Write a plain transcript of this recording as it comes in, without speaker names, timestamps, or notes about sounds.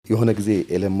የሆነ ጊዜ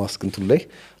ኤለን ማስክ እንትን ላይ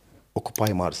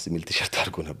ኦኩፓይ ማርስ የሚል ቲሸርት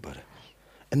አድርጎ ነበር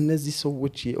እነዚህ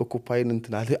ሰዎች የኦኩፓይን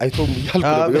እንትን አለ አይቶም ያልኩ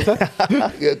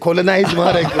ኮሎናይዝ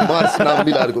ማድረግ ማርስ ነው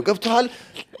የሚል አድርጎ ገብቷል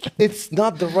it's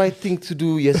not the right thing to do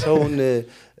የሰውን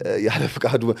ያለ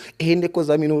ፍቃዱ ይሄን እኮ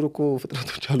ዛም ይኖር እኮ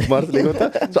ፍጥረቶች አሉ ማርስ ላይ ወጣ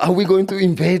so are we going to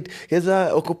invade ከዛ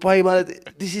ኦኩፓይ ማለት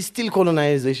this is still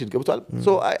colonization ገብቷል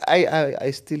so I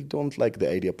still don't like the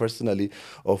idea personally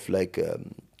of like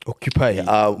occupy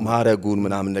ማረጉን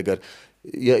ምናምን ነገር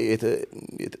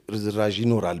የዝራዥ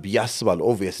ይኖራል በያስባል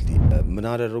obviously ምን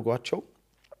አደረጓቸው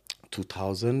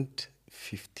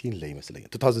 2015 ላይ መስለኝ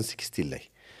 2016 ላይ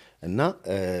እና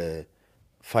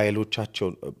ፋይሎቻቸው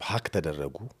ሃክ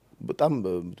ተደረጉ በጣም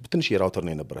ትንሽ የራውተር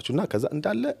ነው የነበራቸው እና ከዛ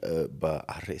እንዳለ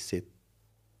በRSA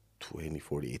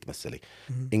 2048 መስለኝ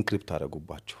ኢንክሪፕት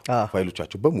አደረጉባቸው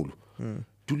ፋይሎቻቸው በሙሉ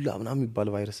ዱላ ምናምን የሚባል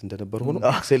ቫይረስ እንደነበር ሆኖ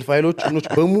ኤክሴል ፋይሎች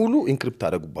በሙሉ ኢንክሪፕት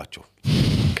አደረጉባቸው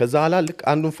ከዛ አላልክ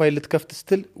አንዱን ፋይል ልትከፍት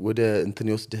ስትል ወደ እንትን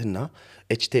ይወስድህና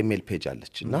HTML ፔጅ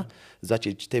አለችና እዛች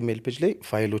HTML ፔጅ ላይ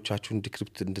ፋይሎቻችሁን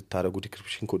ዲክሪፕት እንድታረጉ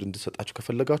ዲክሪፕሽን ኮድ እንድሰጣችሁ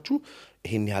ከፈለጋችሁ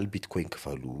ይሄን ያህል ቢትኮይን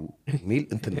ክፈሉ ሚል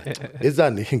እንትን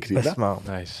እዛን እንግዲህ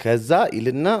ከዛ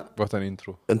ይልና ቦታን ኢንትሮ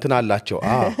እንትን አላቸው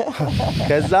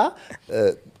ከዛ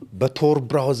በቶር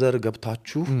ብራውዘር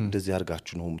ገብታችሁ እንደዚህ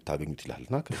አርጋችሁ ነው የምታገኙት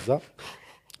ይላልና ከዛ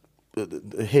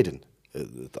ሄድን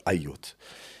አይዮት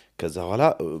ከዛ በኋላ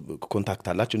ኮንታክት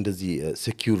አላችሁ እንደዚህ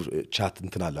ሴኩር ቻት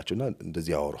እንትን አላችሁና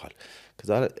እንደዚህ ያወሩሃል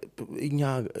ከዛ እኛ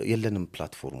የለንም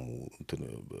ፕላትፎርሙ እንትን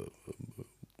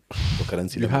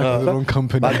በከረንሲ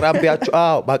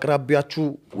ባቅራቢያችሁ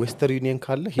ዌስተርን ዩኒየን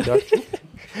ካለ ሂዳችሁ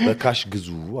በካሽ ግዙ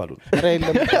አሉ አረ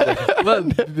የለም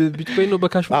ቢትኮይን ነው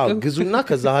በካሽ ግዙና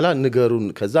ከዛ በኋላ ንገሩን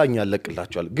ከዛ እኛ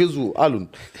ለቅላችኋል ግዙ አሉን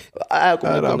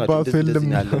አያቁም እንደዚህ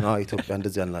ያለና ኢትዮጵያ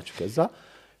እንደዚህ ያልናችሁ ከዛ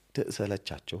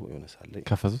ተሰለቻቸው የሆነ ሳለ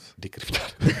ከፈቱት ዲክሪፕት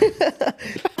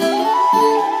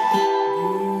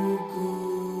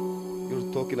you're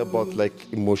talking about like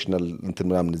emotional እንትን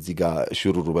ምናምን እዚህ ጋር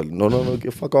ሽሩሩ በል no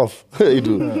fuck off you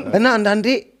do እና አንዳንዴ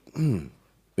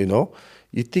you know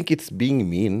you think it's being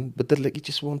mean but then like you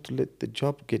just want to let the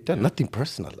job get done nothing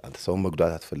personal አንተ ሰው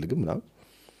መጉዳት አትፈልግም ምናምን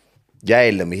ያ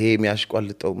የለም ይሄ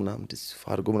የሚያሽቋልጠው ምናምን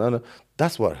ዲስፋርጎ ምናምን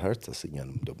that's what hurts us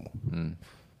እኛንም ደግሞ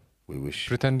we wish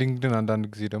pretending ግን አንዳንድ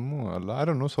ጊዜ ደግሞ I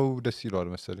don't know ሰው ደስ ይለዋል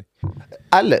መሰለኝ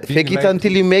አለ fake it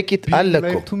until you make it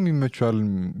አለኮ ቱም ይመቻል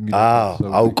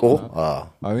አውቆ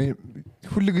I mean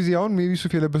ሁሉ ጊዜ አሁን maybe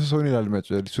ሱፍ የለበሰ ሰው ነው ይላል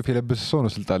መጨረሻ ሱፍ የለበሰ ሰው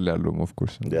ነው ስልጣን ላይ ያለው of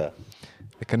course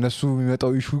ከነሱ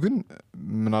የሚመጣው ኢሹ ግን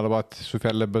ምናልባት ሱፍ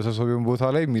ያለበሰ ሰው ቢሆን ቦታ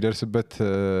ላይ የሚደርስበት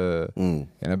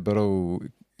የነበረው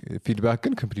ፊድባክ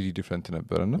ግን completely different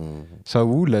ነበርና ሰው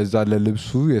ለዛ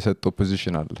ለልብሱ የሰጠው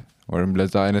ፖዚሽን አለ ወይም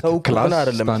ለዛ አይነት ክላስ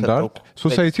ስታንዳርድ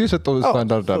ሶሳይቲ የሰጠው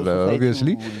ስታንዳርድ አለ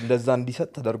obviously ለዛ እንዲሰጥ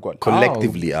ተደርጓል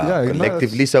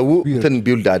ኮሌክቲቭሊ ሰው እንትን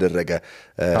ቢልድ አደረገ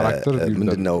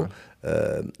ምንድነው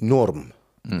ኖርም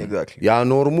exactly ያ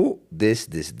ኖርሙ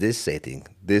this setting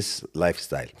this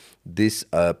lifestyle this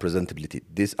presentability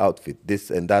this outfit this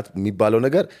and that የሚባለው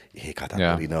ነገር ይሄ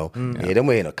ካታጎሪ ነው ይሄ ደግሞ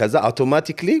ይሄ ነው ከዛ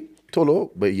automatically ቶሎ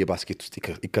በየባስኬት ውስጥ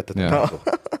ይከተታሉ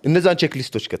እነዛን ቼክ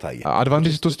ሊስቶች ከታየ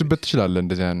አድቫንቴጅ ተወስድበት ይችላል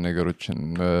እንደዚህ አይነት ነገሮችን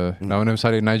ነው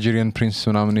ለምሳሌ ናይጄሪያን ፕሪንስ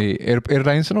ምናምን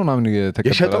ኤርላይንስ ነው ምናምን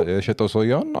የሸጠው ሰው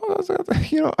ያው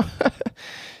you know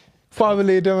ፋሚሊ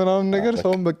ደምናም ነገር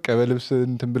ሰውን በቃ በልብስ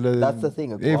እንትን ብለ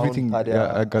everything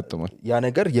ያጋጥማል ያ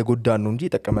ነገር የጎዳን ነው እንጂ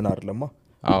ተቀመና አይደለማ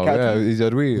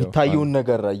ይታየውን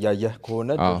ነገር ያያየህ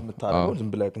ከሆነ ምታረው ዝም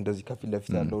ብለህ እንደዚህ ከፊት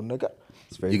ለፊት ያለውን ነገር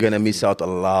you're going to miss out a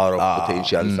lot of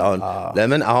potential sound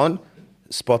lemon on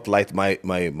spotlight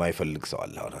my ፈልግ ሰው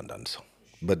አለ አንዳንድ ሰው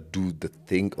but do the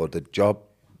thing or the job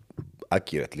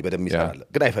accurately በደም ይሰራል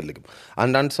ግን አይፈልግም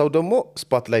አንዳንድ ሰው ደግሞ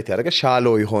spotlight ያደረገ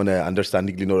shallow የሆነ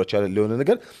understanding ሊኖር ይችላል ሊሆነ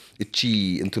ነገር እቺ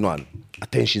እንትኗን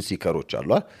attention seekers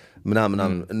አሉ ምናምን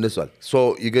እነሱል so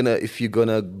if you're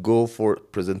going to go for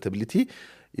presentability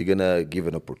you're going to give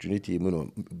an opportunity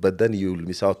but then you will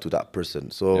miss out to that person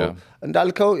so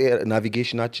እንዳልከው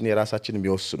ናቪጌሽናችን የራሳችን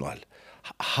የሚወስኗል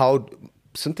how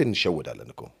something እንሸወዳለን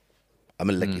እኮ I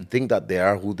mean like you think that they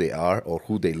are who they are or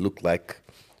who they look like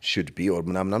should be or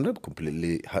ምናምን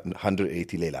completely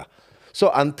 180 ሌላ so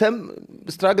አንተም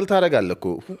struggle ታደርጋለህ እኮ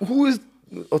who is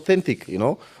authentic you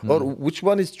know or which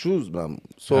one is true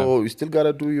so you still got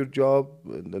to do your job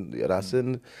and የራስን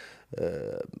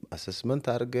አሰስመንት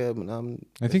አርገ ምናምን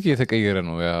I think የተቀየረ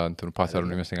ነው ያ እንትን ፓተርኑ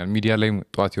ይመስለኛል ሚዲያ ላይ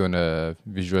ጧት የሆነ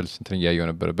ቪዥዋልስ እንትን ያያየው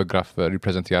ነበር በግራፍ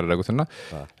ሪፕሬዘንት ያደረጉትና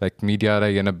like ሚዲያ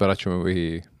ላይ የነበራቸው ይሄ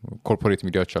ኮርፖሬት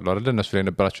ሚዲያዎች አሉ አይደል እነሱ ላይ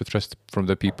የነበራቸው trust from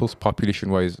the people's population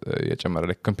wise የጨመረ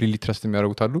like completely trust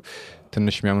የሚያደርጉት አሉ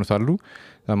ትንሽ የሚያምኑት አሉ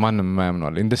ማንንም የማያምኑ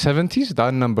አለ in the 70s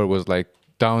that number was like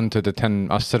down to the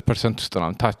 10% ውስጥ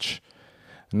ነው touch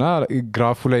እና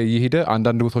ግራፉ ላይ እየሄደ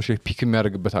አንዳንድ ቦታዎች ላይ ፒክ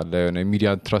የሚያደርግበት አለ የሆነ ሚዲያ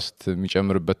ትረስት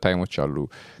የሚጨምርበት ታይሞች አሉ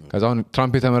ከዛ አሁን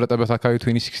ትራምፕ የተመረጠበት አካባቢ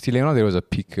 2016 ላይ ነው there was a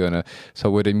peak የሆነ ሰው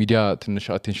ወደ ሚዲያ ትንሽ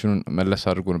አቴንሽኑን መለስ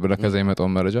አድርጎ ነው ከዛ የመጣው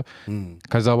መረጃ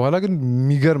ከዛ በኋላ ግን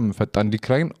የሚገርም ፈጣን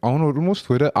ዲክላይን አሁን ኦልሞስት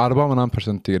ወደ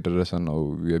 40% እየደረሰ ነው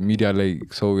ሚዲያ ላይ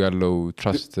ሰው ያለው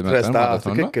ትረስት መጠን ማለት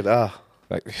ነውና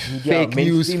fake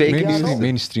news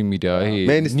mainstream media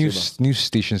news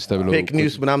stations ተብለው fake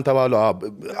news ምናምን ተባሉ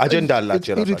አጀንዳ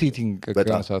አላቸው irritating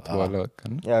በጣም ሰዓት በኋላ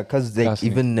cuz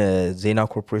even Zena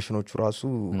corporationoቹ ራሱ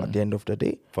at the end of the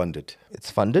day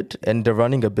it's funded and they're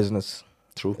running a business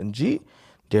true and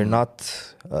they're not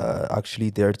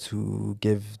actually there to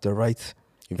give the right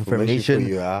information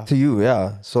to you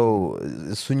so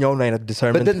sunyaw na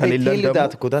discernment kalilla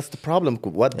that's the problem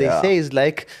what they say is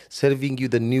like serving you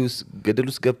the news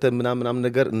ገደሉስ ገብተን ምናምን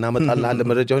ነገር እናመጣልሃለን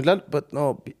መረጃውን ይላል but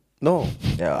no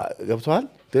ገብቷል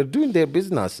they're doing their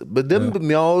business በደንብ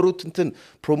የሚያወሩት እንትን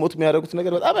ፕሮሞት የሚያደርጉት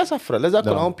ነገር በጣም ያሳፍራል ለዛ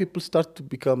ነው አሁን people start to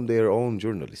become their own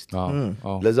journalists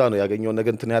ለዛ ነው ያገኘው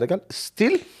ነገር እንትን ያደርጋል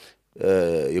still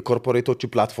የኮርፖሬቶቹ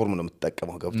ፕላትፎርም ነው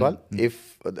የምትጠቀመው ገብቷል if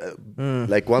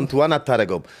like one to one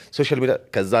አታረጋውም ሶሻል ሚዲያ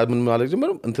ከዛ ምን ማለት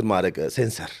ጀመረ እንትን ማድረግ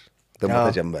ሴንሰር ደግሞ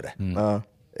ተጀመረ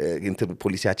እንትን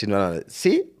ፖሊሲያችን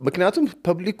ምክንያቱም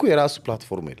ፐብሊኩ የራሱ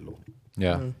ፕላትፎርም የለው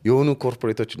የሆኑ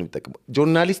ኮርፖሬቶች ነው የሚጠቀመው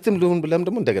ጆርናሊስትም ልሁን ብለም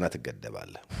ደግሞ እንደገና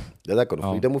ትገደባለ ለዛ ነው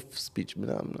ፍሪደም ኦፍ ስፒች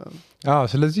ምናምን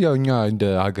ስለዚህ ያው እኛ እንደ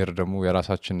ሀገር ደግሞ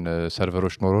የራሳችን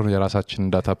ሰርቨሮች ኖሮን የራሳችን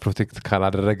ዳታ ፕሮቴክት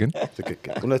ካላደረግን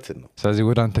ትክክል እውነት ነው ስለዚህ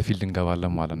ወደ አንተ ፊልድ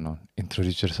እንገባለን ማለት ነው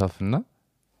ኢንትሮዲዩስ yourself እና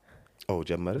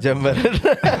ጀመረ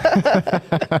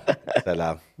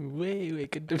ሰላም ወይ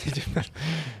ቅድም ጀመረ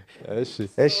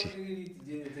እሺ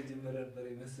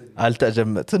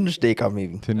አልተጀመረ ትንሽ ደቂቃ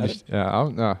ሜቢ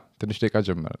ትንሽ ደቂቃ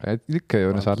ጀመረ ልክ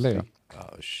የሆነ ሰዓት ላይ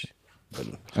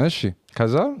እሺ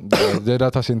ከዛ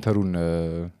የዳታ ሴንተሩን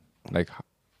like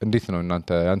እንዴት ነው እናንተ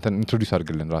ያንተን ኢንትሮዲዩስ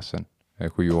አድርግልን ራስን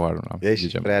who you are ነው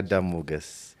ፍሬዳም ሞገስ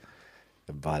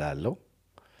እባላለሁ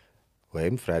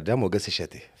ወይም ፍሬዳም ሞገስ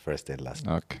እሸቴ first and last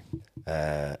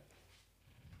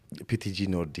ፒቲጂ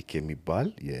ኖርዲክ የሚባል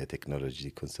የቴክኖሎጂ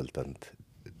ኮንሰልታንት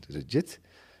ድርጅት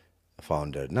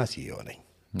ፋውንደር እና ሲኢኦ ነኝ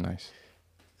ናይስ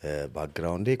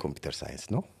ባክግራውንዴ ኮምፒውተር ሳይንስ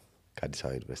ነው ከአዲስ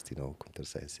አበባ ዩኒቨርሲቲ ነው ኮምፒውተር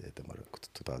ሳይንስ የተመረኩት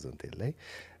 2010 ላይ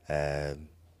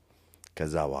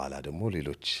ከዛ በኋላ ደግሞ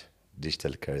ሌሎች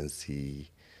ዲጂታል ከረንሲ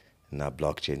እና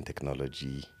ብሎክቼን ቴክኖሎጂ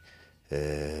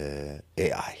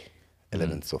ኤአይ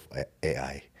ኤሌመንትስ ኦፍ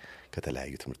ኤአይ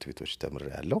ከተለያዩ ትምህርት ቤቶች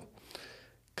ተምሬያለሁ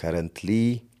ከረንትሊ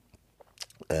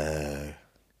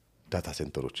ዳታ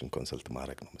ሴንተሮችን ኮንሰልት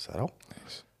ማድረግ ነው የምሰራው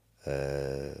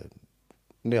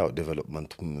ያው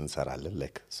ዴቨሎፕመንቱም እንሰራለን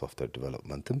ላይክ ሶፍትዌር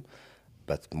ዴቨሎፕመንትም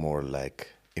but more like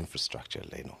infrastructure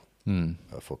ላይ ነው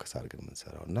ፎከስ አድርገን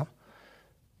የምንሰራው እና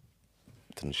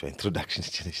ትንሽ ኢንትሮዳክሽን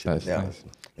ይችላል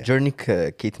ጆርኒ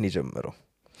ከኬት ነው የጀመረው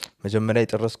መጀመሪያ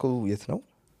የጨረስከው የት ነው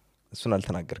እሱን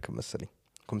አልተናገርክም መሰለኝ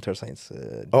ኮምፒውተር ሳይንስ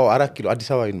 4 ኪሎ አዲስ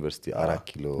አበባ ዩኒቨርሲቲ 4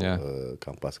 ኪሎ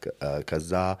ካምፓስ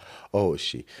ከዛ እሺ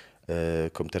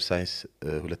ኮምፒውተር ሳይንስ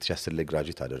 2010 ላይ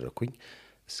ግራጁዌት አደረኩኝ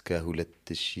እስከ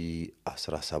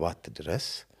 2017 ድረስ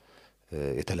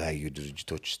የተለያዩ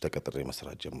ድርጅቶች ተቀጥሬ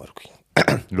መስራት ጀመርኩኝ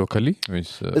ሎካሊ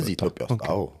ወይስ እዚህ ኢትዮጵያ ውስጥ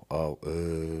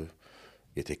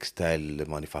የቴክስታይል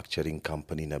ማኒፋክቸሪንግ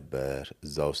ካምፓኒ ነበር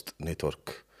እዛ ውስጥ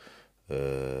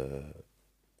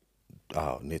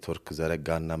ኔትወርክ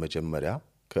ዘረጋና መጀመሪያ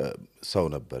ሰው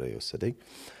ነበር የወሰደኝ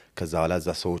ከዛ በኋላ እዛ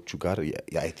ሰዎቹ ጋር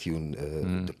የአይቲውን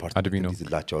ዲፓርትመንት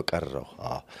ይዝላቸው ቀረው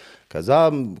ከዛ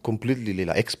ኮምፕሊትሊ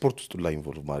ሌላ ኤክስፖርት ውስጥ ላይ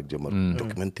ኢንቮልቭ ማድረግ ጀመርኩ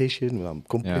ዶክመንቴሽን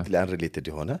ኮምፕሊትሊ አንሪሌትድ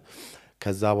የሆነ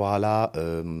ከዛ በኋላ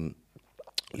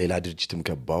ሌላ ድርጅትም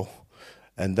ገባው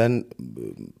and then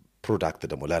ፕሮዳክት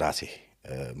ደግሞ ለራሴ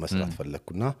መስራት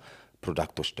ፈለኩና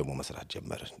ፕሮዳክቶች ደግሞ መስራት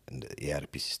ጀመርን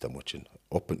ኤአርፒ ሲስተሞችን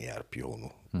ኦፕን ኤአርፒ ሆኑ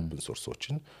ኦፕን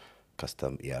ሶርሶችን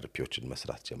ካስተም ኤአርፒዎችን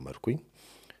መስራት ጀመርኩኝ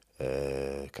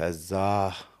ከዛ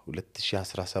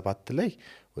 2017 ላይ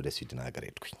ወደ ስዊድን ሀገር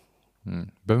ሄድኩኝ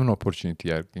በምን ኦፖርቹኒቲ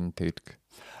ያገኝ ተሄድክ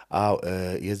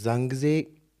የዛን ጊዜ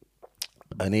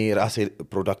እኔ ራሴ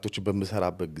ፕሮዳክቶችን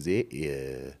በመሰራበት ጊዜ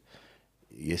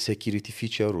የሴኩሪቲ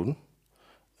ፊቸሩን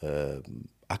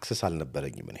አክሰስ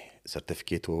አልነበረኝም እኔ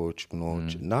ሰርቲፊኬቶች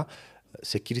ምኖች እና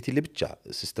ሴኩሪቲ ላይ ብቻ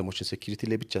ሲስተሞችን ሴኩሪቲ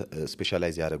ላይ ብቻ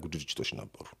ስፔሻላይዝ ያደረጉ ድርጅቶች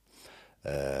ነበሩ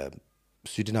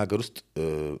ስዊድን ሀገር ውስጥ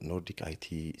ኖርዲክ አይቲ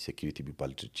ሴኩሪቲ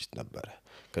ቢባል ድርጅት ነበር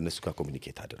ከነሱ ጋር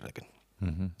ኮሙኒኬት አደረግን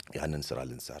ያንን ስራ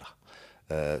ልንሰራ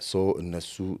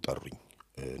እነሱ ጠሩኝ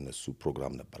እነሱ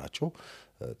ፕሮግራም ነበራቸው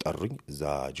ጠሩኝ እዛ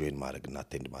ጆይን ማድረግና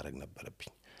አቴንድ ማድረግ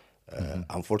ነበረብኝ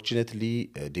unfortunately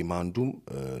ዲማንዱም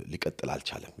ሊቀጥል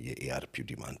አልቻለም የኤአርፒ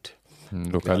ዲማንድ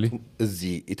ሎካሊ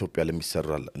እዚህ ኢትዮጵያ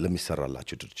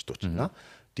ለሚሰራላቸው ድርጅቶች እና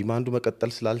ዲማንዱ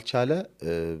መቀጠል ስላልቻለ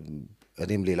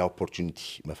እኔም ሌላ ኦፖርቹኒቲ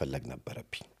መፈለግ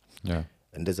ነበረብኝ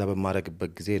እንደዛ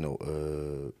በማረግበት ጊዜ ነው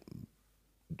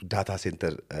ዳታ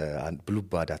ሴንተር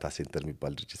ብሉባ ዳታ ሴንተር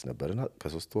የሚባል ድርጅት ነበርና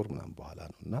ከ3 ወር ምናምን በኋላ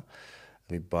ነውና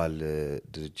የሚባል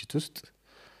ድርጅት ውስጥ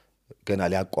ገና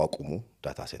ሊያቋቁሙ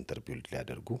ዳታ ሴንተር ቢልድ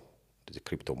ሊያደርጉ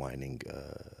ክሪፕቶ ማይኒንግ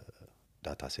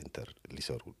ዳታ ሴንተር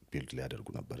ሊሰሩ ቢልድ ሊያደርጉ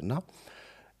ነበርና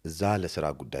እዛ ለስራ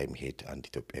ጉዳይ መሄድ አንድ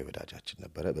ኢትዮጵያዊ ወዳጃችን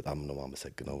ነበረ በጣም ነው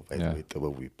ማመሰግነው ባይዘው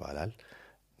ጥበቡ ይባላል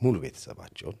ሙሉ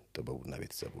ቤተሰባቸው ጥበቡና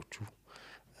ቤተሰቦቹ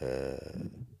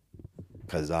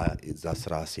ከዛ እዛ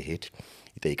ስራ ሲሄድ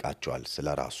ይጠይቃቸዋል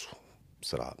ስለራሱ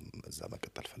ስራ እዛ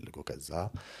መቀጠል ፈልጎ ከዛ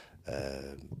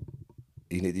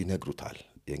ይነግሩታል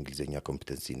የእንግሊዘኛ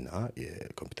ኮምፒተንሲና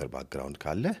የኮምፒውተር ባክግራውንድ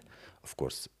ካለ ኦፍ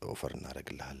ኮርስ ኦፈር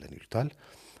እናደርግልሃለን ይሉታል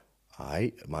አይ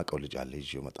ማቀው ልጅ አለ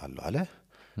ይዤው መጣለሁ አለ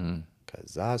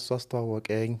ከዛ እሱ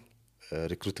አስተዋወቀኝ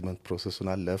ሪክሩትመንት ፕሮሰሱን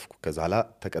አለፍኩ ከዛላ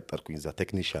ተቀጠርኩኝ እዛ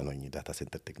ቴክኒሻን ሆኜ ዳታ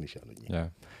ሴንተር ቴክኒሻን ሆኜ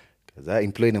ከዛ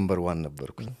ኤምፕሎይ ነምበር 1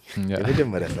 ነበርኩኝ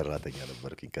የመጀመሪያ ሰራተኛ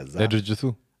ነበርኩኝ ከዛ የድርጅቱ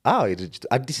የድርጅቱ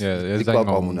አዲስ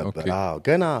ሊቋቋሙ ነበር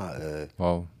ገና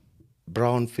ዋው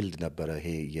ብራውን ፊልድ ነበረ ይሄ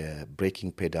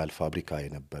የብሬኪንግ ፔዳል ፋብሪካ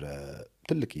የነበረ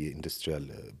ትልቅ ኢንዱስትሪያል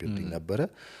ቢልዲንግ ነበረ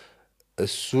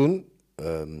እሱን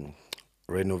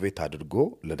ሬኖቬት አድርጎ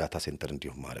ለዳታ ሴንተር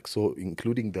እንዲሆን ማድረግ ሶ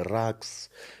ኢንክሉዲንግ the racks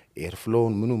ኤር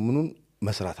ፍሎውን ምኑን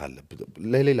መስራት አለበት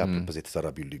ለሌላ ፐርፐዝ የተሰራ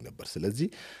ቢልዲንግ ነበር ስለዚህ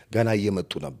ገና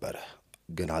እየመጡ ነበር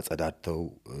ገና አጸዳድተው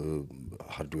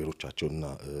ሃርድዌሮቻቸውና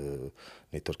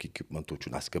ኔትወርክ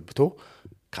ኢኩዊፕመንቶቹን አስገብቶ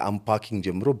ከአምፓኪንግ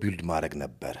ጀምሮ ቢልድ ማድረግ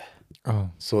ነበር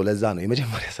ሶ ለዛ ነው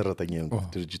የመጀመሪያ ሰራተኛ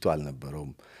ድርጅቱ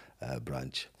አልነበረውም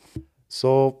ብራንች ሶ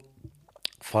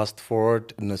ፋስት ፎርወርድ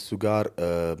እነሱ ጋር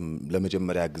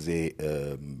ለመጀመሪያ ጊዜ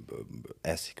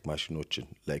ASIC ማሽኖችን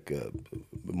ላይክ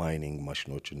ማይኒንግ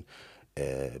ማሽኖችን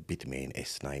ቢትሜን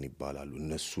S9 ይባላሉ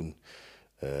እነሱን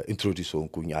ኢንትሮዲዩስ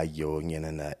ሆንኩኝ አየሁኝ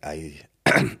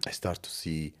I start to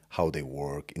see how they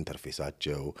work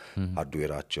ኢንተርፌሳቸው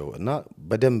ሃርድዌራቸው እና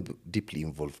በደንብ ዲፕሊ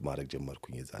ኢንቮልቭ ማድረግ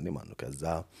ጀመርኩኝ የዛኔ ማለት ነው ከዛ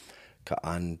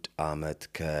ከአንድ አመት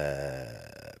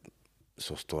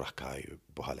ከ3 ወር አካባቢ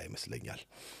በኋላ ይመስለኛል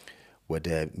ወደ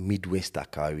ሚድዌስት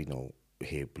አካባቢ ነው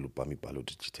ይሄ ብሉባ የሚባለው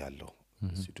ድርጅት ያለው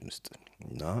ስዊድን ውስጥ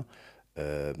እና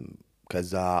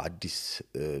ከዛ አዲስ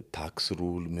ታክስ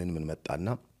ሩል ምን መጣና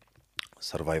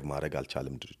ሰርቫይቭ ማድረግ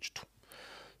አልቻለም ድርጅቱ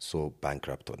ሶ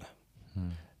ባንክራፕት ሆነ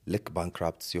ልክ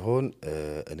ባንክራፕት ሲሆን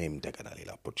እኔም እንደገና ሌላ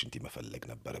ኦፖርቹኒቲ መፈለግ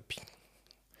ነበረብኝ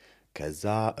ከዛ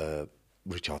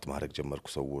ሪች አውት ማድረግ ጀመርኩ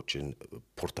ሰዎችን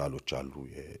ፖርታሎች አሉ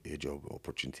የጆብ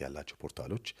ኦፖርቹኒቲ ያላቸው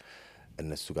ፖርታሎች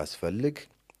እነሱ ጋር ስፈልግ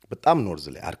በጣም ኖርዝ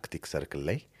ላይ አርክቲክ ሰርክል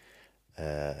ላይ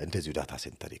እንደዚሁ ዳታ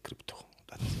ሴንተር የክሪፕቶ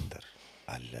ዳታ ሴንተር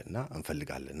አለና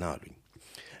እንፈልጋለና አሉኝ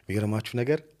የሚገርማችሁ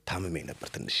ነገር ታምሜ ነበር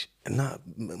ትንሽ እና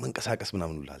መንቀሳቀስ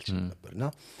ምናምን ሁሉ አልችልም ነበርና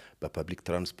በፐብሊክ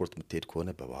ትራንስፖርት ምትሄድ ከሆነ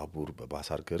በባቡር በባስ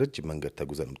አድርገህ ረጅም መንገድ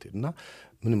ተጉዘን ምትሄድና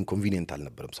ምንም ኮንቪኒየንት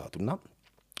አልነበረም ሰዓቱና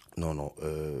ኖ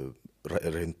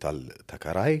ሬንታል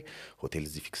ተከራይ ሆቴል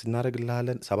እዚህ ፊክስ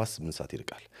እናደርግልሃለን 7-8 ሰዓት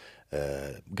ይርቃል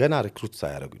ገና ሪክሩት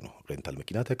ሳያደርጉኝ ነው ሬንታል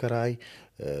መኪና ተከራይ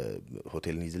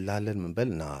ሆቴል እንይዝልሃለን ምን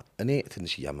በልና እኔ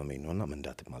ትንሽ ያመመኝ ነውና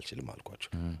መንዳትም አልችልም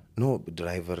አልኳቸው ኖ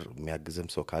ድራይቨር የሚያግዘም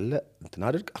ሰው ካለ እንትን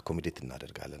አድርግ አኮሞዴት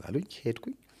እናደርጋለን አሉኝ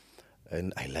ሄድኩኝ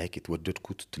I like it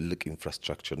ወደድኩት ትልቅ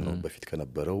ኢንፍራስትራክቸር ነው በፊት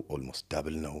ከነበረው ኦልሞስት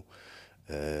ዳብል ነው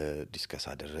ዲስከስ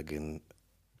አደረግን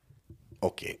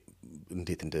ኦኬ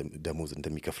እንዴት ደሞዝ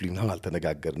እንደሚከፍሉኝ ነው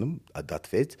አልተነጋገርንም አዳት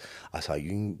ፌት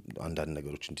አሳዩኝ አንዳንድ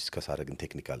ነገሮችን ዲስከስ አደረግን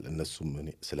ቴክኒካል እነሱም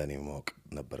ስለኔ ማወቅ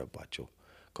ነበረባቸው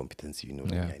ኮምፒተንሲ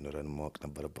ይኖረን ማወቅ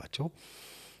ነበረባቸው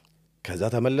ከዛ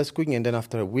ተመለስኩኝ and then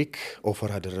after a week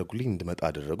ኦፈር አደረጉልኝ እንድመጣ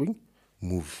አደረጉኝ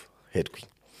ሙቭ ሄድኩኝ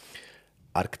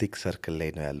አርክቲክ ሰርክል ላይ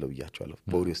ነው ያለው ያቻለው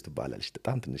ቦሪስ ትባላለች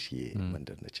በጣም ትንሽ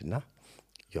መንደር ነችና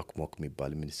ያክሞክ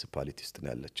የሚባል ሙኒሲፓሊቲ ውስጥ ነው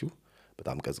ያለችው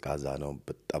በጣም ቀዝቃዛ ነው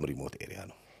በጣም ሪሞት ኤሪያ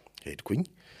ነው ሄድኩኝ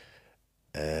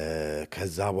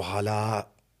ከዛ በኋላ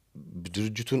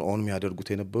ድርጅቱን ኦን የሚያደርጉት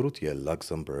የነበሩት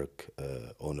የላክሰምበርግ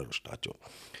ኦነሮች ናቸው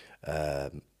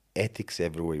ኤቲክስ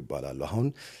ኤቭሪዌር ይባላሉ አሁን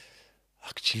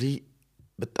አክቹሊ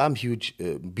በጣም ሂውጅ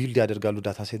ቢልድ ያደርጋሉ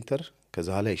ዳታ ሴንተር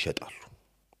ከዛ ላይ ይሸጣሉ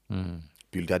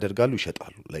ቢልድ ያደርጋሉ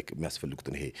ይሸጣሉ ላይክ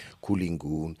የሚያስፈልጉትን ይሄ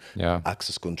ኩሊንጉን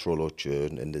አክሰስ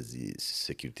ኮንትሮሎችን እንደዚህ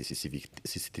ሴኩሪቲ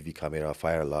ሲሲቲቪ ካሜራ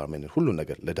ፋየር አላርም ሁሉ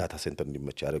ነገር ለዳታ ሴንተር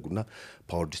እንዲመች ያደርጉና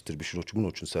ፓወር ዲስትሪቢዩሽኖች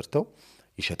ምኖችን ሰርተው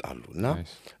ይሸጣሉ እና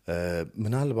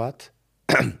ምናልባት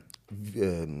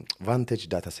ቫንቴጅ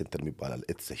ዳታ ሴንተር የሚባላል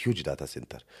ኢትስ አ ሂውጅ ዳታ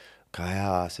ሴንተር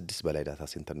ከ26 በላይ ዳታ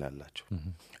ሴንተር ነው ያላቸው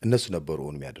እነሱ ነበሩ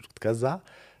ኦን የሚያደርጉት ከዛ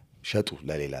ሸጡ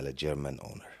ለሌላ ለጀርመን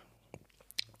ኦነር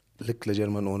ልክ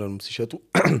ለጀርመን ኦነርም ሲሸጡ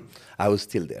I was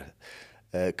still there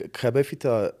ከበፊት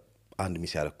አንድ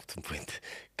ሚስ ያረኩትን ፖይንት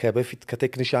ከበፊት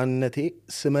ከቴክኒሻንነቴ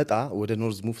ስመጣ ወደ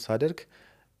ኖርዝ ሙቭ ሳደርግ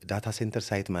ዳታ ሴንተር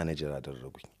ሳይት ማኔጀር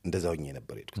አደረጉኝ እንደዛውኝ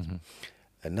ነበር የሄድኩት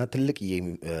እና ትልቅ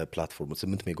የፕላትፎርም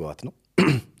 8 ሜጋዋት ነው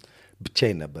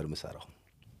ብቻዬን ነበር ምሰራው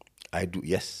I do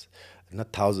yes እና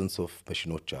thousands of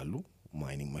ማሽኖች አሉ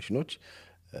ማይኒንግ ማሽኖች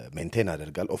ሜንቴን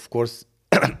አደርጋል ኦፍ ኮርስ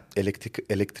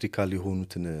ኤሌክትሪካል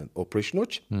የሆኑትን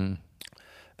ኦፕሬሽኖች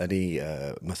እኔ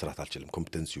መስራት አልችልም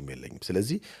ኮምፒተንሲውም የለኝም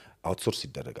ስለዚህ አውትሶርስ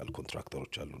ይደረጋል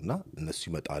ኮንትራክተሮች አሉና እነሱ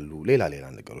ይመጣሉ ሌላ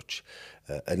ነገሮች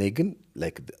እኔ ግን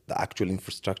like the actual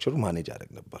infrastructure ማኔጅ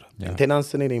አደረግ ነበር ሜንቴናንስ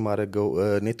እኔ ማረገው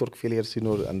ኔትወርክ ፌሊየር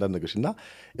ሲኖር አንዳንድ ነገሮች እና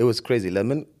it was crazy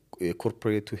ለምን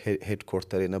የኮርፖሬቱ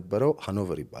ሄድኳርተር የነበረው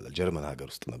ሃኖቨር ይባላል ጀርመን ሀገር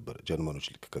ውስጥ ነበር ጀርመኖች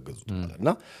ልክ ከገዙት በኋላና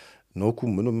ኖኩ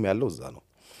ምንም ያለው እዛ ነው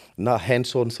እና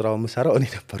ሃንድሶን ስራው መስራው እኔ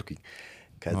ነበርኩኝ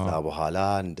ከዛ በኋላ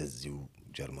እንደዚሁ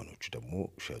ጀርመኖቹ ደግሞ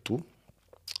ሸጡ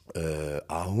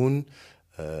አሁን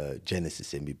ጄኔሲስ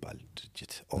የሚባል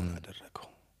ድርጅት ኦን አደረገው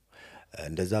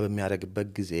እንደዛ በሚያደርግበት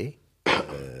ጊዜ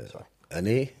እኔ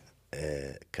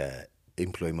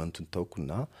ከኤምፕሎይመንቱን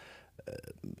ተውኩና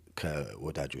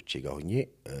ከወዳጆቼ ጋር ሆኜ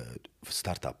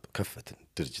ስታርታፕ ከፈትን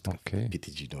ድርጅት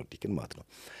ፒቲጂ ኖርዲክን ማለት ነው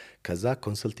ከዛ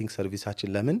ኮንሰልቲንግ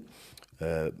ሰርቪሳችን ለምን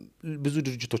ብዙ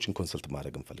ድርጅቶችን ኮንሰልት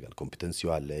ማድረግ እንፈልጋለን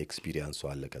ኮምፒተንሲው አለ ኤክስፒሪየንሱ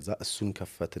አለ ከዛ እሱን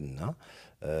ከፈትና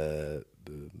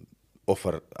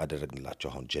ኦፈር አደረግንላቸው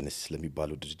አሁን ጄኔሲስ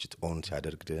ለሚባለው ድርጅት ኦን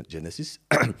ሲያደርግ ጄኔሲስ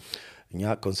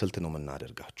እኛ ኮንሰልት ነው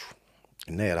የምናደርጋችሁ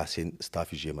እና የራሴን ስታፍ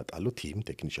ይዤ እመጣለሁ ቲም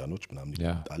ቴክኒሻኖች ምናምን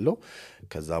ይመጣሉ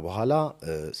ከዛ በኋላ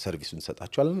ሰርቪሱን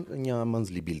ሰጣቸዋለን እኛ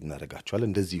ማንዝሊ ቢልድ እናደርጋቸዋለን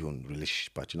እንደዚህ ይሁን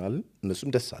ሪሌሽንሺፓችን አለን እነሱም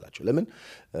ደስ አላቸው ለምን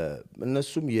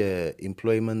እነሱም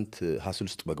የኤምፕሎይመንት ሀስል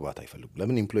ውስጥ መግባት አይፈልጉም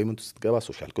ለምን ኤምፕሎይመንት ውስጥ ገባ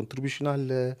ሶሻል ኮንትሪቢዩሽን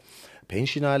አለ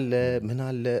ፔንሽን አለ ምን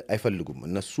አለ አይፈልጉም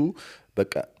እነሱ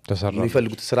በቃ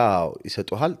የሚፈልጉት ስራ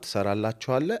ይሰጡሃል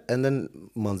ትሰራላችኋል and then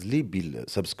monthly bill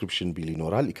subscription bill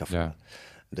ይኖራል ይከፍላል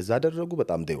እንደዛ አደረጉ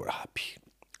በጣም they were happy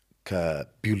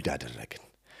ከቢልድ አደረግን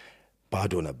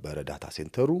ባዶ ነበር ዳታ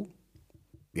ሴንተሩ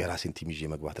የራሴን ቲም ይዤ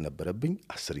መግባት ነበረብኝ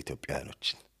 10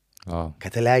 ኢትዮጵያውያኖችን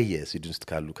ከተለያየ ስዊድን ውስጥ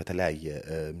ካሉ ከተለያየ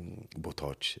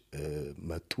ቦታዎች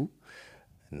መጡ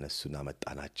እነሱና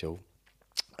መጣናቸው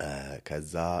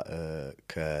ከዛ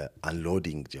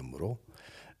ከአንሎዲንግ ጀምሮ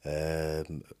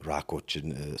ራኮችን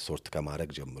ሶርት ከማድረግ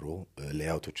ጀምሮ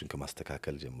ሌአውቶችን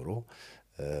ከማስተካከል ጀምሮ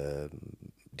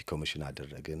ዲኮሚሽን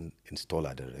አደረግን ኢንስቶል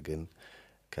አደረግን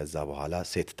ከዛ በኋላ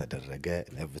ሴት ተደረገ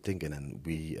everything and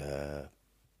we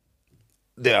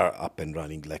they are up and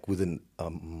running like within a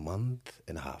month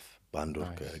and a half ባንዶር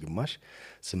ከግማሽ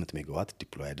 8 ሜጋዋት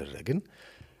ዲፕሎይ አደረግን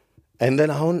and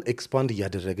then አሁን ኤክስፓንድ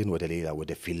ያደረግን ወደ ሌላ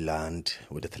ወደ ፊንላንድ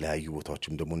ወደ ተለያዩ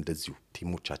ቦታዎችም ደግሞ እንደዚሁ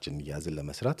ቲሞቻችን ያዝን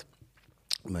ለመስራት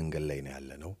መንገድ ላይ ነው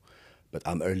ያለነው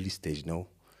በጣም early stage ነው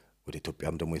ወደ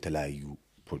ኢትዮጵያም ደግሞ የተለያዩ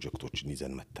ፕሮጀክቶችን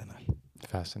ይዘን መተናል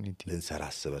ፋሲኔቲንግ ልንሰራ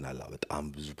አስበናል በጣም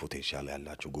ብዙ ፖቴንሻል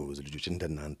ያላቸው ጎበዝ ልጆች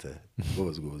እንደናንተ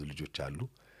ጎበዝ ልጆች አሉ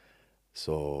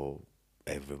so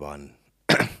everyone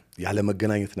ያለ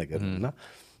መገናኘት ነገርና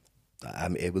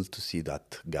I'm able to see that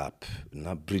gap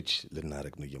እና bridge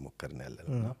ልናረግ ነው እየሞከርን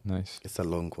ያለነውና nice it's a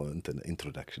long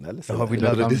introduction አለ so we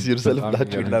love this yourself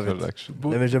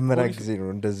ለመጀመሪያ ጊዜ ነው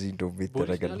እንደዚህ እንደው ቤት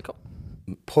ተረገለ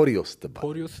ፖሪዮስ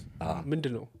ፖሪዮስ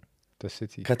ምንድነው the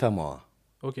city ከተማዋ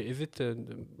okay is it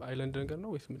island ነገር ነው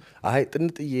ወይስ ምን አይ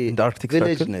ጥንጥዬ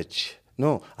ቪሌጅ ነች ኖ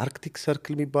አርክቲክ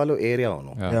ሰርክል የሚባለው ኤሪያው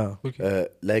ነው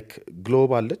ላይክ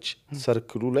ግሎብ አለች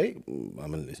ሰርክሉ ላይ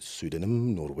አመን ስዊድንም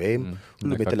ኖርዌይም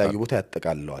ሁሉ በተለያዩ ቦታ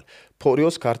ያጠቃልለዋል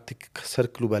ፖሪዮስ ከአርክቲክ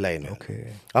ሰርክሉ በላይ ነው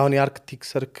አሁን የአርክቲክ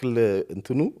ሰርክል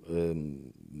እንትኑ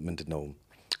ምንድነው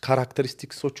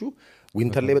ካራክተሪስቲክሶቹ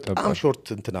ዊንተር ላይ በጣም ሾርት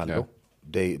እንትን አለው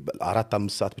ዴይ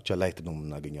 4-5 ሰዓት ብቻ ላይት ነው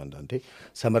የምናገኘው አንዳንዴ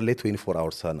ሰመር ላይ 24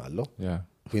 hours sun አለው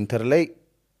ዊንተር ላይ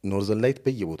ኖርዘርን ላይት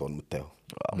በየቦታው የምታየው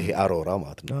ይሄ አሮራ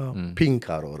ማለት ነው ፒንክ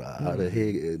አሮራ ይሄ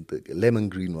ሌመን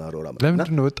ግሪን አሮራ ማለት ነው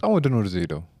ለምንድን ነው በጣም ወደ ኖርዝ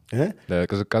ሄደው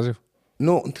ለቅዝቃዜው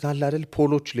ኖ እንትን አለ አይደል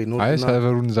ፖሎች ላይ ኖርዝ አይ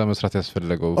ሰርቨሩን እዛ መስራት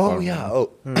ያስፈልገው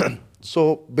so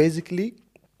basically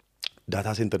ዳታ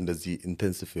ሴንተር እንደዚህ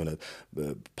ኢንቴንሲቭ የሆነ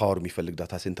ፓወር የሚፈልግ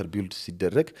ዳታ ሴንተር ቢልድ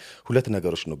ሲደረግ ሁለት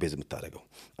ነገሮች ነው ቤዝ የምታደርገው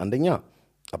አንደኛ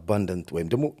አባንደንት ወይም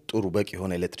ደግሞ ጥሩ በቂ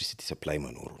የሆነ ኤሌክትሪሲቲ ሰፕላይ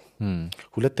መኖሩ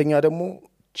ሁለተኛ ደግሞ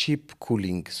ቺፕ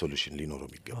ኩሊንግ ሶሉሽን ሊኖረው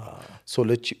የሚገባ ሶ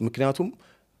ምክንያቱም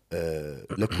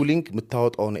ለኩሊንግ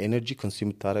የምታወጣውን ኤነርጂ ኮንሱም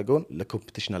የምታደርገውን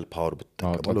ለኮምፒቲሽናል ፓወር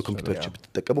ብትጠቀመው ለኮምፒውተሮች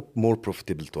ብትጠቀመው ሞር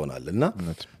ፕሮፊታብል ትሆናለህ እና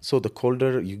ሶ the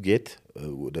colder you get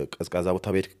ወደ ቀዝቃዛ ቦታ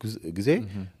በሄድክ ጊዜ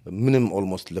ምንም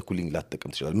ኦልሞስት ለኩሊንግ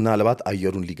ላትጠቀም ትችላለህ ምናልባት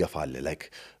አየሩን ሊገፋልህ ላይክ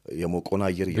የሞቆና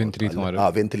አየር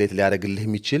ቬንቲሌት ሊያደርግልህ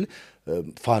የሚችል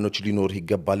ፋኖች ሊኖር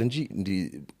ይገባል እንጂ እንዲ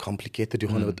ኮምፕሊኬትድ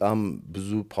የሆነ በጣም ብዙ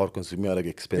ፓወር ኮንሱም የሚያደርግ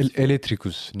ኤክስፔንስ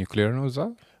ኤሌክትሪኩስ ኒውክሊየር ነው እዛ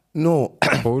ኖ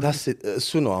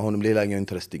እሱ ነው አሁንም ሌላኛው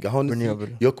ኢንትረስቲንግ አሁን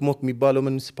ዮክሞክ የሚባለው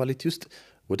ሙኒሲፓሊቲ ውስጥ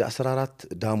ወደ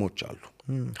 14 ዳሞች አሉ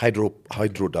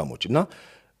ሃይድሮ ዳሞች እና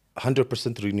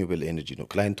 100% renewable energy ነው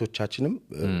ክላይንቶቻችንም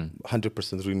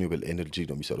 100% renewable energy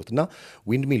ነው የሚሰሩት እና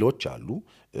ዊንድ ሚሎች አሉ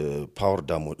ፓወር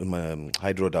ዳሞ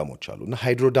ሃይድሮ ዳሞች አሉ እና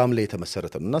ሃይድሮ ዳም ላይ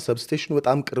የተመሰረተ ነው እና ሰብስቴሽኑ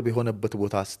በጣም ቅርብ የሆነበት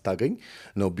ቦታ ስታገኝ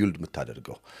ነው ቢልድ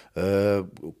የምታደርገው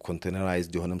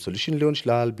ኮንቴነራይዝድ የሆነም ሶሉሽን ሊሆን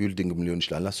ይችላል ቢልዲንግም ሊሆን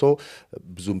ይችላል እና ሶ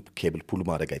ብዙም ኬብል ፑል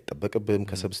ማድረግ አይጠበቅብም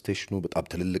ከሰብስቴሽኑ በጣም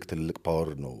ትልልቅ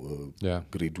ፓወር ነው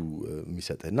ግሪዱ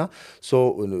የሚሰጥህና ሶ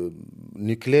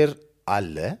ኒውክሊየር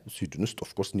አለ ስዊድን ውስጥ ኦፍ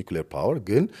ኮርስ ኒውክሊየር ፓወር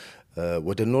ግን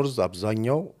ወደ ኖርዝ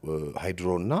አብዛኛው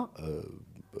ሃይድሮና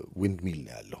ዊንድ ሚል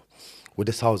ነው ያለው ወደ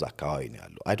ሳውዝ አካባቢ ነው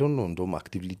ያለው አይ ዶንት ኖ እንደውም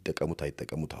አክቲቭሊ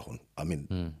አይጠቀሙት አሁን አይ ሚን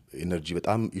ኤነርጂ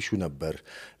በጣም ኢሹ ነበር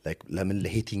ላይክ ለምን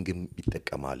ለሂቲንግም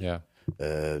ይጠቀማል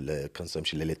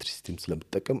ለኮንሰምፕሽን ለኤሌክትሪሲቲም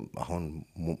ስለምትጠቀም አሁን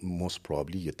ሞስት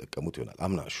ፕሮባብሊ እየተጠቀሙት ይሆናል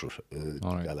አምና ሹር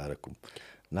ያላረኩም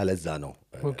እና ለዛ ነው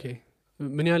ኦኬ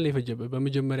ምን ያህል የፈጀበ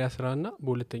በመጀመሪያ ስራና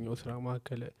በሁለተኛው ስራ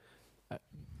መካከለ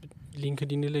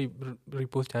ሊንክድኢን ላይ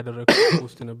ሪፖስት ያደረኩት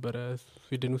ፖስት ነበረ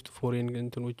ስዊድን ውስጥ ፎሬን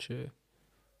እንትኖች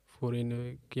ፎሬን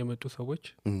የመጡ ሰዎች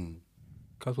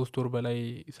ከ3 ወር በላይ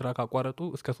ስራ ካቋረጡ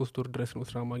እስከ 3 ወር ድረስ ነው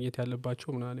ስራ ማግኘት ያለባቸው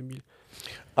ምናምን የሚል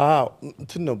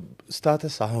እንትን ነው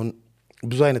ስታተስ አሁን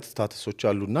ብዙ አይነት ስታተሶች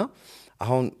አሉና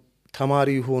አሁን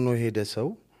ተማሪ ሆኖ ሄደ ሰው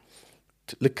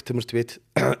ልክ ትምህርት ቤት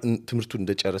ትምህርቱ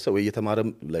እንደጨረሰ ወይ የተማረም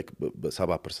ላይክ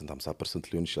በ7% 50%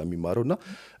 ሊሆን ይችላል የሚማረውና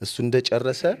እሱ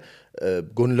እንደጨረሰ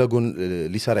ጎን ለጎን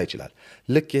ሊሰራ ይችላል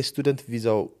ልክ የስቱደንት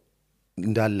ቪዛው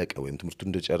እንዳለቀ ወይም ትምህርቱ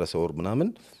እንደጨረሰ ወር ምናምን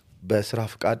በስራ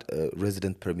ፍቃድ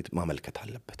ሬዚደንት ፐርሚት ማመልከት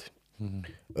አለበት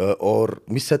ኦር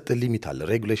ሚሰጥ ሊሚት አለ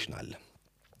ሬጉሌሽን አለ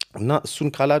እና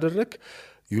እሱን ካላደረክ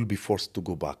you'll be forced to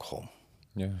go back home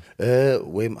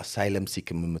ወይም አሳይለም ሲክ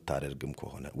የምታደርግም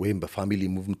ከሆነ ወይም በፋሚሊ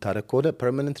ሙቭ የምታደርግ ከሆነ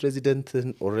ፐርማነንት ሬዚደንትን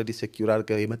ኦልሬዲ ሴኪዩር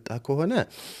አድርገህ የመጣ ከሆነ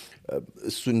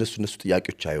እነሱ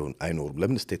ጥያቄዎች አይኖሩም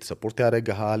ለምን ስቴት ሰፖርት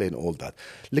ያደርግሃል and all that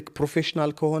ልክ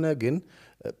ፕሮፌሽናል ከሆነ ግን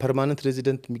ፐርማነንት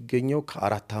ሬዚደንት የሚገኘው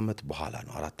ከ4 አመት በኋላ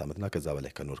ነው 4 አመትና ከዛ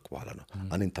በላይ ከኖርክ በኋላ ነው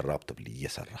አንኢንተራፕትብሊ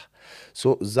እየሰራ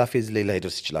ሶ እዛ ፌዝ ላይ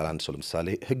ላይደርስ ይችላል አንድ ሰው ለምሳሌ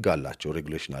ህግ አላቸው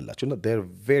ሬጉሌሽን አላቸው እና they're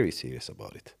very serious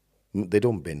about it they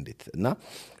don't bend it እና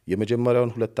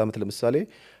የመጀመሪያውን 2 አመት ለምሳሌ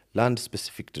ላንድ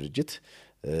ስፔሲፊክ ድርጅት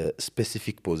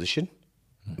ስፔሲፊክ ፖዚሽን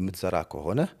የምትሰራ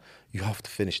ከሆነ you have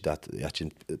to finish that ያችን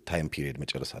ታይም ፒሪየድ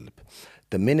መጨረስ አለብህ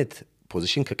the minute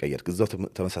ፖዚሽን ከቀየርክ እዛው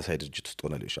ተመሳሳይ ድርጅት ውስጥ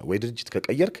ሆነ ሊሆን ወይ ድርጅት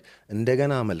ከቀየርክ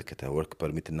እንደገና መልክተ ወርክ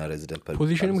ፐርሚት እና ሬዚደንት ፐርሚት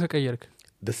ፖዚሽንም ከቀየርክ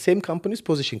the same companies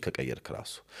ፖዚሽን ከቀየርክ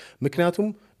ራሱ ምክንያቱም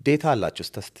ዴታ አላቸው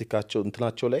ስታቲስቲካቸው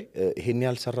እንትናቸው ላይ ይሄን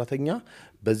ያህል ሰራተኛ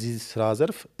በዚህ ስራ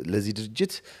ዘርፍ ለዚህ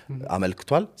ድርጅት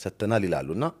አመልክቷል ሰተናል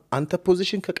ይላሉና አንተ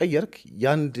ፖዚሽን ከቀየርክ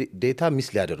ያን ዴታ ሚስ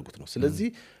ሊያደርጉት ነው ስለዚህ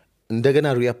እንደገና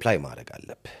ሪአፕላይ ማድረግ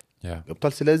አለብህ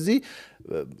ገብቷል ስለዚህ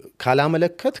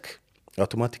ካላመለከትክ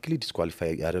automatically disqualify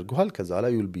ያደርጉሃል ከዛ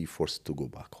ላይ you'll be forced to go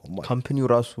back home ካምፓኒው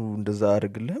ራሱ እንደዛ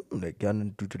ያደርግልህም ያንን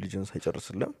ዱ ዲሊጀንስ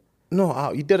አይጨርስልህም ኖ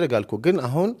ይደረጋል እኮ ግን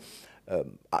አሁን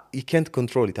you can't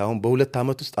control it አሁን በ2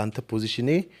 አመት ውስጥ አንተ ፖዚሽኔ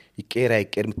ይቀየር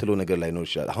የምትለው ነገር ላይ ነው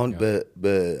ይችላል አሁን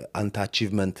በአንተ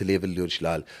አቺቭመንት ሌቭል ሊሆን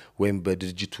ይችላል ወይም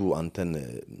በድርጅቱ አንተን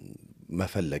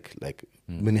መፈለግ like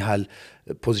ምን ያህል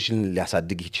ፖዚሽን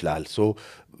ሊያሳድግ ይችላል ሶ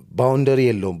ባውንደሪ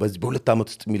የለውም በዚህ በ2 አመት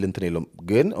ውስጥ ሚል እንትን የለውም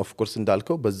ግን ኦፍ ኮርስ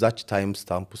እንዳልከው በዛች ታይም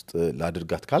ስታምፕ ውስጥ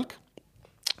ላድርጋት ካልክ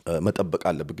መጠበቅ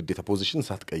አለብህ ግዴታ ፖዚሽን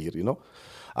ሳትቀይር ነው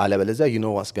አለበለዚያ you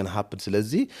know what's going to happen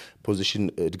ስለዚህ ፖዚሽን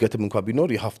እድገትም እንኳን ቢኖር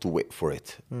you have to wait for it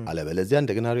አለበለዚያ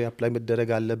እንደገና ሪአፕላይ መደረግ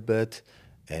አለበት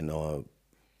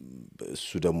እሱ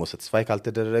ደግሞ satisfy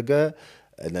ካልተደረገ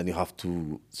and then you have to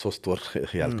 3 ወር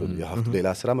ያልከው you have to ሌላ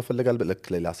ስራ መፈለግ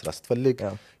አለበት ሌላ ስራ ስትፈልግ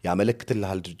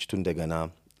ያመለክትልሃል ድርጅቱ እንደገና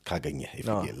ካገኘ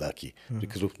ይፈልጋል ላኪ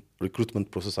ሪክሩትመንት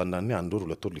ፕሮሰስ አንዳንዴ 1 ወር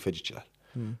 2 ወር ሊፈጅ ይችላል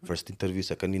ፈርስት ኢንተርቪው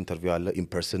ሰከንድ ኢንተርቪው አለ ኢን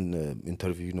ፐርሰን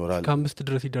ኢንተርቪው ይኖራል ከ5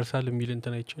 ድረስ ይደርሳል የሚል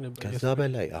እንትን አይቼ ነበር ከዛ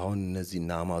በላይ አሁን እነዚህ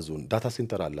እና አማዞን ዳታ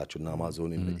ሴንተር አላቸው እና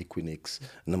አማዞን እና ኢኩዊኔክስ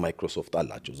እና ማይክሮሶፍት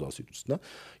አላቸው እዛው ሲዱስና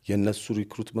የነሱ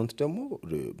ሪክሩትመንት ደግሞ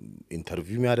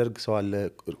ኢንተርቪው የሚያደርግ ሰው አለ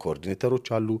ኮኦርዲኔተሮች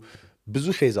አሉ ብዙ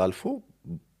ፌዝ አልፎ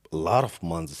a lot of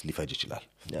months ሊፈጅ ይችላል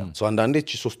so አንዳንዴ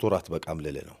እቺ 3 ወራት በቃም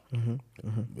ለለ ነው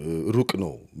ሩቅ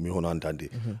ነው የሚሆነው አንዳንዴ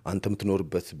አንተ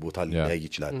የምትኖርበት ቦታ ሊያይ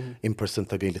ይችላል in person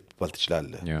ተገኝ ልትባል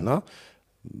ትችላለህ እና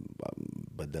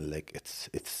but then like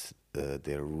it's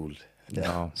their rule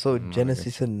so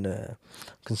Genesis and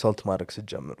consult ማድረግ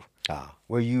ሲጀምሩ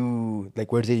were you like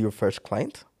were they your first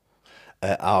client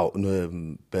አው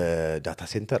በዳታ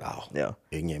ሴንተር አው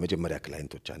የኛ የመጀመሪያ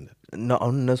ክላይንቶች አለ እና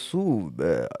እነሱ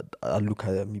አሉ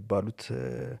ከሚባሉት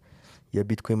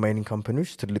የቢትኮይን ማይኒንግ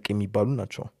ካምፓኒዎች ትልቅ የሚባሉ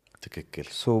ናቸው ትክክል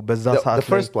so በዛ ሰዓት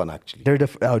the first one actually they're the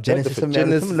Genesis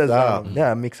የሚያሉትም ለዛ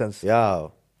yeah makes sense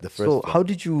the first so one. how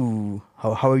did you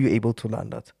how are you able to land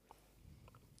that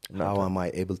how am I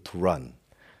able to run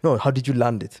no how did you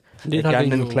land it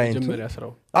ያንን ክላይንት መጀመሪያ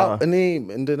ስራው እኔ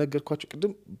እንደነገርኳችሁ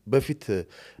ቅድም በፊት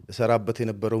ሰራበት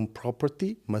የነበረውን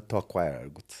ፕሮፐርቲ መተው አኳየር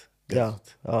አድርጉት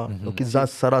okay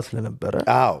that's ሰራ ስለነበረ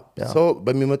so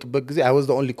በሚመጡበት ጊዜ I was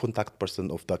the only contact person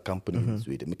of the company in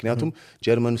Sweden ምክንያቱም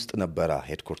ጀርመን ውስጥ ነበር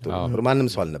ሄድኳርተር ማንም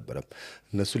ሰው አልነበረም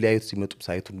እነሱ ሊያዩት ሲመጡ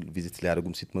ሳይቱን ቪዚት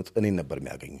ሊያደርጉም ሲመጡ እኔን ነበር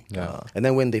የሚያገኙ and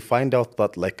then when they find out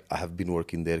that like I have been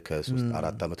working there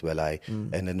ከ3-4 አመት በላይ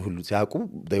and then ሁሉ ሲያውቁ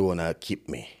they want to keep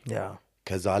me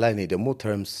ከዛ ላይ እኔ ደግሞ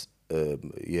terms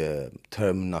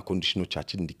የተርምና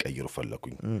ኮንዲሽኖቻችን እንዲቀየሩ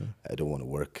ፈለኩኝ I don't want to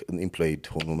work employed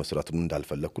ሆኖ መስራቱን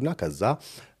እንዳልፈለኩና ከዛ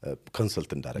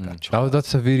ኮንሰልት እንዳደረጋቸው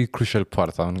that's a very crucial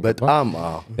part በጣም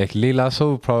like ሌላ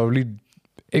ሰው probably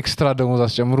extra ደሞዝ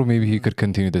አስጨምሩ maybe he could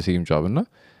continue the same job እና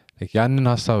like ያንን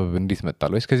ሐሳብ እንዴት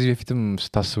መጣል ወይስ ከዚህ በፊትም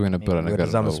ስታስቡ የነበረ ነገር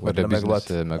ነው ወደ ቢዝነስ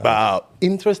መግባት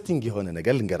ኢንትረስቲንግ የሆነ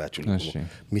ነገር ልንገራችሁ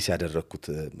ሚስ ያደረኩት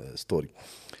ስቶሪ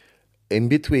in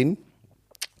between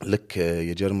ልክ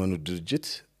የጀርመኑ ድርጅት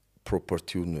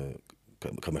ፕሮፐርቲውን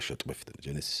ከመሸጡ በፊት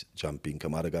ጀነሲስ ጃምፒንግ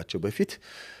ከማድረጋቸው በፊት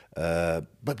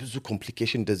በብዙ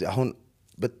ኮምፕሊኬሽን እንደዚህ አሁን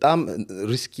በጣም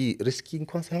ሪስኪ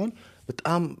እንኳን ሳይሆን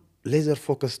በጣም ሌዘር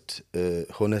ፎከስድ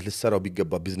ሆነ ልሰራው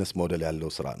ቢገባ ቢዝነስ ሞዴል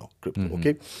ያለው ስራ ነው ክሪፕቶ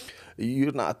ኦኬ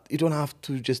you don't have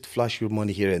to just flash your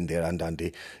money here and there and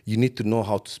you need to know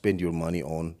how to spend your money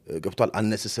on ገብቷል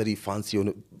unnecessary fancy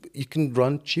you can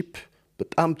run cheap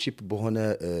በጣም ቺፕ በሆነ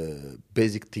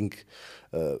ቤዚክ ቲንግ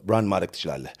ራን ማድረግ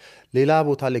ትችላለህ ሌላ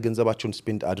ቦታ ላይ ገንዘባቸውን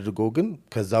ስፔንድ አድርገው ግን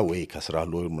ከዛ ወይ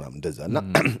ከስራሉ ምናምን እንደዛና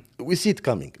we see it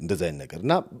coming እንደዛ አይነት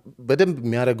ነገርና በደንብ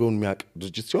የሚያደርገውን የሚያቅ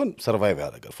ድርጅት ሲሆን ሰርቫይቭ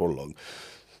ያደርጋል for long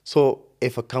so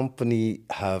if a company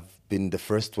have been the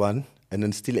first one and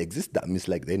then still exist that means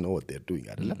like they know what they're doing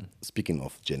አይደለ speaking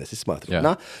of Genesis smart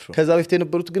እና ከዛ በፊት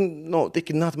የነበሩት ግን no they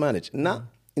cannot manage እና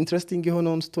ኢንትረስቲንግ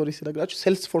የሆነውን ስቶሪ ስለግራችሁ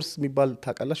ሴልስፎርስ የሚባል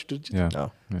ታውቃላችሁ ድርጅት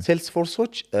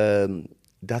ሴልስፎርሶች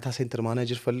ዳታ ሴንተር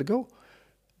ማኔጀር ፈልገው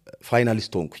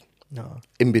ፋይናሊስት ሆንኩኝ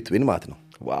in between ማለት ነው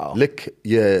ልክ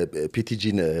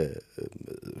የፒቲጂን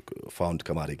ፋውንድ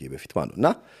ከማድረጌ በፊት ማለት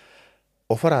ነውና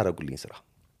ኦፈር አደረጉልኝ ስራ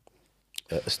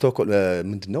ስቶክሆልም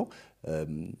ምንድነው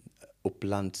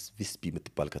ኦፕላንድስ ቪስቢ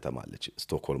የምትባል ከተማ አለች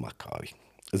ስቶክሆልም አካባቢ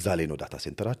እዛ ላይ ነው ዳታ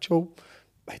ሴንተራቸው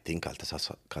I think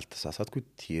ካልተሳሳትኩ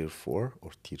tier 4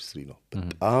 or tier 3 ነው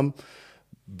በጣም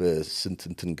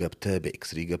በስንትን ገብተህ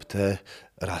በኤክስሪ ገብተህ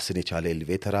ራስን የቻለ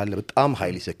ኤሌቬተር አለ በጣም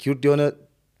highly secured የሆነ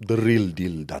the real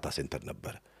deal data center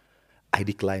ነበር I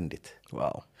declined it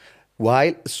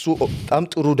while እሱ በጣም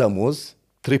ጥሩ ደሞዝ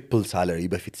triple salary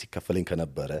በፊት ሲከፈለኝ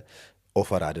ከነበረ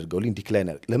ኦፈር አድርገውልኝ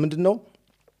ዲክላይን ለምንድነው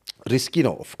risky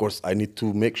ነው of course I need to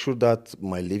make sure that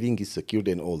my living is secured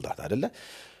and all that አይደለ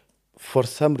for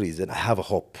some reason I have a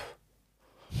hope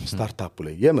startup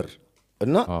ላይ የምር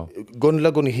እና ጎን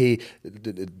ለጎን ይሄ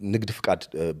ንግድ ፍቃድ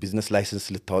ቢዝነስ ላይሰንስ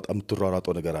ልታወጣ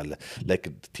የምትሯሯጠው ነገር አለ like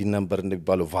ቲን ነምበር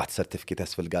እንደሚባለው VAT ሰርቲፊኬት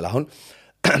ያስፈልጋል አሁን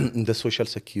እንደ ሶሻል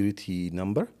ሴኩሪቲ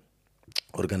ነምበር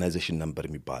ኦርጋናይዜሽን ነምበር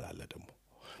የሚባል አለ ደግሞ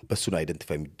በሱ ነው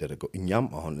አይደንቲፋይ የሚደረገው እኛም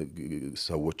አሁን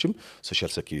ሰዎችም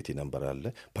ሶሻል ሴኩሪቲ ነምበር አለ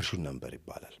ፐርሰናል ነምበር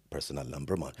ይባላል ፐርሰናል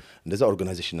ነምበር ማለት እንደዛ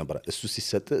ኦርጋናይዜሽን ነምበር እሱ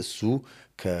ሲሰጥ እሱ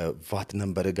ከቫት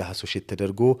ነምበር ጋር አሶሺየት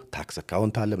ተደርጎ ታክስ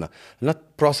አካውንት አለና እና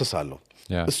ፕሮሰስ አለው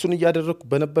እሱን ያደረኩ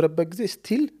በነበረበት ጊዜ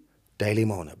ስቲል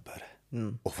ዳይሌማው ነበር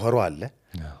ኦፈሩ አለ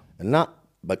እና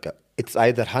በቃ it's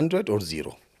either 100 or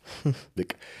 0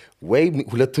 በቃ ወይ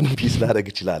ሁለቱንም ፒስ ላደርግ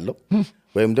ይችላልው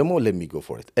ወይም ደግሞ let me go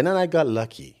for it and then I got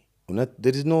lucky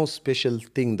there is no special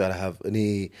thing that I have any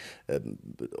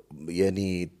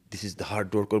this is the hard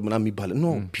work or ምናምን ይባል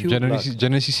no pure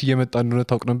Genesis እየመጣ እንደሆነ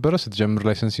ታውቅ ነበር ስትጀምር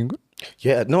ላይሰንሲንግ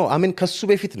yeah no I mean ከሱ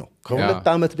በፊት ነው ከሁለት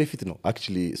አመት በፊት ነው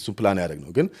actually እሱ ፕላን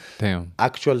ያደረግነው ግን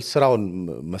actual ስራውን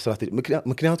መስራት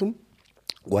ምክንያቱም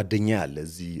ጓደኛ ያለ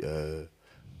እዚህ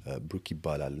ብሩክ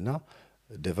ይባላልና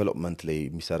ዴቨሎፕመንት ላይ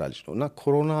የሚሰራ ልጅ ነውና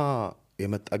ኮሮና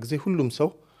የመጣ ጊዜ ሁሉም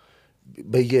ሰው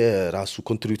በየራሱ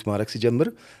ኮንትሪቢዩት ማድረግ ሲጀምር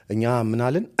እኛ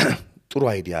ምናልን ጥሩ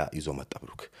አይዲያ ይዞ መጣ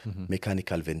ብሩክ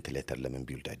ሜካኒካል ቬንቲሌተር ለምን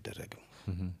ቢልድ አይደረግም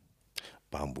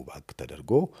ባምቡ ባግ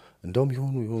ተደርጎ እንደውም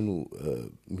የሆኑ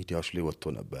ሚዲያዎች ላይ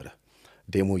ወጥቶ ነበር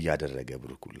ዴሞ ያደረገ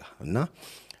ብሩኩላ እና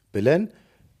ብለን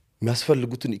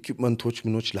የሚያስፈልጉትን ኢኩዊፕመንቶች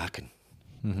ምኖች ላክን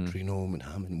ትሪኖ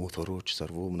ምናምን ሞተሮች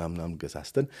ሰርቮ ምናምን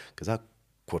ገዛስተን ከዛ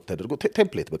ኮድ ተደርጎ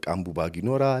ቴምፕሌት በቃ ባምቡ ባግ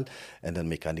ይኖራል and then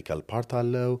ሜካኒካል ፓርት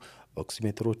አለው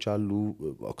ኦክሲሜትሮች አሉ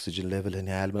ኦክሲጅን ሌቨልን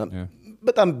ያያል ምናምን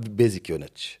በጣም ቤዚክ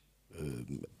የሆነች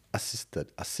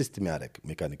አሲስት የሚያደርግ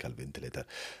ሜካኒካል ቬንቲሌተር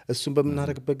እሱን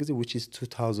በምናደርግበት ጊዜ which is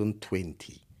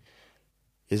 2020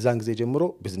 የዛን ጊዜ ጀምሮ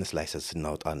ቢዝነስ ላይሰንስ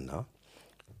እናውጣና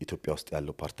ኢትዮጵያ ውስጥ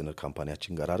ያለው ፓርትነር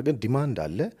ካምፓኒያችን ጋር አድርገን ዲማንድ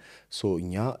አለ ሶ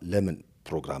እኛ ለምን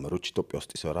ፕሮግራመሮች ኢትዮጵያ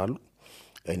ውስጥ ይሰራሉ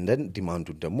and then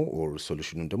ዲማንዱን ደግሞ or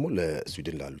ሶሉሽኑን ደግሞ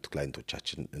ለስዊድን ላሉት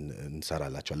ክላይንቶቻችን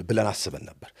እንሰራላቸዋለን ብለን አስበን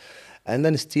ነበር and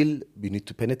then still we need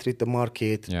to penetrate the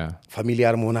market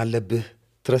ፋሚሊያር መሆን አለብህ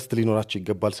ትረስት ሊኖራቸው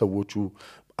ይገባል ሰዎቹ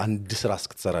አንድ ስራ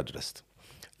እስክትሰራ ድረስ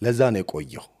ለዛ ነው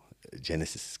የቆየው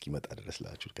ጄኔሲስ እስኪመጣ ድረስ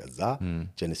ላችሁ ከዛ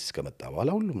ጄኔሲስ ከመጣ በኋላ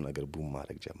ሁሉም ነገር ቡም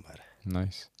ማድረግ ጀመረ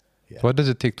ናይስ what does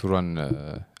it take to run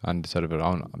አንድ ሰርቨር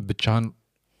አሁን ብቻህን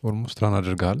ኦልሞስት ራን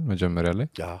አድርጋል መጀመሪያ ላይ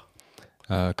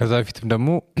ከዛ በፊትም ደግሞ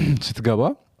ስትገባ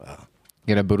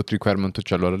የነበሩት ሪኳየርመንቶች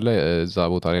አሉ አይደለ እዛ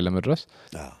ቦታ ላይ ለመድረስ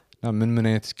እና ምን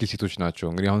አይነት ስኪል ሴቶች ናቸው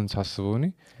እንግዲህ አሁን ሳስበው እኔ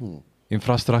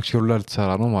ኢንፍራስትራክቸሩ ላይ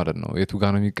ተሰራ ነው ማለት ነው የቱ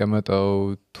ጋር ነው የሚቀመጠው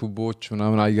ቱቦች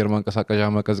ምናምን አየር ማንቀሳቀሻ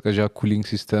ማቀዝቀዣ ኩሊንግ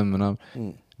ሲስተም ምናምን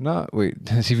እና ወይ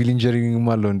ሲቪል ኢንጂነሪንግ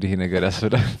ማለት እንዲህ ነገር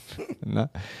ያስፈልጋል እና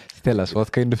tell us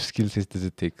what kind of skill sets does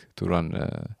it take to run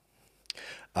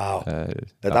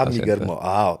በጣም የሚገርመው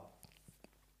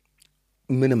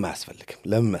ምንም አያስፈልግም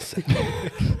ለምን መሰለ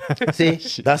see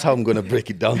that's how I'm going to break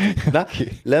it down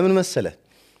ለምን መሰለ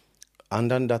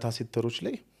አንዳንድ ዳታ ሴንተሮች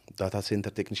ላይ ዳታ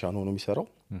ሴንተር ቴክኒሻን ሆኖ የሚሰራው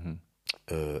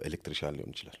ኤሌክትሪሻን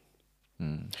ሊሆን ይችላል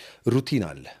ሩቲን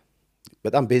አለ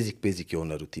በጣም ቤዚክ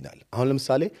የሆነ ሩቲን አለ አሁን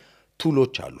ለምሳሌ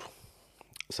ቱሎች አሉ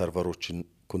ሰርቨሮችን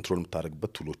ኮንትሮል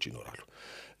የምታደርግበት ቱሎች ይኖራሉ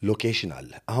ሎኬሽን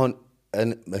አለ አሁን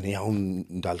እኔ አሁን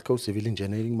እንዳልከው ሲቪል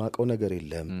ኢንጂነሪንግ ማቀው ነገር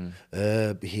የለም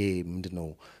ይሄ ምንድነው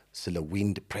ስለ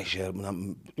ዊንድ ፕሬሸር ምናምን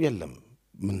የለም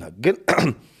ግን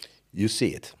you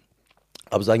see it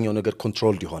አብዛኛው ነገር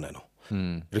ኮንትሮልድ የሆነ ነው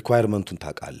ሪኳየርመንቱን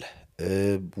ታውቃለህ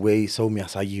ወይ ሰው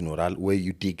የሚያሳይ ይኖራል ወይ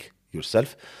you dig yourself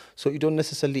so you don't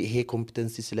necessarily ይሄ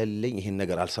ኮምፒተንሲ ስለሌለኝ ይሄን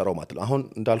ነገር አልሰራው ማለት ነው አሁን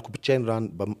እንዳልኩ ብቻዬን ራን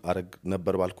በማድረግ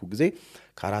ነበር ባልኩ ጊዜ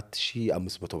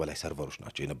ከ4500 በላይ ሰርቨሮች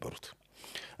ናቸው የነበሩት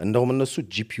እንደውም እነሱ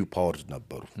GPU powered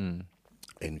ነበሩ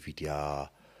Nvidia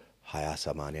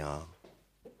 2080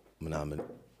 ምናምን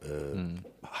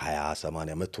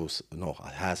 2080 100 ነው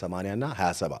 2080 እና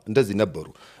 27 እንደዚህ ነበሩ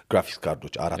ግራፊክስ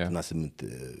ካርዶች 4 እና 8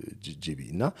 GB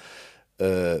እና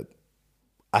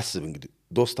አስብ እንግዲህ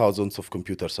those thousands of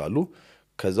computers አሉ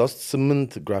ከዛ ውስጥ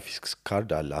 8 ግራፊክስ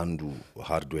ካርድ አለ አንዱ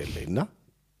ሃርድዌር ላይ እና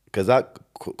ከዛ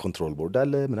ኮንትሮል ቦርድ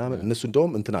አለ ምናምን እነሱ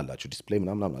እንደውም እንትን አላቸው ዲስፕሌይ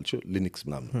ምናምን አላቸው ሊነክስ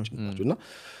ምናምን ናቸውና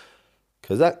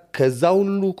ከዛ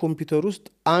ሁሉ ኮምፒውተር ውስጥ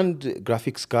አንድ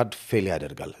ግራፊክስ ካርድ ፌል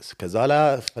ያደርጋል ከዛ ላይ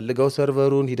ፈልገው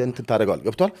ሰርቨሩን ሂደንት ታደርጋል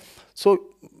ገብቷል ሶ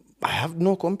I have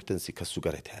no competency ከሱ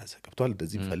ጋር የተያዘ ገብቷል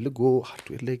እንደዚህ ፈልጎ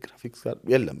ሃርድዌር ላይ ግራፊክስ ካርድ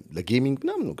የለም ለጌሚንግ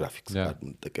ምናምን ነው ግራፊክስ ካርድ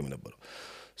ተጠቅም ነበር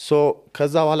ሶ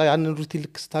ከዛ በኋላ ያንን ሩቲን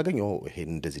ልክ ስታገኝ ይሄ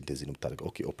እንደዚህ ነው የምታደርገው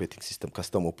ኦኬ ኦፕሬቲንግ ሲስተም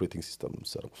ካስተም ኦፕሬቲንግ ሲስተም ነው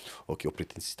የምትሰራው ኦኬ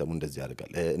ኦፕሬቲንግ ሲስተሙ እንደዚህ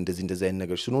ያደርጋል እንደዚህ አይነት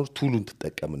ነገር ሲኖር ቱሉን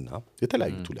ትጠቀምና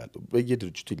የተለያዩ ቱል ያለው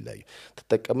በየድርጅቱ ይለያያል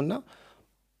ትጠቀምና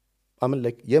አምን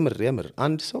ላይክ የምር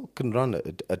አንድ ሰው ክንራን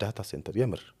ዳታ ሴንተር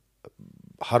የምር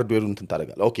ሃርድዌሩን እንትን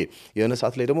ታደርጋለህ ኦኬ የሆነ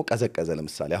ሰዓት ላይ ደግሞ ቀዘቀዘ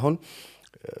ለምሳሌ አሁን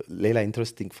ሌላ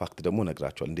ኢንትረስቲንግ ፋክት ደግሞ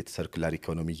ነግራቸዋል እንዴት ሰርኩላር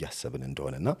ኢኮኖሚ ያሰብን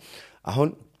እንደሆነና አሁን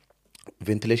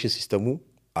ቬንቲሌሽን ሲስተሙ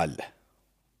አለ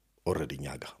ኦሬዲ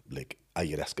ኛጋ ላይክ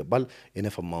አየር ያስገባል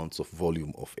enough amounts of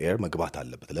volume of air መግባት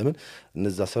አለበት ለምን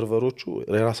እነዛ ሰርቨሮቹ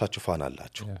የራሳቸው ፋን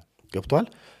አላቸው ገብቷል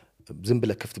ዝም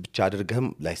ብለ ክፍት ብቻ አድርገህም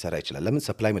ላይሰራ ይችላል ለምን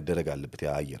ሰፕላይ መደረግ አለበት ያ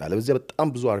አየር አለበዚያ በጣም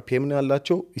ብዙ RPM ነው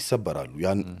ያላቸው ይሰበራሉ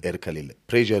ያን ኤር ከሌለ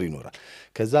ፕሬሸር ይኖራል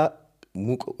ከዛ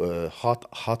ሙቅ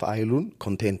ሆት አይሉን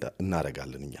ኮንቴንት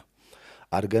እናረጋለን እኛ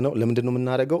አድርገነው ለምንድነው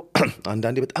የምናረጋው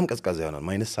አንዳንዴ በጣም ቀዝቃዛ ይሆናል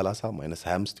 -30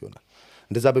 -25 ይሆናል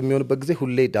እንደዛ በሚሆንበት ጊዜ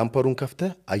ሁሌ ዳምፐሩን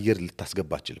ከፍተህ አየር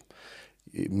ልታስገባ አይችልም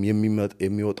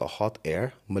የሚወጣው ሆት ኤር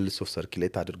መልሶ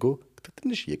ሰርኩሌት አድርጎ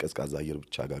ትንሽ የቀዝቃዛ አየር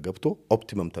ብቻ ጋር ገብቶ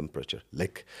ኦፕቲመም ቴምፕሬቸር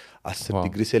ላይክ 10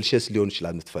 ዲግሪ ሴልሺየስ ሊሆን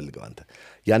ይችላል የምትፈልገው አንተ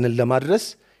ያንን ለማድረስ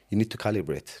you need to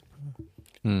calibrate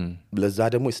ለዛ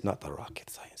ደግሞ it's not a rocket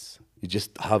science you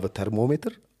just have a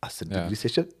thermometer 10 degree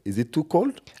Celsius is it too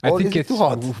cold I or think is it it's too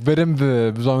hot በደንብ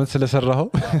ብዙ አመት ስለሰራው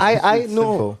I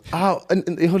know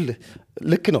ይሁን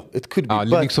ልክ ነው it could be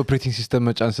but Linux operating system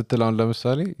መጫን ስትል አሁን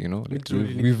ለምሳሌ you know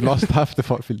we've lost half the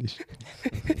population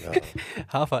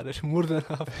half አለሽ more than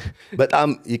half በጣም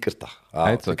ይቅርታ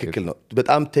ትክክል ነው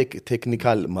በጣም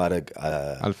ቴክኒካል ማድረግ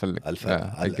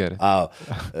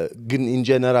ግን in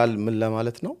general ምን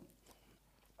ለማለት ነው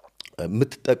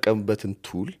የምትጠቀምበትን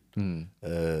ቱል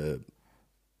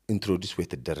introduce ወይ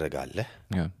ተደረጋለህ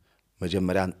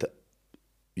መጀመሪያ አንተ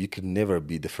you can never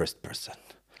be the first person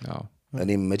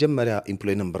እኔ መጀመሪያ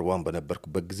employee number 1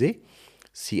 በነበርኩበት ጊዜ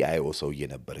CIO ሰውዬ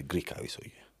ነበር ግሪካዊ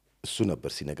ሰውዬ እሱ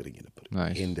ነበር ሲነግረኝ ነበር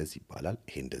ይሄ እንደዚህ ይባላል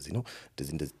ይሄ እንደዚህ ነው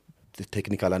እንደዚህ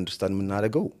ቴክኒካል አንደርስታንድ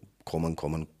የምናደርገው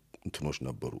ኮመን እንትኖች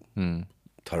ነበሩ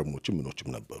ተርሞችም ምኖችም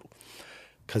ነበሩ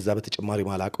ከዛ በተጨማሪ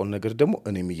ማላቀው ነገር ደግሞ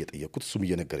እኔም እየጠየቅኩት እሱም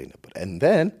እየነገረኝ ነበር and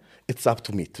then it's up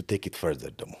to me to take it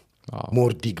further ደግሞ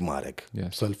more dig ማድረግ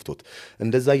self taught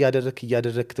እንደዛ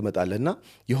ያደረክ ትመጣለና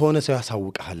የሆነ ሰው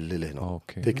ያሳውቃል ልልህ ነው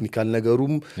ቴክኒካል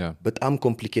ነገሩም በጣም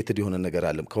ኮምፕሊኬትድ የሆነ ነገር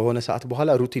አለም ከሆነ ሰዓት በኋላ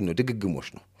ሩቲን ነው ድግግሞሽ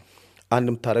ነው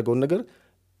አንድም ታረጋው ነገር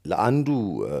ለአንዱ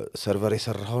ሰርቨር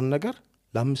የሰራውን ነገር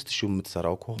ለ5000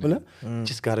 የምትሰራው ከሆነ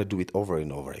just gotta do it over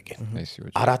and over again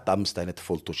አራት አምስት አይነት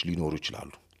ፎልቶች ሊኖሩ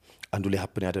ይችላሉ አንዱ ላይ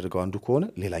happen ያደረገው አንዱ ከሆነ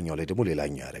ሌላኛው ላይ ደግሞ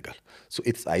ሌላኛው ያደርጋል so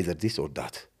it's either this or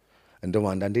that እንደውም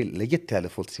አንዳንዴ ለየት ያለ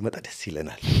ፎልት ሲመጣ ደስ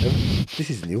ይለናል this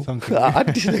is new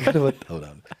አዲስ ነገር መጣው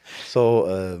so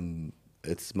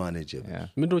it's manageable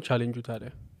ምንድነው ቻሌንጁ ታዲያ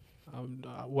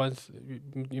once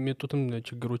የሚመጡትም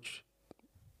ችግሮች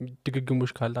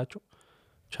ድግግሞሽ ካላቸው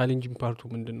ቻሌንጂንግ ፓርቱ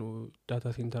ምንድነው ዳታ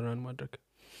ሴንተር ራን ማድረግ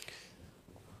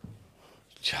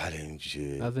ቻሌንጅ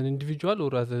as an individual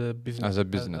or as a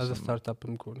business as a startup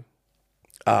ምኮነ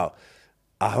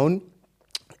አሁን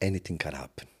anything can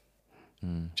happen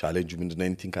ቻሌንጁ ምንድነው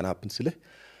anything can happen ስለ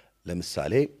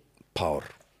ለምሳሌ ፓወር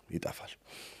ይጠፋል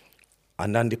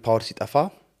አንዳንድ ፓወር ሲጠፋ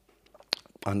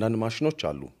አንዳንድ ማሽኖች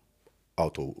አሉ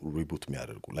አውቶ ሪቡት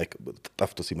የሚያደርጉ ላይክ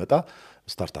ጠፍቶ ሲመጣ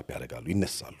ስታርታፕ ያደርጋሉ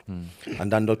ይነሳሉ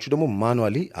አንዳንዶቹ ደግሞ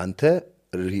ማኑዋሊ አንተ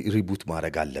ሪቡት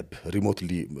ማድረግ አለብህ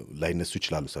ሪሞትሊ ላይነሱ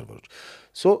ይችላሉ ሰርቨሮች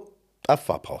ሶ ጠፋ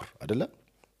ፓወር አይደለ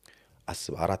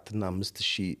 4 እና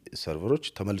 5000 ሰርቨሮች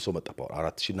ተመልሶ መጣ ፓወር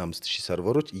 4000 እና 5000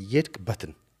 ሰርቨሮች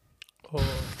ይየድክበትን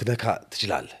ትነካ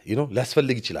ትችላለህ you know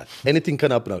ሊያስፈልግ ይችላል anything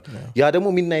can happen ያ ደግሞ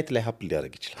ሚድናይት ላይ happen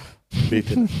ሊያደርግ ይችላል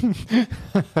ቤትን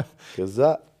ከዛ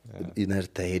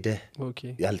ኢነርታ ሄደ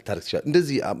ያልታርክ ይችላል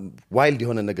እንደዚህ ዋይልድ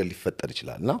የሆነ ነገር ሊፈጠር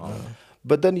ይችላልና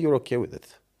but then you're okay with it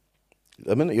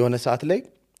ለምን የሆነ ሰዓት ላይ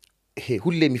ይሄ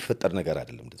ሁሌ የሚፈጠር ነገር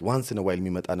አይደለም እንደዚህ once in a while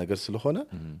የሚመጣ ነገር ስለሆነ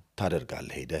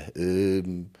ታደርጋለህ ሄደ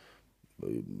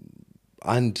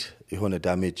አንድ የሆነ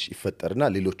ዳሜጅ ይፈጠርና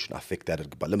ሌሎችን አፌክት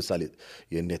ያደርጋል ለምሳሌ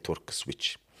የኔትወርክ ስዊች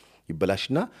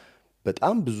ይበላሽና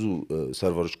በጣም ብዙ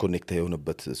ሰርቨሮች ኮኔክት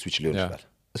የሆነበት ስዊች ሊሆን ይችላል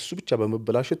እሱ ብቻ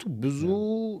በመበላሸቱ ብዙ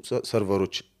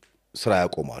ሰርቨሮች ስራ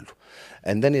ያቆማሉ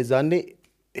and then የዛኔ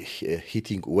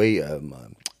ሂቲንግ ወይ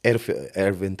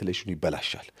ኤር ቬንቲሌሽን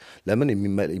ይበላሻል ለምን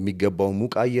የሚገባው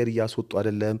ሙቅ አየር ያስወጡ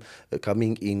አይደለም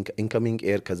ኢንከሚንግ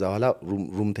ኤር ከዛ በኋላ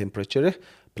ሩም ቴምፕሬቸር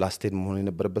ፕላስቴን መሆን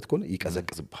የነበረበት ከሆነ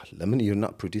ይቀዘቅዝባል ለምን you're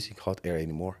not producing hot air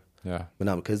anymore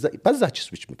ምናምን ከዛ በዛች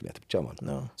ስዊች ምክንያት ብቻ ማለት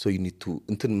ነው so you need to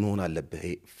እንትን መሆን አለበት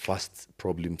fast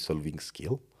problem solving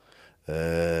skill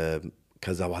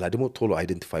ከዛ በኋላ ደግሞ ቶሎ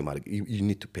አይደንቲፋይ ማድረግ you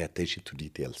need to pay attention to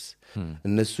details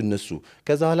እነሱ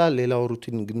ከዛ በኋላ ሌላው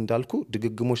ሩቲን ግን እንዳልኩ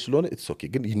ድግግሞች ስለሆነ it's okay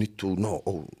ግን you need to know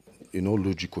you know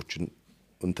ሎጂኮችን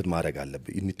እንትን ማድረግ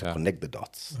አለበት you need to connect the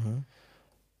dots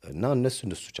እና እነሱ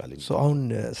ቻሌንጅ so አሁን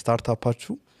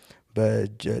ስታርታፓችሁ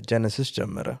በጀነሲስ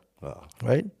ጀመረ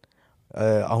right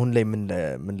አሁን ላይ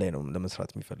ምን ላይ ነው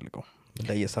ለመስራት የሚፈልገው ምን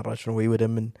ላይ እየሰራችሁ ነው ወይ ወደ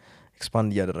ምን ኤክስፓንድ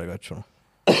እያደረጋችሁ ነው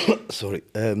sorry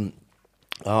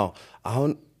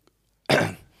አሁን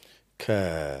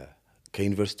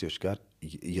ከዩኒቨርሲቲዎች ጋር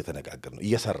እየተነጋገር ነው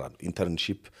እየሰራ ነው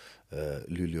ኢንተርንሺፕ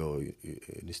ሉሊዮ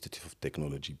ኢንስቲትዩት ኦፍ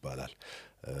ቴክኖሎጂ ይባላል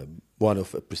one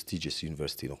of a prestigious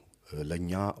university ነው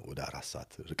ለኛ ወደ 4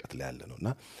 ሰዓት ርቀት ላይ ያለ ነውና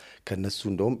ከነሱ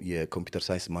እንደውም የኮምፒውተር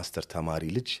ሳይንስ ማስተር ተማሪ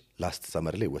ልጅ ላስት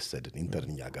ሰመር ላይ ወሰድን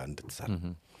ኢንተርንኛ ጋር እንድትሰራ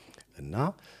እና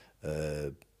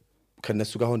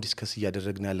ከነሱ ጋር አሁን ዲስከስ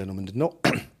እያደረግን ያለ ነው ምንድነው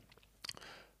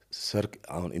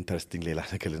አሁን ኢንተረስቲንግ ሌላ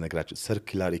ነገር ልነግራችሁ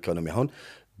ሰርኩላር ኢኮኖሚ አሁን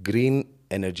ግሪን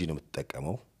ኤነርጂ ነው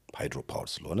የምትጠቀመው ሃይድሮ ፓወር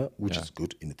ስለሆነ which is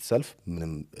good in itself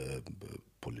ምንም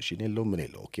ፖሊሽን የለው ምን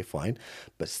የለው ኦኬ ፋይን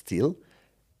but still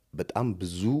በጣም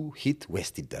ብዙ ሂት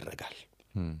ዌስት ይደረጋል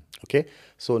ኦኬ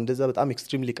ሶ እንደዛ በጣም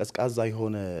ኤክስትሪምሊ ቀዝቃዛ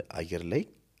የሆነ አየር ላይ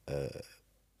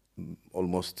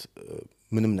ኦልሞስት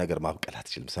ምንም ነገር ማብቀል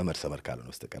አትችልም ሰመር ካልሆነ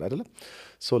በስተቀር አይደለም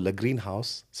ሶ ለግሪን ሃውስ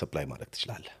ሰፕላይ ማድረግ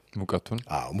ትችላለህ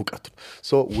ሙቀቱን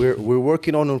ሶ we're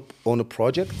working on a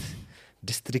project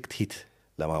district heat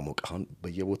ለማሞቅ አሁን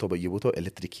በየቦታው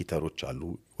ኤሌክትሪክ ሂተሮች አሉ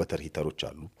ወተር ሂተሮች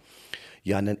አሉ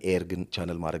ያንን ኤር ግን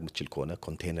ቻነል ማድረግ ምትችል ከሆነ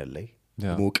ኮንቴነር ላይ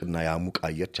ሙቅና ያሙቅ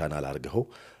አየር ቻናል አድርገው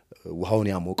ውሃውን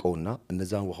ያሞቀውና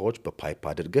እነዛን ውሃዎች በፓይፕ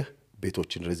አድርገህ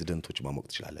ቤቶችን ሬዚደንቶች ማሞቅ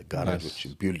ትችላለህ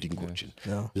ጋራጆችን ቢልዲንጎችን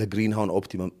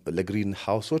ለግሪን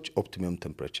ሃውሶች ኦፕቲመም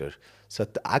ቴምፕሬቸር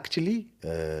ሰት አክቹሊ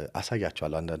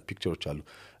አሳያቸዋለሁ አንዳንድ ፒክቸሮች አሉ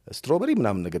ስትሮበሪ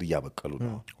ምናምን ነገር እያበቀሉ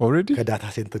ነው ኦሬዲ ከዳታ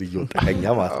ሴንተር እየወጣኛ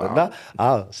ማለት ነውና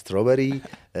ስትሮበሪ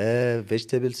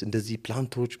ቬጂቴብልስ እንደዚህ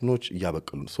ፕላንቶች ምኖች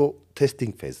እያበቀሉ ነው ሶ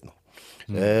ቴስቲንግ ፌዝ ነው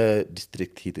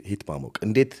ዲስትሪክት ሂት ማሞቅ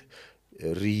እንዴት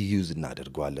reuse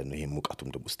እናደርገዋለን ነው ይሄ ሙቀቱም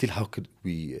ደግሞ still how could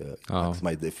we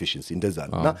maximize the efficiency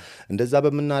እንደዛና እንደዛ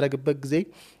በመናረግበት ጊዜ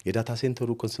የዳታ ሴንተሩ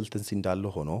ኮንሰልተንሲ እንዳለ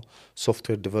ሆኖ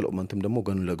ሶፍትዌር ዴቨሎፕመንትም ደግሞ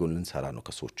ጎን ለጎን እንሰራ ነው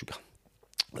ከሶቹ ጋር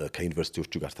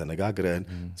ከዩኒቨርሲቲዎቹ ጋር ተነጋግረን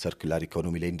ሰርኩላር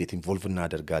ኢኮኖሚ ላይ እንዴት ኢንቮልቭ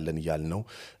እናደርጋለን ይያል ነው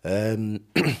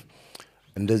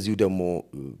እንደዚሁ ደግሞ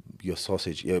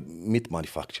የሶሴጅ የሚት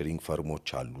ማኒፋክቸሪንግ ፈርሞች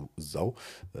አሉ እዛው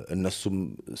እነሱም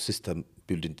ሲስተም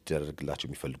ቢልድ እንዲደረግላቸው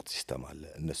የሚፈልጉት ሲስተም አለ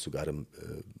እነሱ ጋርም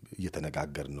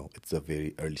እየተነጋገር ነው it's a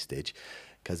very early stage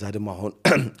ከዛ ደግሞ አሁን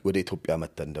ወደ ኢትዮጵያ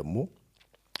መተን ደግሞ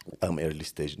early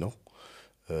stage ነው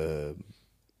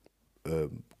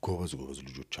ጎበዝ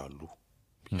ልጆች አሉ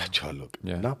ያቻለው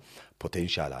እና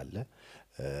ፖቴንሻል አለ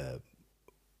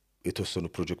የተወሰኑ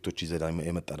ፕሮጀክቶች ይዘን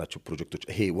የመጣናቸው ፕሮጀክቶች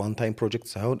ይሄ ዋን ታይም ፕሮጀክት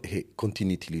ሳይሆን ይሄ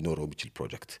ኮንቲኒቲ ሊኖረው የሚችል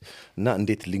ፕሮጀክት እና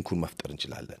እንዴት ሊንኩን መፍጠር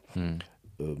እንችላለን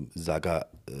ዛጋ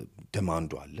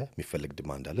ዲማንዱ አለ የሚፈልግ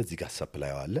ዲማንድ አለ እዚህ ጋር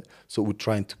ሰፕላይ አለ so we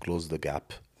trying to close the gap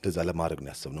እንደዛ ለማድረግ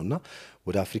ነው ያሰብነውና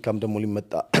ወደ አፍሪካም ደግሞ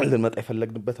ልንመጣ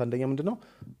የፈለግንበት አንደኛ ምንድነው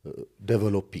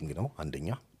ዴቨሎፒንግ ነው አንደኛ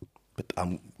በጣም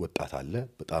ወጣት አለ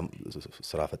በጣም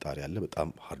ስራ ፈጣሪ አለ በጣም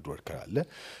ሃርድ ወርከር አለ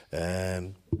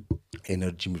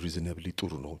ኤነርጂ reasonably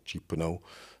ጥሩ ነው ቺፕ ነው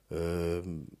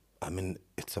I mean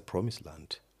it's a promised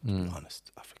land to be honest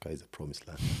Africa is a promised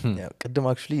land ቅድም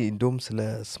actually እንደውም ስለ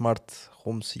ስማርት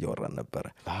ሆምስ እያወራን ነበር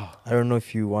I don't know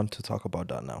if you want to talk about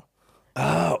that now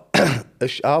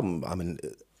I mean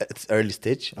it's early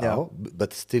stage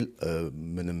but still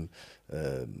ምንም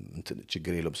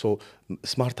ችግር የለም so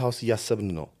ስማርት ሃውስ ያሰብን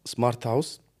ነው ስማርት ሃውስ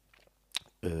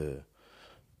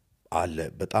አለ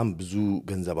በጣም ብዙ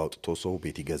ገንዘብ አውጥቶ ሰው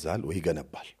ቤት ይገዛል ወይ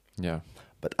ይገነባል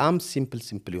በጣም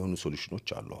ሲምፕል የሆኑ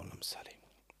ሶሉሽኖች አሉ አሁን ለምሳሌ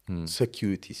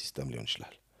ሴኩሪቲ ሲስተም ሊሆን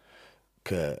ይችላል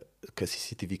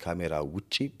ከሲሲቲቪ ካሜራ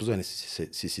ውጪ ብዙ አይነት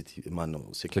ሲሲቲቪ ማነው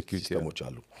ሴኩሪቲ ሲስተሞች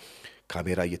አሉ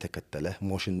ካሜራ እየተከተለ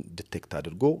ሞሽን ዲቴክት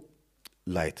አድርጎ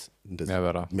ላይት እንደዚህ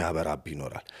የሚያበራብ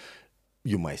ይኖራል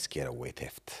you might scare away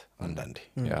theft አንዳንዴ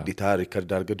ዲታ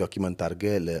ሪከርድ አድርገህ ዶክመንት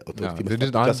አድርገህ ለኦቶሪቲ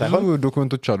መስጠት ሳይሆን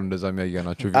ዶክመንቶች አሉ እንደዛ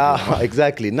የሚያያናቸው ቪዲዮ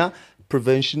exactly እና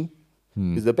prevention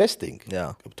is the best thing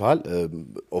ገብቷል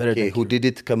okay who did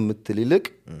it ከምትል ይልቅ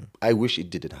I wish it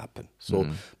didn't happen so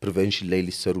prevention ላይ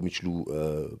ሊሰሩ የሚችሉ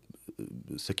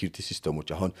ሴኩሪቲ ሲስተሞች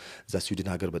አሁን እዛ ስዊድን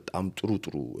ሀገር በጣም ጥሩ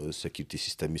ሴኩሪቲ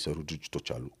ሲስተም የሚሰሩ ድርጅቶች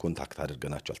አሉ ኮንታክት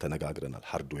አድርገናቸዋል ተነጋግረናል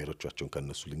ሃርድዌሮቻቸውን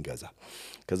ከነሱ ልንገዛ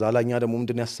ከዛ ላኛ ደግሞ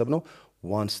ምንድነው ያሰብነው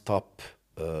one stop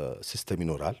ሲስተም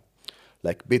ይኖራል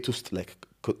like ቤት ውስጥ like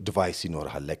ዲቫይስ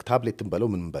ይኖራል like ታብሌትን በለው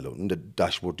ምን በለው እንደ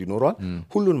ዳሽቦርድ ይኖራል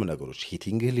ሁሉንም ነገሮች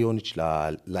ሂቲንግ ሊሆን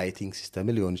ይችላል ላይቲንግ ሲስተም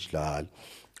ሊሆን ይችላል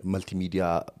መልቲሚዲያ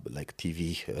like ቲቪ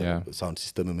ሳውንድ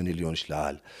ሲስተም ምን ሊሆን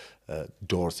ይችላል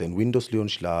doors and windows ሊሆን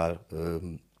ይችላል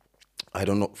I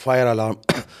don't know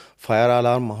fire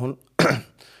alarm አሁን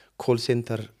ኮል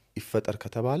ሴንተር ይፈጠር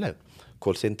ከተባለ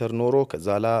ኮል ሴንተር ኖሮ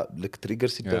ከዛላ ልክ ትሪገር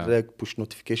ሲደረግ ፑሽ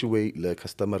ኖቲፊኬሽን ወይ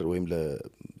ለከስተመር ወይም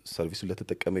ለሰርቪሱ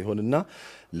ለተጠቀመ ይሆንና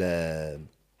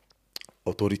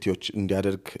ለኦቶሪቲዎች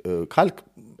እንዲያደርግ ካልክ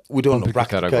we don't know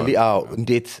practically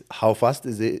እንዴት how fast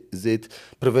is it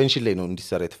prevention ላይ ነው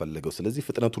እንዲሰራ የተፈለገው ስለዚህ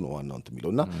ፍጥነቱ ነው ዋናው እንት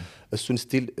የሚለውና እሱን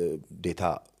still ዴታ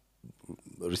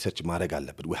ሪሰርች ማድረግ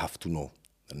አለበት we have to know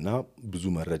እና ብዙ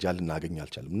መረጃ ልናገኝ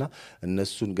አልቻለምና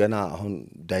እነሱን ገና አሁን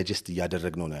ዳይጀስት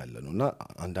ያደረግነው ነው ያለነውና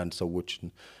አንዳንድ ሰዎች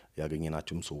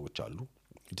ያገኘናቸውም ሰዎች አሉ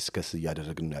ዲስከስ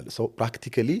ያደረግን ነው ያለ ሰው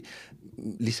ፕራክቲካሊ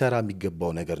ሊሰራ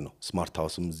የሚገባው ነገር ነው ስማርት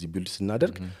ሃውስም እዚህ ቢልድ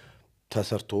ስናደርግ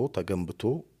ተሰርቶ ተገንብቶ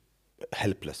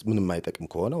helpless ምንም አይጠቅም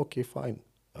ከሆነ okay fine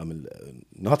I mean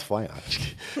not fine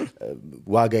actually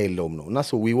ዋጋ የለውም ነውና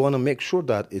so we want to make sure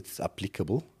that it's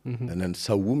applicable and then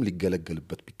ሰውም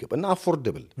ሊገለገልበት ቢገባ እና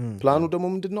affordable ፕላኑ ደግሞ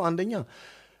ምንድነው አንደኛ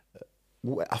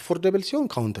affordable ሲሆን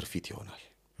counterfeit ይሆናል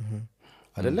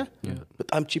አይደለ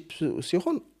በጣም cheap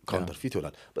ሲሆን ካውንተርፊት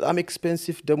ይሆናል በጣም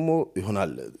ኤክስፔንሲቭ ደግሞ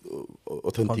ይሆናል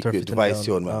ኦተንቲክ Counterfeit ዲቫይስ እንዳይሆን፣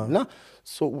 ሲሆን ማለት እና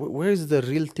so where is the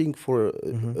real thing for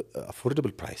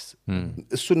affordable price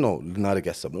እሱን ነው ልናደርግ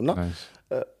ያሰብነው እና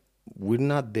we're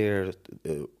not there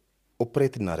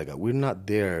operate እናደርጋ we're not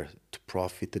there to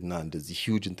profit እና እንደዚህ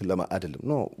huge እንትን ለማ አይደለም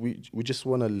no we just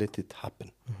want to let it happen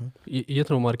የት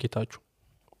ነው ማርኬታችሁ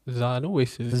እዛ ነው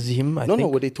ወይስ እዚህም I no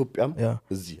think ወደ ኢትዮጵያም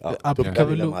እዚህ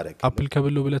አፕል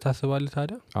ከብሎ ብለህ ታስባለህ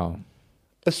ታዲያ አዎ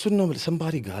እሱን ነው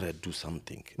somebody got to do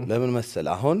something ለምን መሰለ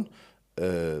አሁን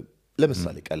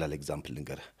ለምሳሌ ቀላል ኤግዛምፕል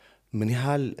ልንገርህ ምን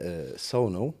ያህል ሰው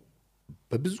ነው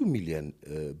በብዙ ሚሊዮን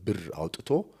ብር አውጥቶ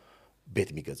ቤት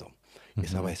የሚገዛው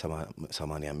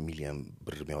የ70 ሚሊዮን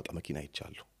ብር የሚያወጣ መኪና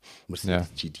ይቻላል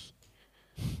መርሴዲስ ጂዲ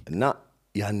እና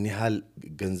ያን ያህል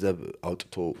ገንዘብ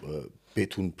አውጥቶ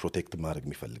ቤቱን ፕሮቴክት ማድረግ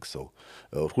የሚፈልግ ሰው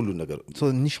ሁሉ ነገር so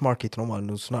niche market ነው ማለት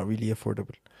ነው it's not really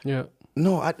affordable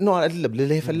no አይደለም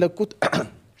ለለ የፈለኩት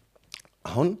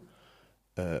አሁን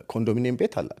ኮንዶሚኒየም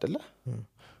ቤት አለ አይደለ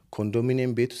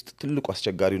ኮንዶሚኒየም ቤት ውስጥ ትልቁ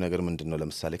አስቸጋሪው ነገር ምንድነው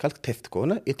ለምሳሌ ካልክ ቴፍት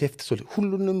ከሆነ የቴፍት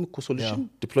ሁሉንም ሶሉሽን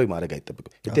ዲፕሎይ ማድረግ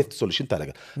አይጠብቅም የቴፍት ሶሉሽን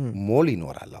ታደርጋ ሞል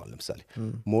ይኖራል አሁን ለምሳሌ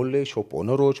ሞል ላይ ሾፕ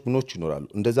ኦነሮች ምኖች ይኖራሉ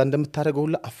እንደዛ እንደምታደርገው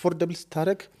ሁሉ አፎርደብል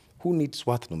ስታደርግ who needs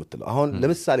what ነው የምትለው አሁን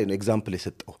ለምሳሌ ነው ኤግዛምፕል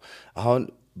የሰጠው አሁን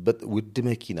ውድ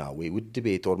መኪና ወይ ውድ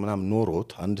ቤት or ምናምን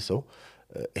ኖሮት አንድ ሰው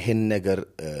ይሄን ነገር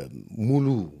ሙሉ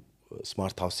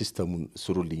ስማርት ሃውስ ሲስተሙን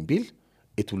ስሩልኝ ቢል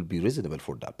it will be reasonable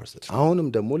for that person አሁንም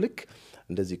ደግሞ ልክ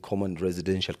እንደዚህ ኮመን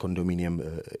ሬዚደንሻል ኮንዶሚኒየም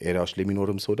ኤሪያዎች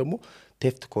ለሚኖርም ሰው ደግሞ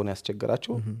ቴፍት ኮን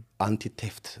ያስቸገራቸው አንቲ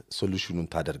ቴፍት ሶሉሽኑን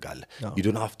ታደርጋለህ you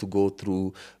don't have to go through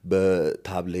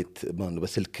በታብሌት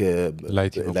በስልክ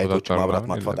ላይቶች ማብራት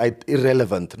ማጥፋት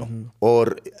irrelevant ነው or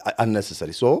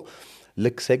unnecessary so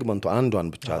ልክ ሴግመንቱ አንዷን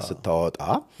ብቻ ስታወጣ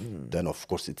then of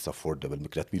course it's affordable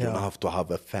ምክንያቱም you don't have to have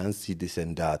a fancy this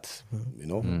and that you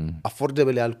know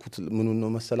affordable ያልኩት ምን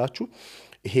ነው መሰላችሁ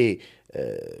ይሄ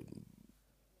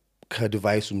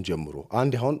ከዲቫይሱም ጀምሮ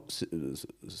አንድ አሁን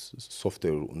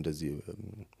ሶፍትዌሩ እንደዚህ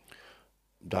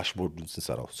ዳሽቦርዱን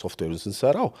ስንሰራው ሶፍትዌሩን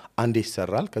ስንሰራው አንዴ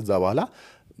ይሰራል ከዛ በኋላ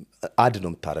አድ ነው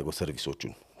የምታደርገው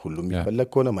ሰርቪሶቹን ሁሉም ይፈልግ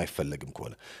ከሆነ ማይፈልግም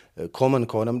ከሆነ ኮመን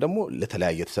ከሆነም ደግሞ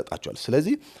ለተለያየ ተሰጣቸዋል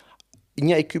ስለዚህ እኛ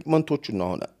ኢኩዊፕመንቶቹን ነው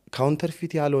አሁን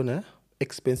ካውንተርፊት ያልሆነ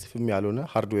ኤክስፔንሲቭም ያልሆነ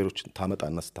ሃርድዌሮችን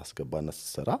ታመጣና ስታስገባና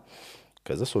ስትሰራ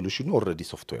ከዛ ሶሉሽኑ ኦልሬዲ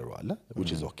ሶፍትዌሩ አለ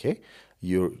which is okay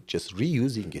you're just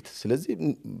reusing it ስለዚህ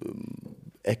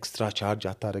ኤክስትራ ቻርጅ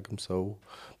አታረግም ሰው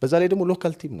በዛ ላይ ደግሞ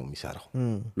ሎካል ቲም ነው የሚሰራው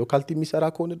ሎካል ቲም የሚሰራ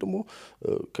ከሆነ ደግሞ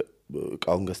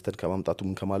ቃውን ገስተን ከማምጣቱ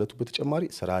ምን ከማለቱ በተጨማሪ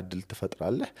ስራ እድል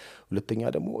ትፈጥራለህ ሁለተኛ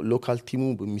ደግሞ ሎካል ቲሙ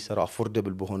በሚሰራው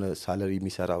አፎርደብል በሆነ ሳላሪ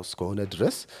የሚሰራው እስከሆነ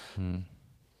ድረስ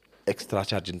ኤክስትራ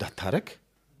ቻርጅ እንዳታረግ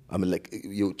አመለክ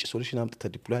የውጭ ሶሉሽን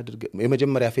አምጥተ ዲፕሎይ አድርገ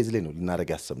የመጀመሪያ ፌዝ ላይ ነው ልናረግ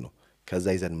ያሰብነው ከዛ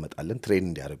ይዘን እንመጣለን ትሬን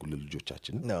እንዲያደርጉ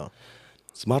ልጆቻችን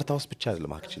ስማርት ሃውስ ብቻ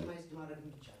አይደለም አክቹሊ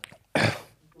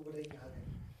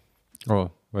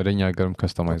ወደኛ ሀገርም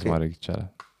ከስተማይዝ ማድረግ ይቻላል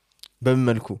በምን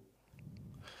መልኩ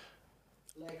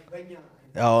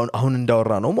አሁን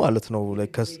እንዳወራ ነው ማለት ነው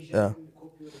like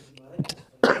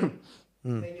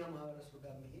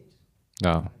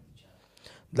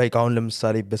like አሁን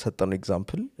ለምሳሌ በሰጠነው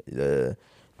ኤግዛምፕል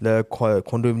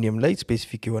ለኮንዶሚኒየም ላይ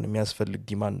ስፔሲፊክ የሆነ የሚያስፈልግ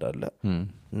ዲማንድ አለ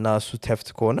እና እሱ ቴፍት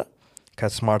ከሆነ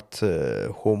ከስማርት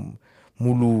ሆም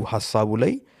ሙሉ ሐሳቡ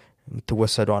ላይ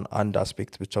የምትወሰደውን አንድ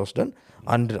አስፔክት ብቻ ወስደን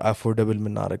አንድ አፎርደብል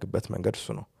የምናደርግበት መንገድ እሱ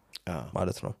ነው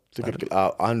ማለት ነው ትክክል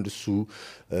አንድ እሱ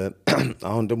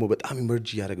አሁን ደግሞ በጣም ኢመርጂ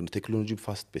ያደረገ ነው ቴክኖሎጂ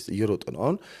ፋስት ፔስ እየሮጠ ነው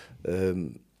አሁን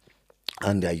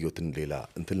አንድ ያየሁትን ሌላ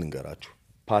እንትን ልንገራችሁ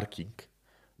ፓርኪንግ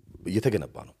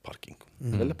እየተገነባ ነው ፓርኪንግ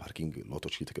አይደለ ፓርኪንግ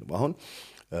ሎቶች እየተገነባ አሁን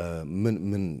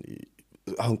ምን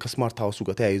አሁን ከስማርት ሃውሱ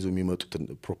ጋር ተያይዞ የሚመጡትን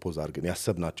ፕሮፖዝ አድርገን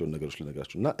ያሰብናቸው ነገሮች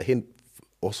ልነግራችሁና ይሄን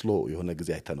ኦስሎ የሆነ ጊዜ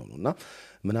አይተነው ነውና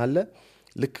ምን አለ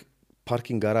ልክ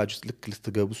ፓርኪንግ ጋራጅ ውስጥ ልክ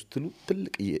ልትገቡ ስትሉ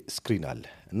ትልቅ ስክሪን አለ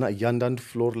እና እያንዳንዱ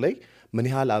ፍሎር ላይ ምን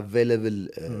ያህል አቬሌብል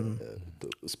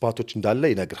ስፓቶች እንዳለ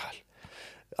ይነግራል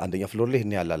አንደኛ ፍሎር ላይ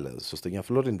እኔ ያላለ ሶስተኛ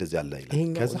ፍሎር እንደዚህ ያለ ይላል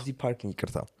ከዛ እዚህ ፓርኪንግ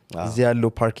ይቅርታ እዚህ ያለው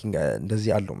ፓርኪንግ እንደዚህ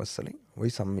ያለው መሰለኝ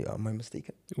ወይስ ማይ ሚስቴክ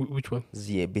which one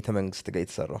እዚህ ቤተ መንግስት ጋር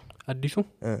የተሰራው አዲሱ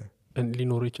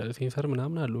ሊኖር ይችላል ሴንሰር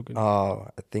ምናምን አለው ግን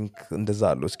I think እንደዛ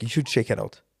አለው እስኪ you should check it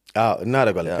out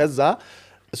እናደርጋለን ከዛ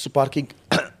እሱ ፓርኪንግ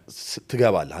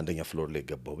ትገባለህ አንደኛ ፍሎር ላይ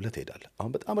ገባው ብለህ ትሄዳለህ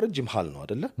አሁን በጣም ረጅም ሃል ነው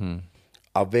አይደለ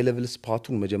አቬሌብል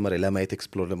ስፓቱን መጀመሪያ ለማየት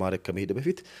ኤክስፕሎር ለማድረግ ከመሄድ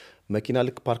በፊት መኪና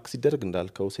ልክ ፓርክ ሲደረግ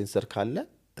እንዳልከው ሴንሰር ካለ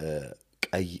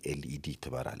ቀይ ኤልኢዲ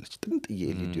ትበራለች ጥንጥዬ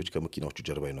ኤልኢዲዎች ከመኪናዎቹ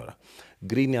ጀርባ ይኖራል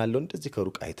ግሪን ያለው እንደዚህ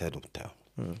ከሩቅ አይተህ ነው የምታየው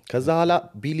ከዛ ኋላ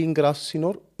ቢሊንግ ራሱ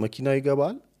ሲኖር መኪናው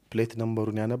ይገባል ፕሌት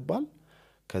ነምበሩን ያነባል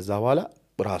ከዛ በኋላ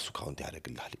ራሱ ካውንት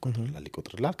ያደርግልሃል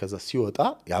ይቆጥርልሃል ከዛ ሲወጣ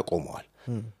ያቆመዋል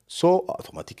ሶ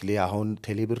አውቶማቲክሊ አሁን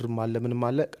ቴሌብርም አለ ምንም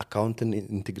አለ አካውንትን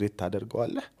ኢንቴግሬት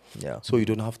ታደርገዋለህ so you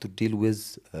don't have to deal with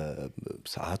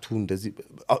ሰዓቱ እንደዚህ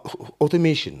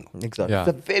automation Exactly.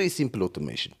 it's a very simple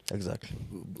automation Exactly.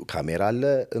 ካሜራ አለ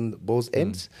in both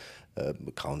ends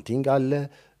ካውንቲንግ አለ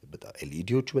በጣም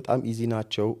ኤልኢዲዎቹ በጣም ኢዚ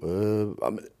ናቸው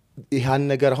ይሄን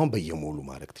ነገር አሁን በየሞሉ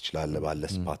ማድረግ ትችላለህ ባለ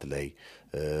ስፓት ላይ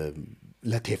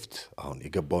ለቴፍት አሁን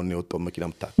የገባውን የወጣው መኪና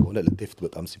ምታከው ለቴፍት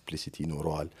በጣም ሲምፕሊሲቲ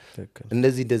ይኖረዋል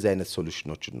እንደዚህ አይነት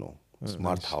ሶሉሽኖችን ነው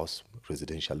ስማርት ሃውስ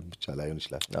ሬዚደንሻል ብቻ ላይ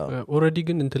ይችላል ኦሬዲ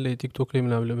ግን እንትን ላይ ቲክቶክ ላይ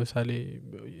ምናምን ለምሳሌ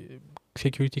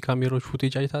ሴኩሪቲ ካሜራዎች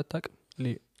ፉቴጅ አይታጣቅ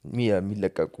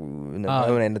የሚለቀቁ ምን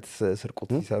አይነት ስርቆት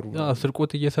ይሰሩ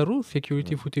ስርቆት እየሰሩ ሴኩሪቲ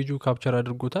ፉቴጁ ካፕቸር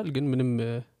አድርጎታል ግን ምንም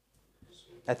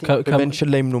ከመንሽን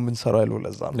ላይ ነው ምን ሰራው ያለው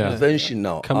ለዛ ኢንቨንሽን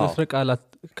ነው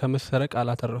ከመሰረቅ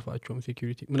አላተረፋቸውም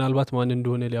ሴኩሪቲ ምናልባት ማን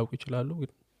እንደሆነ ሊያውቁ ይችላሉ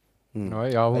ግን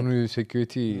አይ አሁን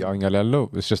ሴኩሪቲ አሁን ያለው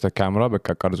it's just a camera በቃ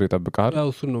ቀርጾ ይጠብቃል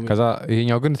ከዛ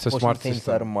ይሄኛው ግን ስማርት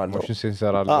ሴንሰርም አለው ሞሽን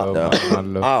ሴንሰር አለው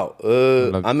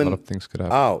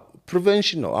አዎ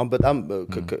prevention ነው አሁን በጣም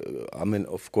I mean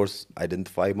of course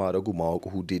identify ማድረጉ ማወቁ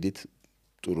who did it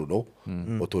ጥሩ ነው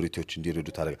ኦቶሪቲዎች እንዲረዱ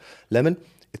ታደርጋ ለምን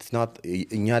it's not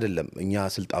እኛ አይደለም እኛ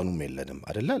ስልጣኑም የለንም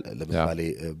አይደለ ለምሳሌ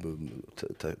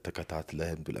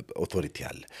ተከታትለህ ኦቶሪቲ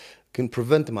አለ ግን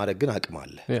prevent ማድረግ ግን አቅም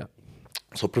አለ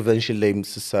so prevention ላይ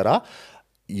ስሰራ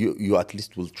you at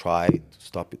least will try to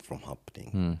stop it from happening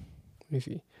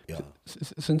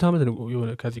ስንት አመት ነው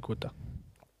የሆነ ከዚህ ወጣ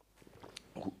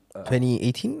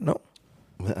 2018 ነው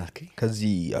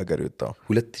ከዚህ አገር የወጣው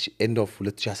end of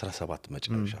 2017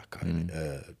 መጨረሻ አካባቢ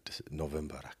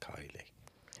ኖቬምበር አካባቢ ላይ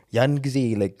ያን ጊዜ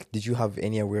like did you have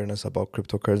any awareness about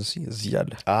cryptocurrency እዚህ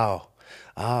ያለ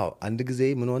አዎ አንድ ጊዜ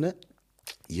ምን ሆነ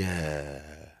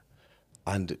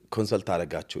አንድ ኮንሰልት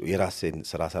አረጋቸው የራሴን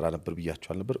ስራ ነበር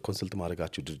ብያቸዋል ነበር ኮንሰልት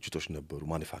ማረጋቸው ድርጅቶች ነበሩ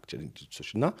ማኒፋክቸሪንግ ድርጅቶች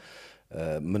እና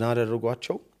ምን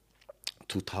አደረጓቸው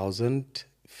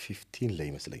 2015 ላይ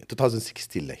መስለኝ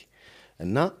 2016 ላይ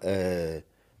እና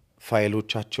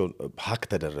ፋይሎቻቸውን ሃክ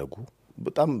ተደረጉ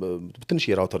በጣም ትንሽ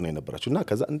የራውተር ነው የነበራቸው እና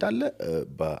ከዛ እንዳለ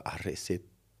በአርኤስኤ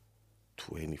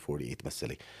 2048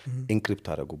 መሰለኝ ኢንክሪፕት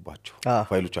አደረጉባቸው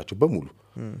ፋይሎቻቸው በሙሉ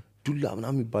ዱላ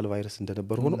ምናምን የሚባል ቫይረስ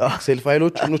እንደነበር ሆኖ ኤክሴል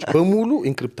ፋይሎች በሙሉ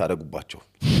ኢንክሪፕት አደረጉባቸው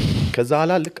ከዛ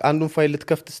ኋላ ልክ አንዱን ፋይል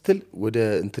ልትከፍት ስትል ወደ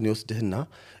እንትን ይወስድህና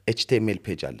ኤችቲኤምኤል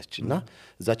ፔጅ አለችና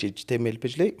እዛች ኤችቲኤምኤል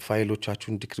ፔጅ ላይ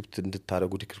ፋይሎቻችሁን ዲክሪፕት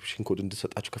እንድታረጉ ዲክሪፕሽን ኮድ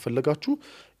እንድሰጣችሁ ከፈለጋችሁ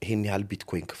ይሄን ያህል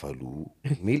ቢትኮይን ክፈሉ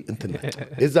ሚል እንትን መጣ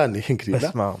እዛን እንግዲህ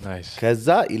ከዛ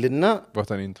ይልና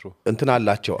ቦታን ኢንትሮ እንትን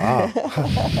አላቸው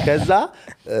ከዛ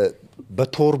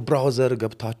በቶር ብራውዘር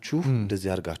ገብታችሁ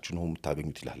እንደዚህ አርጋችሁ ነው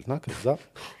የምታገኙት ይላልና ከዛ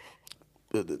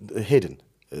ሄድን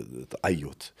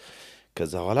አዩት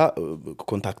ከዛ ኋላ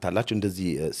ኮንታክት አላችሁ እንደዚህ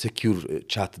ሴኩር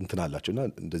ቻት እንትን አላችሁና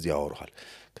እንደዚህ ያወሩሃል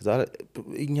ከዛ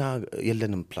እኛ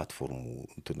የለንም ፕላትፎርሙ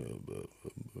እንትን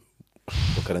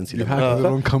በከረንሲ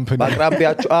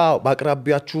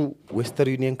በአቅራቢያችሁ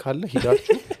ዌስተርን ዩኒየን ካለ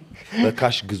ሂዳችሁ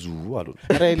በካሽ ግዙ አሉ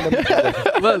አረ የለም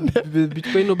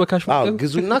ቢትኮይን ነው በካሽ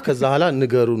ግዙና ከዛ ኋላ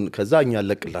ንገሩን ከዛ እኛ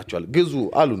ለቅላችኋል ግዙ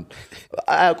አሉን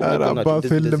አያቆሙና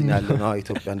እንደዚህ ያለና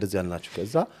ኢትዮጵያ እንደዚህ ያልናችሁ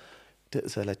ከዛ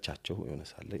ሰለቻቸው የሆነ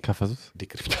ሳለ ከፈዙት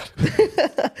ዲክሪፕት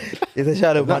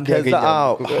የተሻለ ባንድ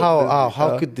ያገኛሉ how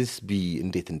could this be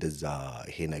እንዴት እንደዛ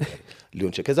ይሄ ነገር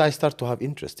ሊሆን ከዛ I start to have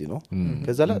interest you know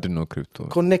ከዛ ምንድነው ክሪፕቶ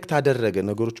ኮኔክት አደረገ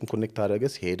ነገሮችን ኮኔክት አደረገ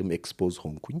ሲሄድም ኤክስፖዝ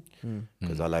ሆንኩኝ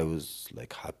ከዛ ላይ was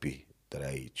like happy that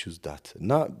I choose that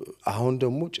እና አሁን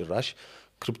ደግሞ ጭራሽ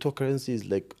cryptocurrency is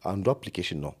like አንዱ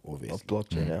application ነው obviously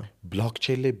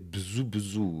blockchain ላይ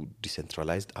ብዙ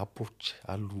decentralized apps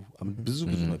አሉ ብዙ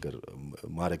ነገር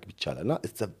ማድረግ ይቻላልና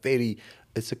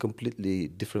it's a completely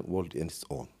different world in its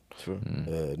own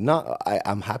now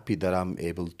I'm happy that I'm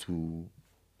able to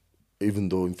even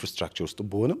though infrastructure is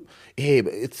bonum hey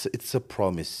it's a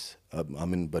promise I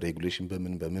mean by regulation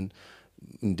በምን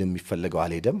እንደሚፈልገው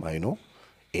አልሄደም I know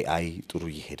AI ጥሩ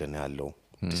እየሄደ ነው ያለው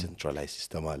decentralized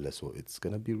system አለ so it's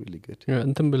going to be really good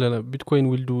እንትን ብለና bitcoin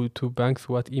will do to banks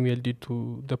what email did to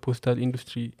the postal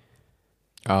industry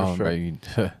right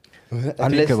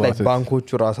unless like ባንኮቹ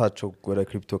ራሳቸው ወደ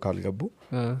ክሪፕቶ ካልገቡ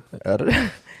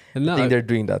እና I think they're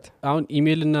doing that አሁን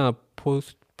ኢሜል እና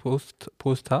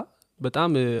ፖስታ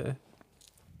በጣም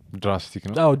ድራስቲክ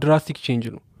ነው ድራስቲክ ቼንጅ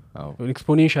ነው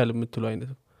ኤክስፖኔንሻል የምትለው አይነት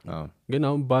ነው ግን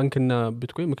አሁን ባንክና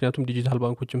ቢትኮይን ምክንያቱም ዲጂታል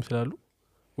ባንኮችም ስላሉ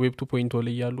ዌብ 2.0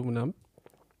 ላይ ያሉ ምናምን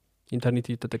ኢንተርኔት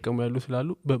እየተጠቀሙ ያሉ ስላሉ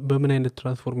በምን አይነት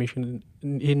ትራንስፎርሜሽን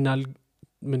ይሄናል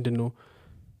ምንድነው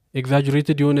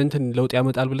ኤግዛጀሬትድ የሆነ እንትን ለውጥ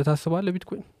ያመጣል ብለ ታስባለህ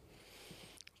ቢትኮይን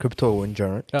crypto in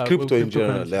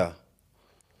general yeah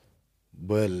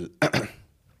well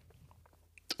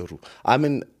ጥሩ I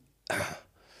mean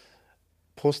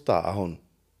ፖስታ አሁን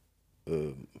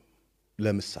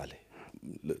ለምሳሌ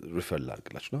ሪፈር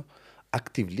ላድርግላችሁ ነው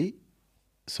አክቲቭሊ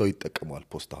ሰው ይጠቀማል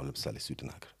ፖስታ አሁን ለምሳሌ ስዊድን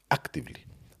ሀገር አክቲቭሊ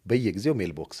በየጊዜው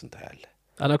ሜል ቦክስ እንታያለ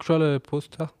አላክቹዋል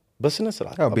ፖስታ በስነ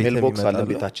ስርዓት ሜል ቦክስ አለ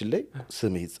ቤታችን ላይ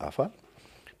ስምህ ይጻፋል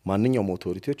ማንኛውም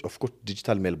ኦቶሪቲዎች ኦፍ ኮርስ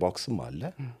ዲጂታል ሜል ቦክስም አለ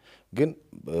ግን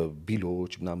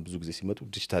ቢሎች ምናምን ብዙ ጊዜ ሲመጡ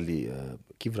ዲጂታሊ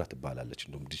ኪቭራ ትባላለች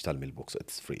እንደውም ዲጂታል ሜል ቦክስ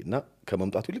ኢትስ ፍሪ እና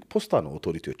ከመምጣቱ ይልቅ ፖስታ ነው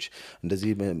ኦቶሪቲዎች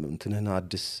እንደዚህ እንትንህና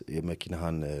አዲስ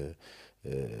የመኪናህን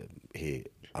ይሄ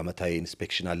አመታዊ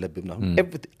ኢንስፔክሽን አለብህ ምናምን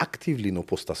ኤቭሪቲንግ አክቲቭሊ ነው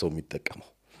ፖስታ ሰው የሚጠቀመው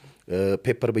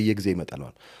ፔፐር በየጊዜ ይመጣል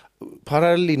ማለት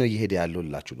ፓራሌሊ ነው እየሄደ ያለው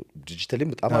ላችሁ ዲጂታሊ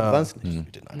በጣም አድቫንስ ነው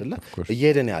ስዊድን አይደለ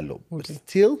እየሄደ ነው ያለው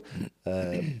ስቲል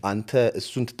አንተ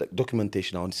እሱን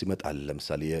ዶክመንቴሽን አሁን ሲመጣል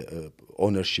ለምሳሌ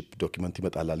ኦነርሺፕ ዶክመንት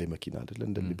ይመጣል አለ መኪና አይደለ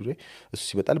እንደ ሊብሬ እሱ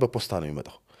ሲመጣል በፖስታ ነው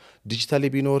የሚመጣው ዲጂታሊ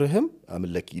ቢኖርህም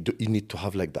like you need to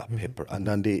have like that paper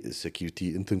አንዳንዴ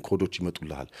ሴኩሪቲ እንትን ኮዶች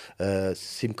ይመጡልሃል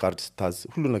ሲም ካርድ ስታዝ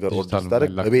ሁሉ ነገር ኦርደር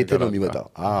ስታደርግ በቤት ነው የሚመጣው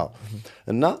አዎ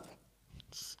እና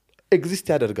ኤግዚስት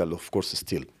ያደርጋል ኦፍ ኮርስ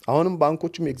ስቲል አሁንም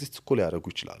ባንኮችም ኤግዚስት እኮ ሊያደርጉ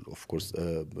ይችላሉ ኦፍ ኮርስ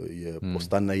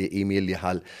የፖስታና የኢሜል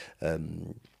ያህል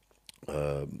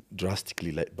ድራስቲክሊ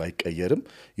ባይቀየርም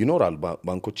ይኖራል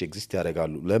ባንኮች ኤግዚስት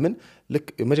ያደርጋሉ ለምን ልክ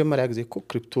የመጀመሪያ ጊዜ እኮ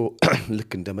ክሪፕቶ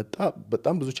ልክ እንደመጣ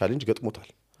በጣም ብዙ ቻሌንጅ ገጥሞታል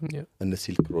እነ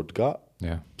ሲልክ ሮድ ጋር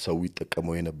ሰው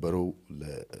ይጠቀመው የነበረው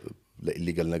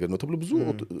ለኢሊጋል ነገር ነው ተብሎ ብዙ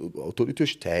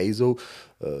አውቶሪቲዎች ተያይዘው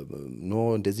ኖ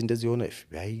እንደዚህ ሆነ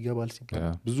FBI ይገባል ሲባል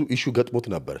ብዙ ኢሹ ገጥሞት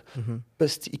ነበር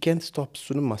በስቲ ኢካንት ስቶፕ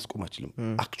እሱንም ማስቆም አይችልም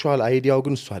አክቹዋል አይዲያው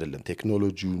ግን እሱ አይደለም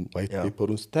ቴክኖሎጂው ዋይት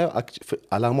ፔፐሩን ስታዩ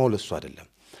አላማው ለሱ አይደለም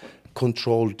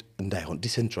ኮንትሮልድ እንዳይሆን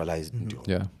ዲሴንትራላይዝድ እንዲሆን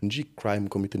እንጂ ክራይም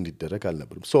ኮሚት እንዲደረግ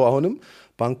አልነበረም ሶ አሁንም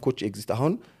ባንኮች ኤግዚስት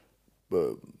አሁን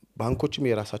ባንኮችም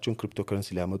የራሳቸውን ክሪፕቶከረንሲ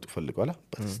ሊያመጡ ፈልገዋል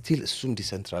but still እሱም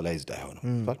ዲሴንትራላይዝድ አይሆንም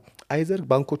አይዘር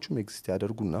ባንኮቹም ኤግዚስት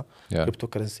ያደርጉና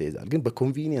ክሪፕቶከረንሲ ይዛል ግን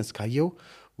በኮንቪኒየንስ ካየው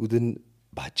within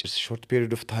ባጭር short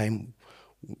period of time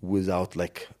without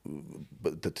like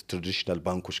the traditional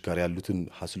ባንኮች ጋር ያሉትን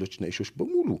ሀስሎችና ኢሹዎች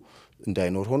በሙሉ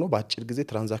እንዳይኖር ሆኖ ባጭር ጊዜ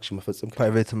ትራንዛክሽን መፈጸም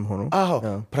ፕራይቬትም ሆኖ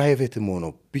ፕራይቬትም ሆኖ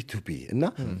B2B እና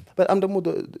በጣም ደግሞ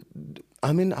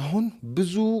አሜን አሁን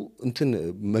ብዙ እንትን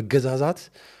መገዛዛት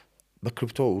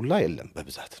በክሪፕቶ ላይ የለም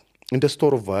በብዛት እንደ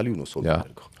ስቶር ኦፍ ቫልዩ ነው ሰው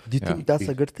ያደርገው do you think that's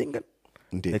a good thing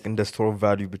like እንደ ስቶር ኦፍ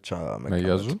ቫልዩ ብቻ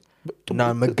መያዙ እና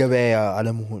መገበያያ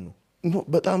አለመሆኑ ኖ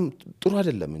በጣም ጥሩ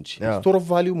አይደለም እንጂ ስቶር ኦፍ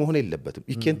ቫልዩ መሆን የለበትም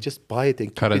you can't just buy it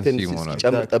and keep it and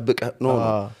ጨምር ጠብቀ no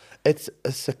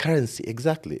it's a currency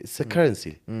exactly it's a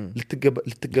currency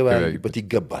ልትገበያይበት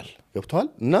ይገባል ገብቷል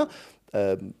እና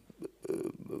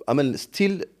አመል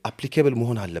ስቲል አፕሊኬብል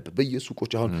መሆን አለበት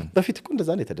በየሱቆች አሁን በፊት እኮ እንደዛ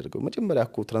ነው የተደረገው መጀመሪያ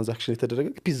እኮ ትራንዛክሽን የተደረገ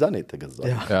ፒዛ ነው የተገዛው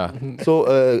ሶ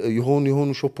የሆኑ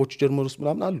ሾፖች ጀርመን ውስጥ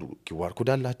ምናምን አሉ QR ኮድ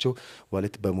አላቸው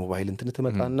ዋሌት በሞባይል እንትን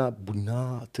ተመጣና ቡና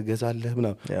ትገዛለህ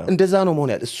ምናምን እንደዛ ነው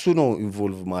መሆን ያለ እሱ ነው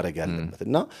ኢንቮልቭ ማድረግ ያለበት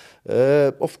እና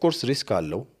ኦፍ ኮርስ ሪስክ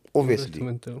አለው ኦብቪየስሊ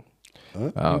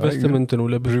ኢንቨስትመንት ነው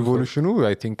ለሪቮሉሽኑ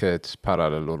I think it's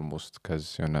parallel almost cuz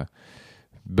you know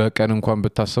በቀን እንኳን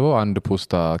ብታስበው አንድ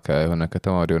ፖስታ ከሆነ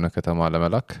ከተማ ወደ ሆነ ከተማ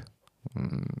ለመላክ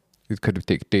it could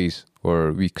take days or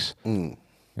weeks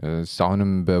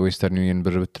አሁንም በዌስተርን ዩኒየን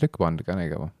ብር ብትልክ በአንድ ቀን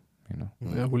አይገባም you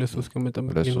know ሁለት ሶስት ቀን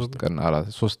መጠበቅ ሶስት ቀን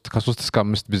ከ3 እስከ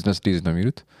 5 ቢዝነስ ዴይዝ ነው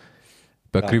የሚሉት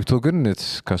በክሪፕቶ ግን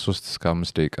ከ3 እስከ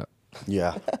 5 ደቂቃ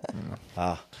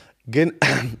ግን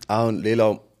አሁን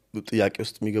ሌላው ጥያቄ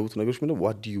ውስጥ የሚገቡት ነገሮች ምንድነው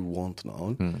what do you want ነው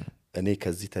አሁን እኔ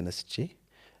ከዚህ ተነስቼ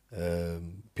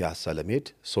ፒያሳ ለመሄድ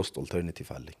ሶስት ኦልተርናቲቭ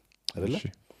አለኝ አይደለ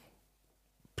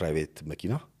ፕራይቬት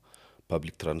መኪና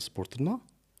ፐብሊክ ትራንስፖርት እና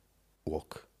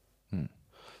walk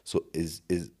so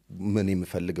is ምን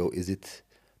የምፈልገው is it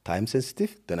time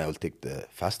sensitive then I will take the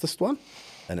fastest one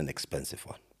and an expensive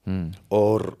one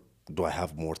or do I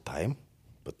have more time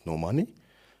but no money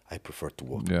I prefer to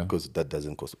walk because that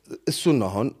doesn't cost እሱ ነው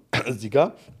አሁን እዚህ ጋር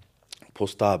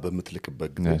ፖስታ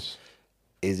በመትልክበት ጊዜ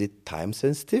is it time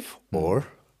sensitive or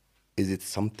is it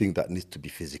something that needs to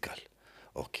be physical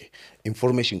okay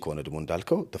information ከሆነ ደግሞ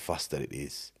እንዳልከው the faster it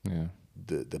is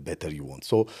the better you want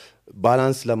so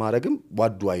balance ለማድረግም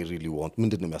what do I really want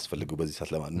ምንድነው የሚያስፈልገው በዚህ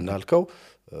ሰዓት ለማን እንዳልከው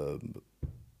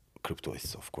crypto is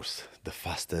of course the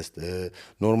fastest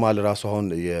normal ራሱ አሁን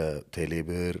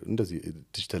የቴሌብር እንደዚህ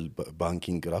ዲጂታል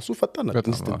ባንኪንግ ራሱ ፈጣን ነው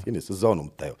ኢንስታንቲኒየስ እዛው ነው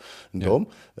የምታየው እንደውም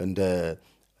እንደ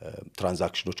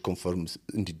ትራንዛክሽኖች ኮንፈርም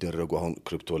እንዲደረጉ አሁን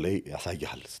ክሪፕቶ ላይ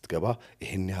ያሳያል ስትገባ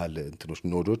ይሄን ያህል እንትኖች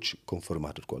ኖዶች ኮንፈርም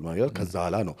አድርጓል ማለት ከዛ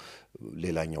ኋላ ነው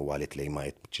ሌላኛው ዋሌት ላይ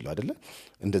ማየት ይችላል አይደለ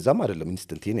እንደዛም አይደለም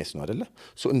ኢንስታንቲኒየስ ነው አይደለ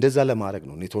ሶ እንደዛ ለማድረግ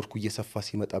ነው ኔትወርኩ እየሰፋ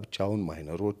ሲመጣ ብቻውን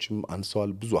ማይነሮችም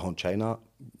አንሰዋል ብዙ አሁን ቻይና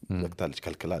ዘግታለች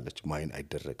ከልክላለች ማይን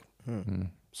አይደረግም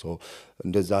ሶ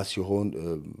እንደዛ ሲሆን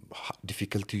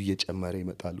ዲፊከልቲው እየጨመረ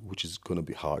ይመጣል which is going to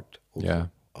be hard also. Yeah.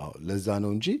 ለዛ ነው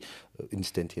እንጂ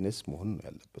ኢንስታንቴኒየስ መሆን ነው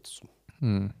ያለበት እሱ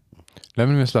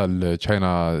ለምን ይመስላል ቻይና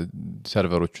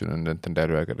ሰርቨሮችን እንት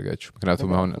እንዳይሉ ያገለጋችሁ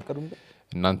ምክንያቱም አሁን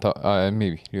እናንተ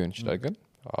ሜቢ ሊሆን ይችላል ግን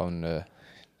አሁን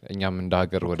እኛም እንደ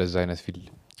ሀገር ወደዛ አይነት ፊልድ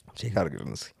ቼክ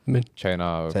አድርገን ምን ቻይና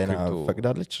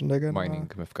ፈቅዳለች እንደገና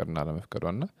ማይኒንግ መፍቀድና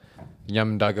ለመፍቀዷና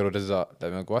እኛም እንደ ሀገር ወደዛ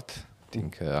ለመግባት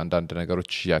ቲንክ አንዳንድ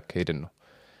ነገሮች ያካሄድን ነው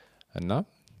እና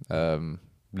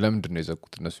ለምንድን ነው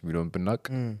የዘጉት እነሱ የሚለውን ብናቅ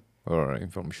or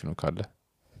information ካለ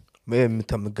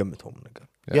የምትገምተው ነገር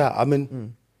yeah I mean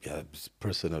yeah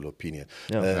personal opinion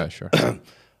yeah sure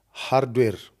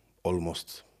hardware almost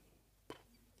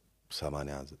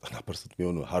 80-90%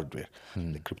 የሚሆኑ ሃርድዌር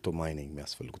ለክሪፕቶ ማይኒንግ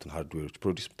የሚያስፈልጉትን ሃርድዌሮች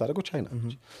ፕሮዲዩስ የምታደርገው ቻይና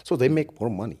ነች so they make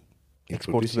more money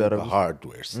ኤክስፖርት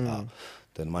hardwares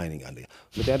than mining and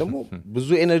ለዚያ ደግሞ ብዙ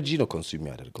ኤነርጂ ነው ኮንሱም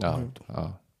የሚያደርገው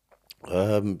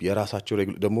የራሳቸው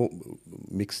ደግሞ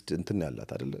ሚክስድ እንትን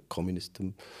ያላት አይደለ ኮሚኒስትም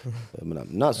ምናምን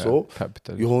እና ሶ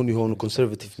የሆኑ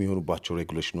ኮንሰርቫቲቭ የሚሆኑባቸው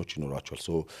ሬጉሌሽኖች ይኖራቸዋል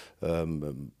so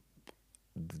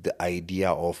the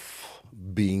idea of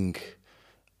being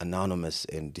anonymous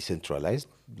and decentralized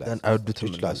then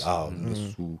አውዱትም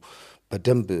እነሱ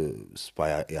በደንብ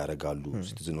ስፓይ ያረጋሉ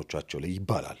ሲቲዝኖቻቸው ላይ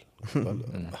ይባላል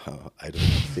I don't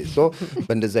know so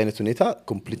በእንደዛ አይነት ሁኔታ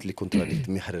completely contradict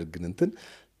የሚያደርግን እንትን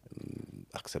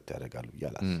አክሰፕት ያደርጋሉ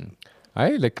ይላል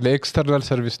አይ ለኤክስተርናል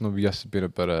ሰርቪስ ነው በያስብ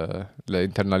የነበረ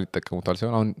ለኢንተርናል ይጠቀሙታል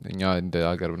ሳይሆን አሁን እኛ እንደ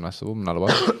ሀገር ብናስበው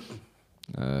ምናልባት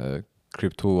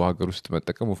ክሪፕቶ ሀገር ውስጥ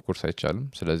መጠቀም ኦፍ ኮርስ አይቻልም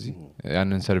ስለዚህ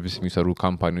ያንን ሰርቪስ የሚሰሩ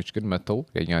ካምፓኒዎች ግን መተው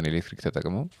የኛን ኤሌክትሪክ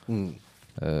ተጠቅመው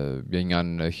የኛን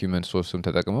ሂዩመን ሶርስም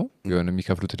ተጠቅመው የሆነ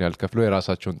የሚከፍሉትን ያልከፍለው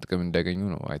የራሳቸውን ጥቅም እንዲያገኙ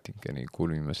ነው አይ ቲንክ እኔ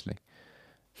ኮሉ ይመስለኝ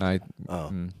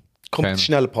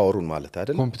ኮምፒቲሽናል ፓወሩን ማለት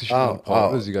አይደል ኮምፒቲሽናል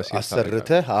ፓወር እዚህ ጋር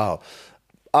አሰርተ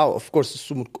of course እሱ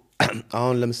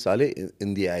አሁን ለምሳሌ in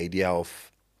the idea of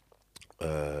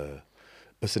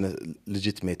በስነ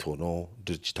legitimate ሆኖ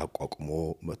ድርጅት አቋቁሞ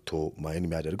መጥቶ ማይን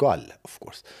የሚያደርገው አለ of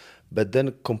course but then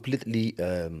completely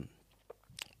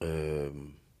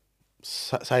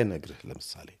ሳይነግርህ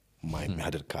ለምሳሌ ማይን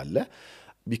የሚያደርግ ካለ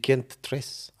you can't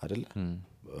trace አይደለ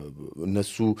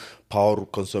እነሱ ፓወር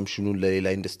ኮንሰምፕሽኑን ለሌላ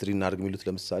ኢንዱስትሪ እናርግ የሚሉት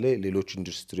ለምሳሌ ሌሎች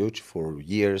ኢንዱስትሪዎች for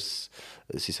years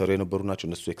ሲሰሩ የነበሩ ናቸው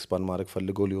እነሱ ኤክስፓንድ ማድረግ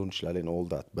ፈልገው ሊሆን ይችላል and all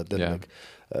that but then like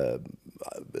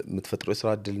የምትፈጥረው ስራ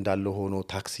እድል እንዳለ ሆኖ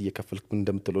ታክስ እየከፈልክ ምን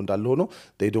እንደምትለው እንዳለ ሆኖ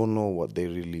they don't know what they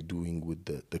really doing with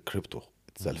the crypto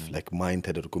itself like mine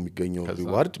ተደርጎ የሚገኘው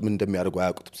ሪዋርድ ምን እንደሚያደርጉ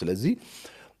አያውቁትም ስለዚህ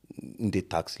እንዴት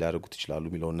ታክስ ሊያደርጉት ይችላሉ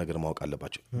የሚለውን ነገር ማወቅ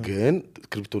አለባቸው ግን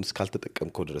ክሪፕቶን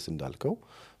እስካልተጠቀምከው ድረስ እንዳልከው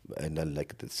and then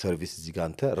like the service እዚህ ጋር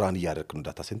አንተ ራን ያደርክ ነው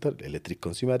ዳታ ሴንተር ኤሌክትሪክ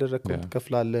ኮንሱም ያደረግከው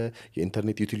ትከፍላለህ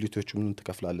የኢንተርኔት ዩቲሊቲዎችም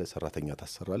ትከፍላለህ ሰራተኛ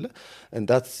ታሰራለህ and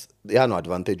that's ያ ነው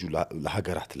አድቫንቴጁ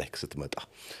ለሀገራት ላይ ስትመጣ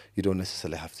you don't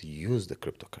necessarily have to use the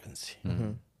cryptocurrency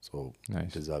so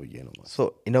ተዛብዬ ነው ማለት so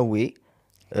in a way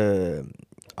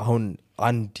አሁን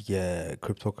አንድ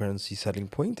የክሪፕቶከረንሲ selling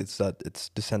point it's that it's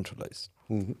decentralized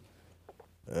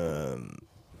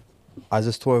as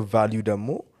a store of value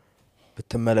ደግሞ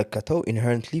ብትመለከተው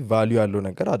inherently value ያለው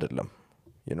ነገር አይደለም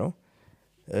you know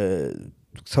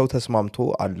ሰው ተስማምቶ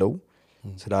አለው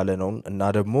ስላለ ነው እና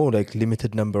ደግሞ like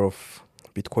limited number of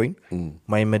bitcoin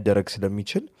ማይመደረግ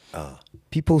ስለሚችል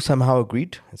people somehow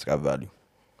agreed it's got value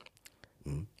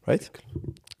right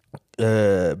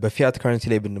በፊያት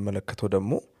ከረንሲ ላይ ብንመለከተው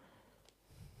ደግሞ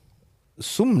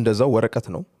እሱም እንደዛው ወረቀት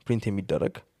ነው ፕሪንት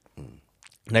የሚደረግ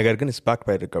ነገር ግን it's backed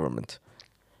by the government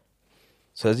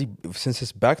ስለዚህ since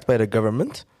it's backed by the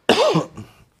government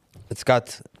it's got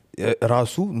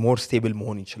ራሱ more stable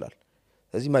መሆን ይችላል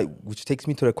ስለዚህ which takes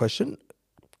me to the question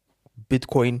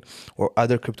bitcoin or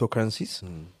other cryptocurrencies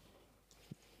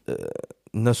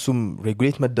እነሱም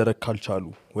ሬጉሌት መደረግ ካልቻሉ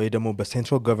ወይ ደግሞ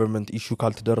በሴንትራል ገቨርንመንት ኢሹ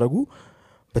ካልተደረጉ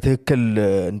በትክክል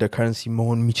እንደ ከረንሲ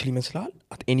መሆን የሚችል ይመስላል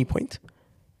at any point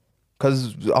cuz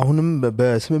አሁንም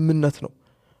በስምምነት ነው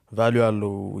ቫልዩ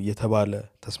ያለው የተባለ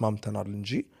ተስማምተናል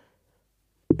እንጂ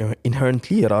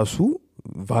inherently ራሱ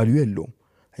ቫልዩ የለውም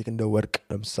like እንደ ወርቅ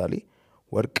ለምሳሌ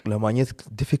ወርቅ ለማግኘት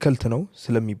difficult ነው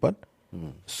ስለሚባል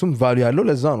እሱም ቫልዩ ያለው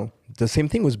ለዛ ነው the same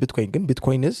thing with bitcoin ግን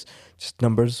bitcoin is just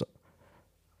numbers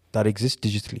that exist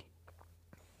digitally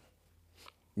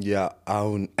yeah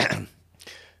አሁን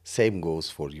same goes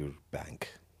for your bank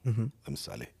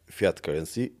ለምሳሌ fiat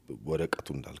currency ወረቀቱ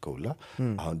እንዳልከውላ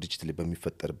አሁን ዲጂታሊ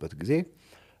በሚፈጠርበት ጊዜ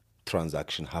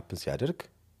transaction happens ያደርግ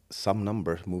some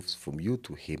number moves from you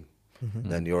to him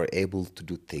then you're able to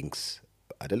do things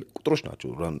አይደል ቁጥሮች ናቸው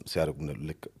run ሲያደርጉ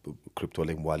like crypto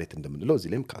ላይ wallet እንደምንለው እዚህ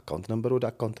ላይም ከአካውንት ነምበር ወደ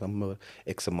አካውንት ነምበር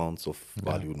x amounts of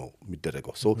value ነው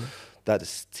የሚደረገው so that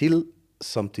is still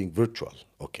something virtual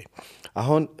okay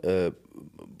አሁን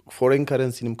ፎሬን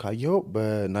ከረንሲንም ካየው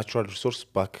በናቹራል ሪሶርስ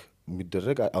ባክ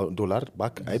የሚደረግ ዶላር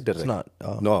ባክ አይደረግ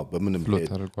no በምንም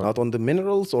not on the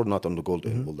minerals or not on the gold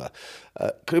and all that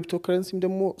cryptocurrency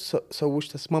ደግሞ ሰዎች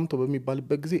ተስማምተው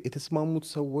በሚባልበት ጊዜ የተስማሙት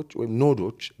ሰዎች ወይም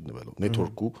ኖዶች እንበለው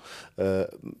ኔትወርኩ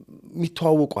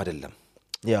የሚተዋወቁ አይደለም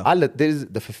አለ there is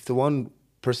the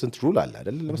 51% rule አለ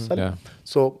አይደል ለምሳሌ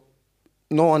so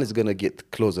no one is going to get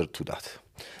closer to that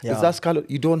that's kind of,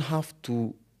 you don't have to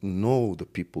know the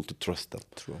people to trust them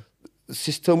true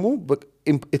system but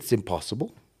it's impossible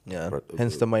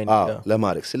hence the mind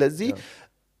ለማድረግ ስለዚህ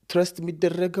ትረስት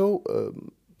የሚደረገው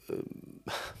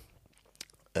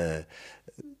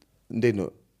እንዴት ነው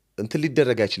እንትን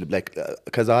ሊደረግ አይችልም ላይክ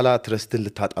ከዛላ ትረስትን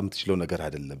ልታጣ የምትችለው ነገር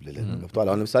አይደለም ልልህ ገብቷል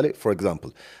አሁን ለምሳሌ for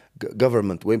example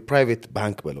government ወይም private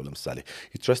bank በለው ለምሳሌ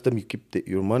you trust them you keep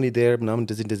your money there ምናምን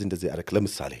እንደዚህ አረክ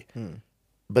ለምሳሌ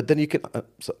but then you can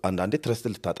አንዳንዴ ትረስት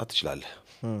ልታጣ ትችላለህ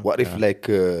what if like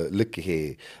ልክ ይሄ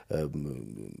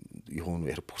የሆኑ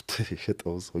ኤርፖርት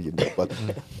ሸጠው ሰው ይንደባል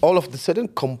all of the sudden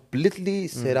completely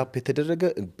set up የተደረገ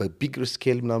በቢግር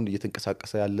ስኬል ምናምን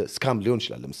እየተንቀሳቀሰ ያለ ስካም ሊሆን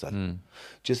ይችላል ለምሳሌ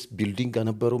just building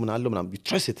አነበሩ ምናምን you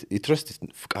trust it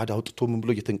ፍቃድ አውጥቶ ምን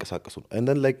ብሎ እየተንቀሳቀሱ ነው and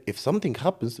then like if something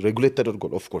happens regulate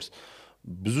ተደርጓል of course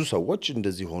ብዙ ሰዎች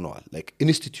እንደዚህ ሆነዋል like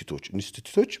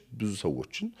ኢንስቲትዩቶች ብዙ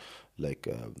ሰዎችን like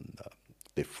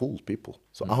they fool people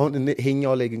so አሁን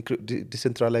ይሄኛው ላይ ግን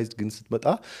decentralized ግን ስትመጣ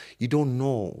you don't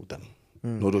know them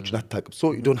ኖዶችን አታውቅም so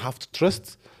you don't have to trust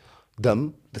them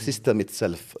the system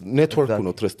itself network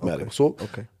ነው trust የሚያደርገው so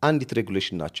አንዲት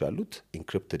regulation ናቸው ያሉት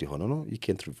encrypted የሆነ ነው you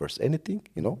can't reverse anything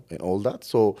you know and all that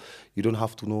so you don't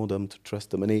have to know them to trust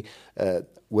them እኔ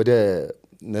ወደ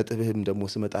ነጥብህም ደግሞ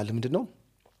ስመጣልህ ምንድነው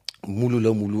ሙሉ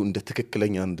ለሙሉ እንደ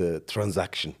ትክክለኛ እንደ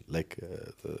transaction like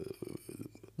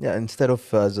instead of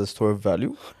as a store of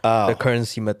value the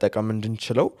currency መጠቀም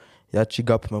እንድንችለው ያቺ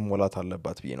ጋፕ መሞላት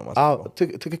አለባት ብዬ ነው ማስበው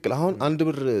ትክክል አሁን አንድ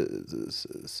ብር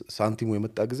ሳንቲሙ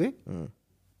የመጣ ጊዜ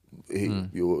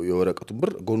የወረቀቱን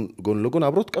ብር ጎን ለጎን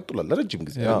አብሮት ቀጥሏል ለረጅም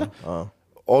ጊዜ አይደል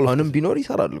አሁንም ቢኖር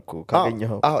ይሰራል እኮ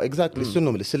ካገኘው ኤግዛክትሊ እሱን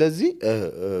ነው ማለት ስለዚህ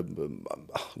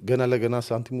ገና ለገና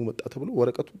ሳንቲሙ መጣ ተብሎ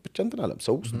ወረቀቱ ብቻ እንትን አለም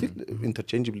ሰው ስቲል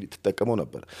ኢንተርቼንጅብሊ ተጠቀመው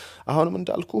ነበር አሁንም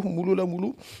እንዳልኩ ሙሉ ለሙሉ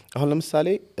አሁን ለምሳሌ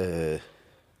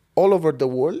all over the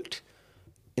world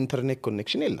internet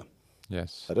connection የለም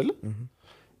yes አይደለ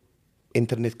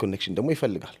ኢንተርኔት ኮኔክሽን ደግሞ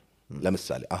ይፈልጋል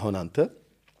ለምሳሌ አሁን አንተ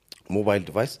ሞባይል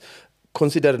ዲቫይስ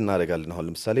ኮንሲደር እናደርጋለን አሁን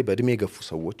ለምሳሌ በእድሜ የገፉ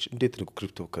ሰዎች እንዴት ነው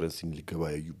ክሪፕቶከረንሲን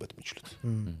ሊገበያዩበት የሚችሉት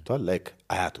ታል ላይክ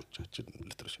አያቶቻችን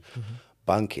ልትረሽ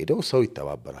ባንክ ሄደው ሰው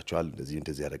ይተባበራቸዋል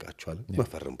እንደዚህ ያደርጋቸዋል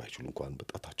መፈረም ባይችሉ እንኳን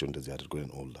በጣታቸው እንደዚህ አድርገው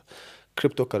ነው ኦል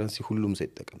ክሪፕቶከረንሲ ሁሉም ሰው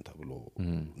ይጠቀም ተብሎ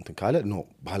እንትን ካለ ነው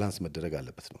ባላንስ መደረግ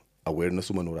አለበት ነው አዌርነሱ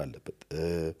መኖር አለበት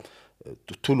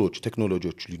ቱሎች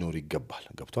ቴክኖሎጂዎች ሊኖር ይገባል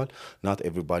ገብቷል not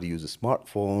everybody uses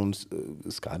smartphones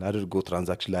ስካን አድርጎ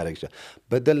ትራንዛክሽን ላይ ያደርጋል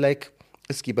but then like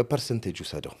እስኪ በፐርሰንቴጅ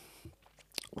ሰደው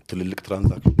ትልልቅ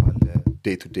ትራንዛክሽን አለ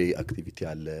ዴይ ቱ ዴይ አክቲቪቲ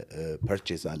አለ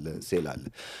ፐርቼዝ አለ ሴል አለ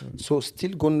so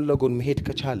still ጎን ለጎን መሄድ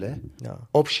ከቻለ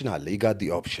ኦፕሽን አለ you got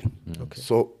the option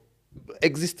so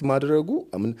ኤግዚስት ማድረጉ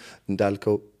አምን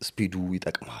እንዳልከው ስፒዱ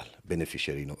ይጠቅማል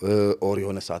ቤኔፊሻሪ ነው ኦር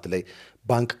የሆነ ሰዓት ላይ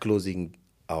ባንክ ክሎዚንግ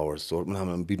hours or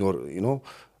ምናምን ቢኖር you know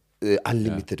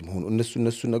unlimited መሆኑ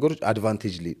እነሱ ነገሮች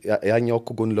አድቫንቴጅሊ ያኛው እኮ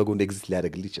ጎን ለጎን ኤግዚስት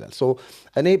ሊያደርግልህ ይችላል so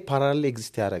እኔ ፓራሌል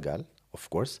ኤግዚስት ያደርጋል of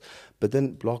course but then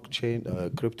blockchain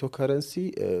cryptocurrency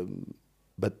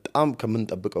በጣም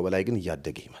ከምንጠብቀው በላይ ግን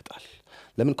እያደገ ይመጣል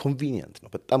ለምን ኮንቪኒየንት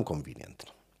ነው በጣም ኮንቪኒየንት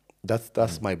ነው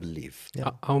that's my belief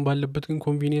አሁን ባለበት ግን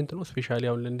ኮንቪኒየንት ነው ስፔሻሊ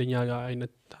አሁን ለእንደኛ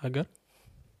አይነት ሀገር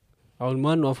አሁን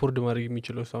ማን ነው አፎርድ ማድረግ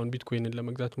የሚችለው አሁን ቢትኮይንን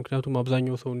ለመግዛት ምክንያቱም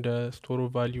አብዛኛው ሰው እንደ ስቶር ኦፍ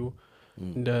ቫልዩ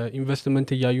እንደ ኢንቨስትመንት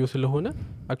እያዩ ስለሆነ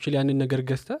አክቹሊ ያንን ነገር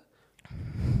ገዝተ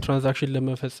ትራንዛክሽን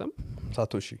ለመፈጸም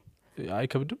ሳቶሺ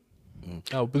አይከብድም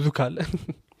ያው ብዙ ካለ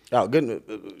ያው ግን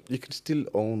you can still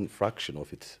own fraction of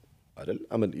it አይደል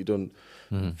I mean you don't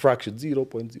fraction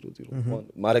 0.001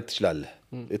 ማድረግ ትችላለህ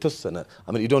የተወሰነ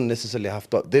I mean you don't necessarily have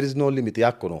to there is no limit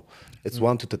ያኮ ነው it's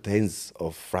 1 to the tens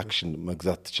of fraction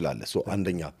መግዛት ትችላለህ so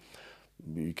አንደኛ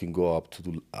you can go up to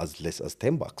as less as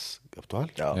 $10 ገብቷል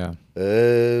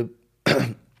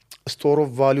store of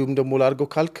value ደግሞ ላድርገው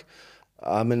ካልክ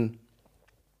I mean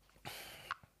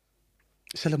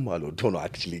ሰለማሎ ዶኖ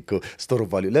actually store of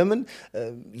value ለምን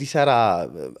ሊሰራ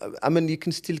I mean you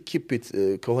can still keep it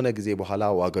ከሆነ ጊዜ በኋላ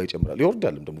ዋጋው ይጨምራል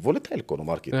ይወርዳልም ደግሞ volatile እኮ ነው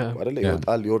ማርኬት አይደለ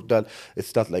ይወጣል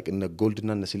it's not like in gold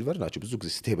እና silver ናቸው ብዙ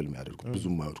ጊዜ stable የሚያደርጉት ብዙ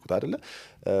የማይወድቁት አይደለ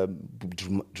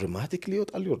dramatically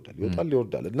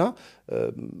ይወጣል እና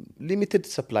limited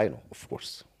supply ነው of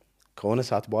course ከሆነ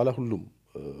ሰዓት በኋላ ሁሉም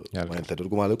ማይን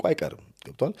ተደርጎ ማለቁ አይቀርም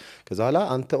ገብቷል ከዛ ኋላ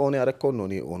አንተ ኦን ያረከው ነው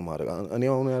እኔ ማድረግ እኔ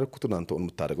ኦን ያረኩት አንተ ኦን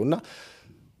የምታደርገውና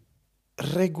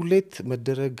ሬጉሌት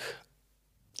መደረግ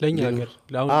ለኛ ሀገር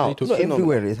ለአሁን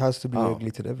everywhere it has to be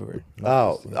regulated everywhere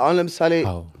አሁን ለምሳሌ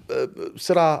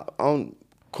ስራ አሁን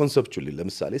ኮንሰፕቹሊ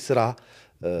ለምሳሌ ስራ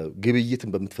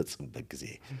ግብይትን በምትፈጽምበት ጊዜ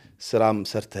ስራም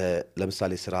ሰርተ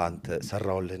ለምሳሌ ስራ አንተ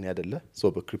ሰራውልህን ያደለ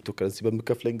ሶ በክሪፕቶ ከረንሲ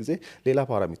በመከፍለኝ ጊዜ ሌላ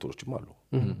ፓራሜትሮችም አሉ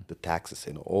the taxes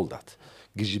and all that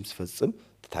ግዥም ስፈጽም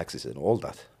the taxes and all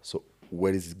that so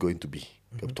where is it going to be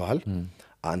ገብቷል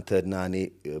አንተና እኔ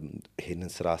ይሄንን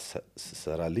ስራ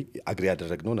ሰራልኝ አግሪ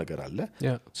ያደረግነው ነገር አለ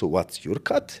so what's your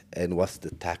cut and what's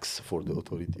the tax for the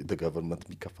authority the government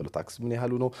የሚከፈለው ታክስ ምን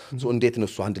ያህሉ ነው so እንዴት ነው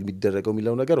እሱ ሃንድል የሚደረገው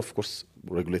የሚለው ነገር of course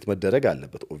ሬጉሌት መደረግ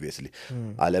አለበት obviously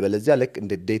አለበለዚያ like in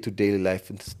the day to day life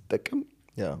እንተጠቀም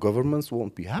governments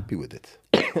won't be happy with it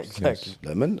exactly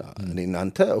ለምን እኔና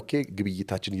አንተ ኦኬ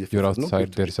ግብይታችን እየፈጸምን ነው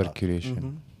outside their circulation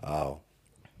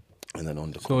and then on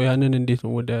the so ያንን እንዴት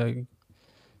ነው ወደ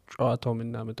ጨዋታው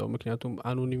ምናመጣው ምክንያቱም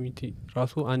አኖኒሚቲ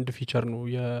ራሱ አንድ ፊቸር ነው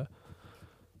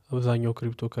የአብዛኛው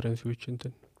ክሪፕቶ ከረንሲዎች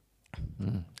እንትን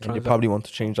and they probably want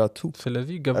to change that too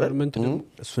ስለዚህ ገቨርንመንት ነው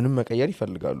እሱንም መቀየር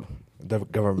ይፈልጋሉ the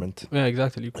government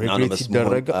exactly regulate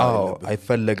ሲደረግ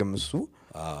አይፈልግም እሱ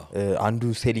አንዱ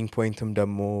selling pointም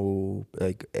ደግሞ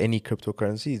like any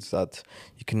cryptocurrency is that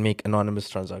you can make anonymous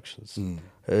transactions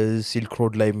silk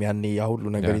road ላይ ያኔ ያ ሁሉ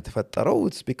ነገር የተፈጠረው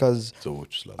it's because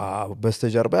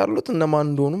በስተጀርባ ያሉት እነማን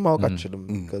እንደሆኑ ማወቅ አችልም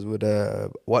because ወደ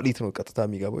ዋሌት ነው ቀጥታ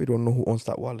የሚገባው you don't know who owns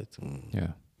that wallet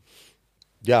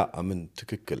I mean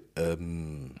ትክክል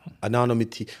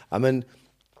anonymity I mean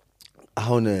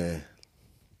አሁን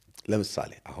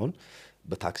ለምሳሌ አሁን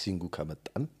በታክሲንጉ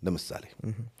ከመጣን ለምሳሌ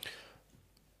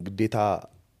ግዴታ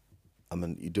I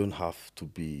mean you don't have to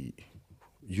be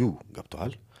you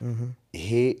ገብቷል ይሄ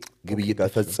ግብይት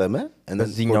ተፈጸመ and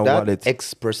for that X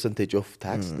percentage of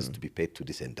tax is to be paid to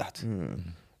this and that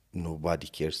nobody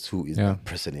cares who is the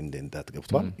person in that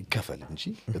ገብቷል ይከፈል እንጂ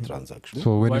the transaction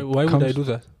so why would I do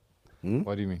that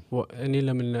what do you mean እኔ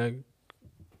ለምን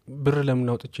ብር ለምን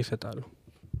አውጥቼ እሰጣለሁ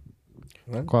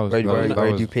why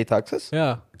do you pay taxes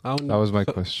that was my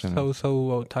question so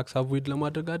ታክስ አቮይድ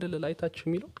ለማድረግ አይደለ ላይታች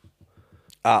የሚለው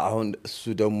አሁን እሱ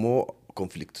ደግሞ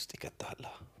ኮንፍሊክት ውስጥ ይከታል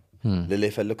ለሌላ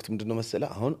የፈለኩት ምንድነው መሰለ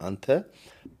አሁን አንተ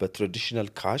በትራዲሽናል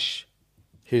ካሽ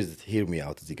hear me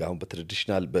out እዚህ ጋር አሁን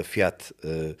በትራዲሽናል በፊያት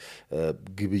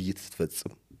ግብይት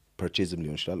ስትፈጽም ፐርቼዝም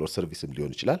ሊሆን ይችላል or ሰርቪስም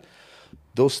ሊሆን ይችላል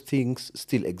those things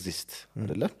still exist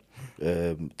አይደለ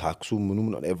ታክሱ ምኑም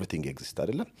everything exists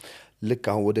አይደለ ልክ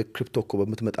አሁን ወደ ክሪፕቶ እኮ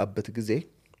በመተመጣበት ጊዜ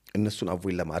እነሱን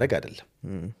አቮይድ ለማድረግ አይደለም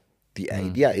the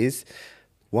idea is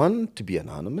one to be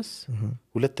anonymous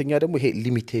ሁለተኛ ደግሞ ይሄ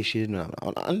ሊሚቴሽን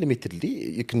unlimitedly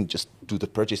you can just do the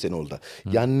purchase and all that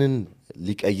ያንን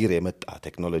ሊቀይር የመጣ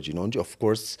ቴክኖሎጂ ነው እንጂ of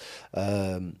course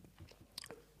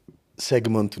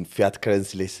segmenቱን fiat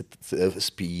currency ላይ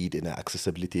speed and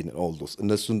accessibility and all those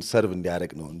እነሱን ሰርቭ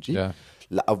እንዲያደርግ ነው እንጂ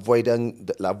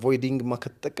ለavoiding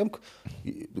ማከተጠቀምክ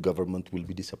the government will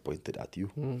be disappointed at you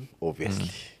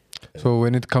obviously so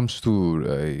when it comes to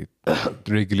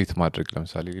regulate ማድረግ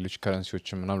ለምሳሌ ሌሎች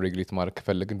ከረንሲዎችን ምናምን regulate ማድረግ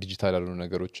ከፈለግን ዲጂታል ያሉ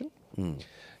ነገሮችን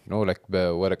you know like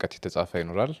በወረቀት የተጻፈ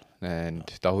ይኖራል and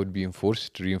that would be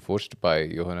reinforced by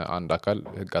የሆነ አንድ አካል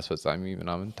ህግ አስፈጻሚ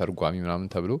ምናምን ተርጓሚ ምናምን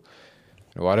ተብሎ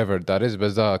whatever that is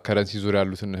በዛ ከረንሲ ዙሪያ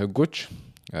ያሉትን ህጎች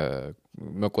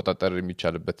መቆጣጠር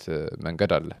የሚቻልበት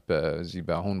መንገድ አለ በዚህ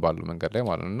በአሁን ባለው መንገድ ላይ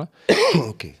ማለት ነውና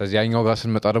ኦኬ ስለዚህ ያኛው ጋር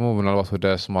ስንመጣ ደግሞ ምናልባት ወደ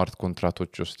ስማርት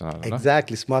ኮንትራክቶች ወስደናልና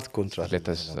exactly smart contract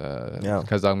ሌተስ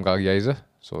ከዛም ጋር ያይዘ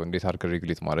so እንዴት አድርገን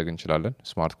ሬጉሌት ማድረግ እንችላለን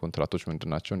ስማርት ኮንትራክቶች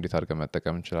ምንድናቸው እንዴት አድርገን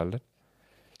መጠቀም እንችላለን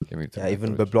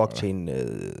even በብሎክቼን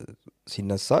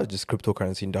ሲነሳ just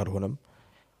cryptocurrency እንዳልሆነም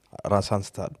ራሳን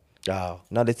ስታል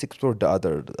now let's explore the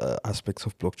other aspects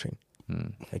of blockchain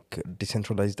like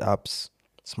decentralized apps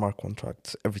smart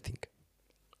contracts everything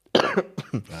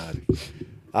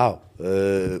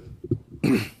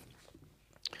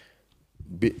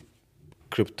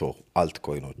ክሪፕቶ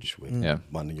አልትኮይኖች ወይ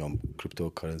ማንኛውም ክሪፕቶ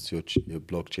ከረንሲዎች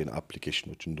የብሎክቼን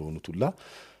አፕሊኬሽኖች እንደሆኑት ሁላ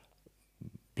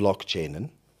ብሎክቼንን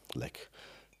like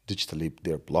digitally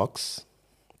their blocks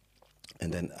and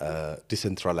then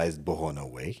decentralized በሆነ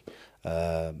way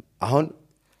አሁን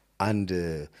አንድ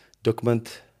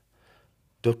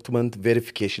ዶክመንት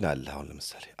ቬሪፊኬሽን አለ አሁን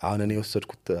ለምሳሌ አሁን እኔ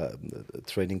ወሰድኩት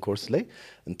ትሬኒንግ ኮርስ ላይ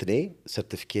እንትኔ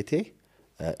ሰርቲፊኬቴ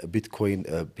ቢትኮይን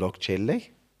ብሎክቼን ላይ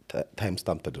ታይም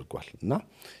ስታምፕ ተደርጓል እና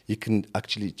you can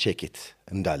actually check it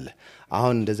እንዳለ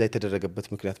አሁን እንደዛ የተደረገበት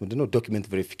ምክንያት ምንድነው ዶክመንት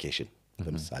ቬሪፊኬሽን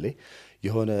ለምሳሌ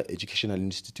የሆነ ኤጁኬሽናል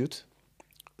ኢንስቲትዩት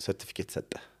ሰርቲፊኬት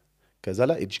ሰጠ ከዛ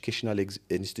ላይ ኤጁኬሽናል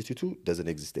ኢንስቲትዩቱ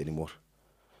doesn't exist anymore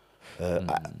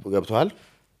ገብቷል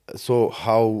ሶ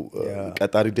how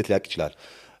ቀጣሪ እንዴት ሊያቅ ይችላል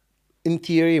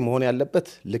ኢንቲሪ መሆን ያለበት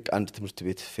ልክ አንድ ትምህርት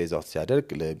ቤት ፌዝ አውት ሲያደርግ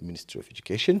ለሚኒስትሪ ኦፍ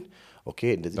ኤጁኬሽን ኦኬ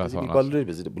እንደዚህ ቢባሉ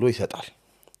ብሎ ይሰጣል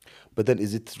but then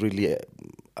is it really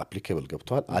applicable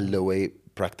ገብቷል አለ ወይ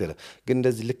ፕራክቲካል ግን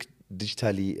እንደዚህ ልክ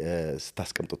ዲጂታሊ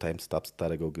ስታስቀምጠው ታይም ስታፕ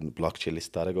ስታደርገው ግን ብሎክቼን ላይ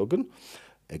ስታደርገው ግን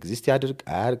ኤግዚስት ያድርግ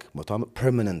አያርግ መቷም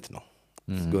ፐርማነንት ነው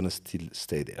it's going to still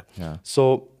stay there so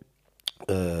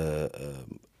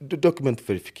ዶክመንት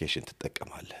ቬሪፊኬሽን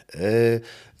ትጠቀማለህ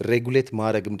ሬጉሌት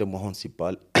ማድረግም ደግሞ አሁን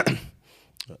ሲባል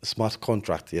ስማርት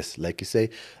ኮንትራክት yes like you say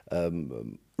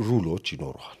ሩሎች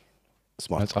ይኖራል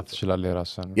ስማርት መጻፍ ትችላለህ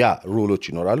የራስህ ያ ሩሎች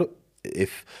ይኖራሉ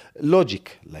if logic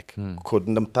like ኮድ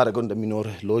እንደምታደርገው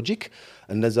እንደሚኖርህ ሎጂክ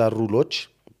እነዛ ሩሎች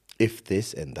if this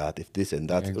and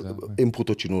that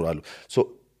ኢንፑቶች ይኖራሉ so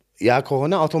ያ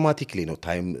ከሆነ አውቶማቲክሊ ነው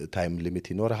ታይም ሊሚት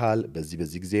ይኖርሃል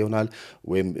በዚህ ጊዜ ይሆናል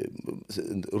ወይም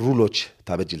ሩሎች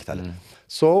ታበጅልታለህ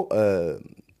ሶ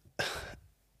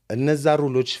እነዛ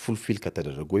ሩሎች ፉልፊል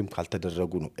ከተደረጉ ወይም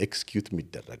ካልተደረጉ ነው ኤክስኪዩት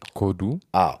የሚደረገው ኮዱ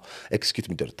ኤክስኪዩት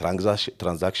የሚደረግ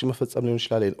ትራንዛክሽን መፈጸም ሊሆን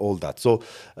ይችላል and all that so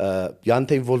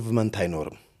ያንተ ኢንቮልቭመንት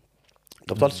አይኖርም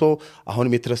ገብቷል ሶ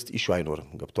አሁንም የትረስት ኢሹ አይኖርም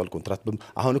ገብቷል ኮንትራክት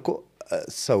አሁን እኮ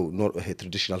ሰው ይሄ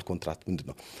ትራዲሽናል ኮንትራክት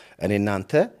ምንድነው እኔና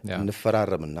አንተ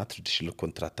እንፈራረምና ትራዲሽናል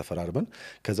ኮንትራክት ተፈራርመን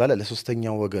ከዛ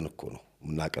ለሶስተኛው ወገን እኮ ነው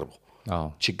እናቀርበው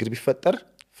ችግር ቢፈጠር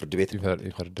ፍርድ ቤት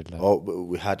ይፈርድልሃል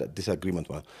we had a disagreement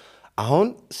አሁን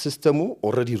ሲስተሙ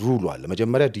ኦሬዲ ሩል አለ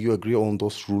መጀመሪያ do you agree on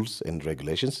those rules and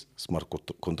regulations ስማርት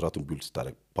ኮንትራክቱን ቢልድ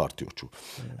ስታደርግ ፓርቲዎቹ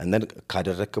and then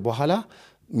ካደረክ በኋላ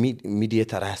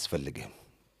ሚዲዬተር አያስፈልግም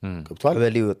ገብቷል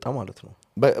በሌ ወጣ ማለት ነው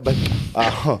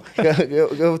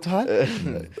ገብቷል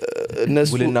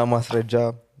እነሱ ውልና ማስረጃ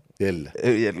የለ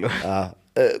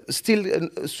still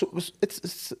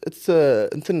it's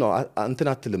እንትን ነው እንትን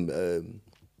አትልም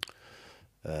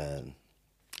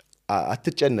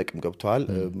አትጨነቅም ገብቷል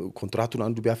ኮንትራክቱን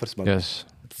አንዱ ቢያፈርስ ማለት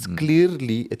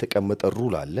ክሊርሊ የተቀመጠ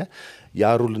ሩል አለ ያ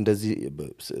ሩል እንደዚህ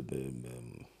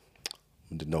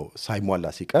ምንድነው ሳይሟላ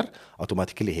ሲቀር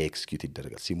አውቶማቲካሊ ይሄ ኤክስኪዩት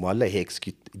ይደረጋል ሲሟላ ይሄ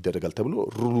ኤክስኪዩት ይደረጋል ተብሎ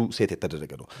ሩሉ ሴት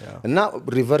የተደረገ ነው እና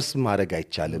ሪቨርስ ማድረግ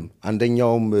አይቻልም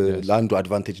አንደኛውም ለአንዱ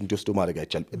አድቫንቴጅ እንዲወስዱ ማድረግ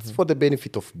አይቻልም it's for the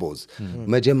benefit of both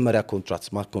መጀመሪያ ኮንትራክት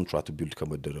ስማርት ኮንትራክት ቢልድ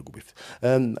ከመደረጉ በፊት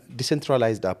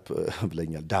ዲሴንትራላይዝድ አፕ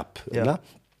ብለኛል ዳፕ እና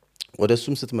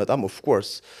ወደሱም ስትመጣም ኦፍ ኮርስ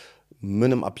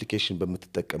ምንም አፕሊኬሽን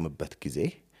በምትጠቀምበት ጊዜ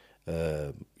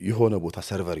የሆነ ቦታ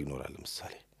ሰርቨር ይኖራል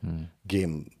ለምሳሌ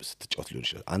ጌም ስትጫወት ሊሆን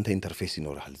ይችላል አንተ ኢንተርፌስ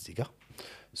ይኖርሃል እዚህ ጋር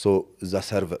ሶ እዛ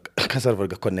ከሰርቨር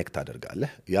ጋር ኮኔክት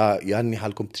አደርጋለህ ያን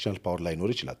ያህል ኮምፒቲሽናል ፓወር ላይ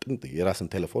ኖር ይችላል ጥንት የራስን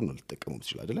ቴሌፎን ነው ልትጠቀመው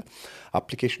ትችላለህ አይደለ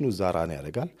አፕሊኬሽኑ እዛ ራን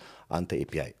ያደርጋል አንተ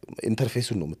ኤፒአይ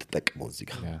ኢንተርፌሱን ነው የምትጠቀመው እዚህ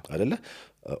ጋር አይደለ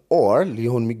ኦር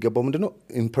ሊሆን የሚገባው ምንድነው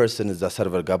ኢን ፐርሰን እዛ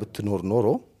ሰርቨር ጋር ብትኖር ኖሮ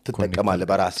ትጠቀማለህ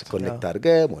በራስ ኮኔክት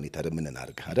አድርገህ ሞኒተር ምን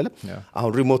አድርገህ አይደለ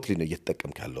አሁን ሪሞትሊ ነው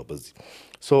እየተጠቀምክ ያለው በዚህ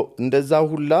ሶ እንደዛ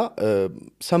ሁላ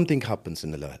something happens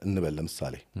እንበል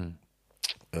ለምሳሌ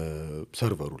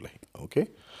ሰርቨሩ ላይ ኦኬ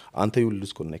አንተ you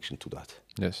lose connection to that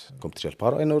yes computational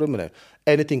power አይኖርም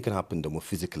anything can happen ደግሞ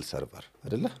physical server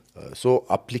አይደለ so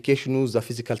application the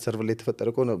physical server ላይ ተፈጠረ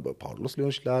ከሆነ powerless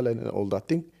ሊሆን ይችላል and all that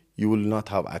thing you will not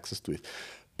have access to it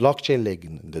blockchain ላይ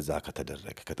ግን እንደዛ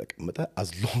ከተደረገ ከተቀመጠ as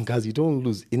long as you don't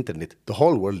lose internet the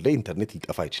whole world ላይ ኢንተርኔት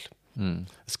ሊጠፋ አይችልም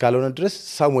እስካልሆነ ድረስ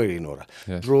somewhere ይኖራል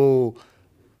ድሮ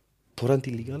ቶረንት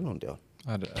ኢሊጋል ነው እንዴው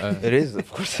it is of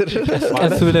course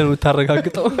ቀስ ብለን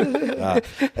የምታረጋግጠው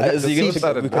እዚህ ግን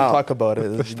we can talk about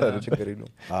it ችግር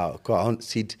የለውም አሁን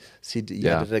ሲድ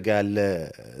እያደረገ ያለ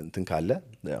እንትን ካለ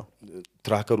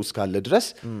ትራከሩ እስካለ ድረስ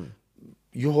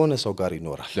የሆነ ሰው ጋር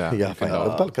ይኖራል ያ ፋይል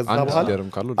ገብቷል ከዛ በኋላ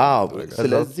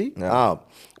ስለዚህ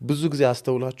ብዙ ጊዜ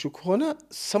አስተውላችሁ ከሆነ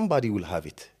somebody will have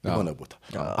it የሆነ ቦታ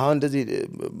አሁን እንደዚህ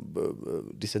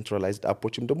ዲሴንትራላይዝድ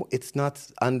አፖችም ደግሞ it's not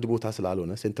አንድ ቦታ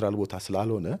ስላልሆነ ሴንትራል ቦታ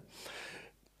ስላልሆነ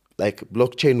like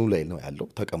blockchain ላይ ነው ያለው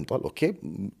ተቀምጧል ኦኬ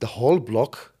the whole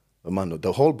block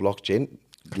the whole blockchain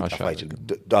ሊጠፋ አይችልም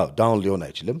ዳውን ሊሆን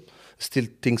አይችልም still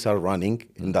things are running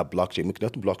in that blockchain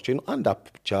ምክንያቱም blockchain አንድ አፕ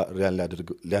ብቻ ሪያል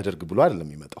ሊያደርግ ብሎ አይደለም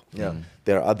የሚመጣው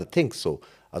there are other things so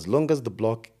as long as the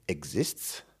block exists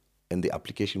and the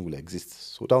application will exist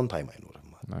so downtime አይኖርም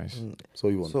nice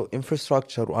so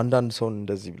infrastructure አንዳንድ ሰው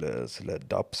እንደዚህ ስለ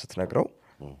ዳፕ ስትነግረው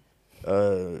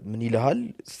ምን ይልሃል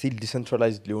still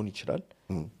decentralized ሊሆን ይችላል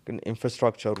ግን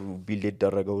ኢንፍራስትራክቸሩ ቢልድ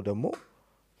ይደረገው ደግሞ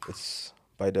it's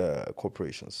by the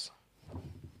corporations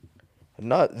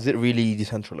እና is it really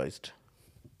decentralized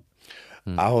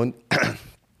አሁን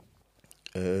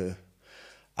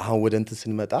ወደ እንትን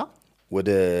ስንመጣ ወደ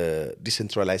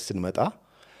ዲሴንትራላይዝ ስንመጣ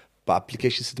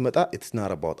በአፕሊኬሽን ስትመጣ it's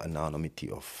not about anonymity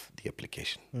of the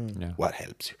application. What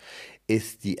helps you is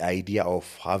the idea of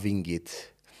having it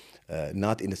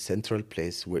not in a central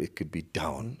place where it could be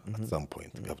down at some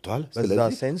point. ገብቷል?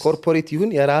 ስለዚህ ኮርፖሬት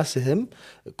ይሁን የራስህም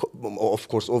of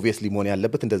course obviously መሆን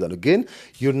ያለበት እንደዛ ነው ግን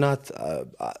you're not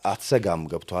አትሰጋም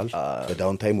ገብቷል?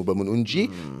 በዳውን ታይሙ በምን እንጂ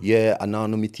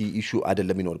የአኖኒሚቲ ኢሹ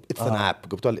አይደለም ይኖር it's an app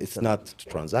ገብቷል? it's not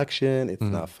transaction it's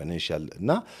not financial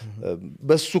እና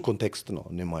በሱ ኮንቴክስት ነው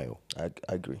እኔማየው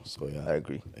I agree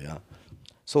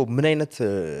so ምን አይነት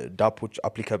ዳፖች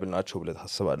አፕሊካብል ናቸው ብለህ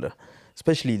ታስባለህ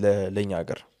especially ለኛ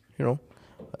ሀገር you know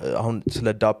አሁን ስለ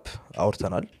ዳፕ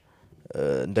አውርተናል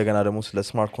እንደገና ደግሞ ስለ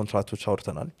ስማርት ኮንትራክቶች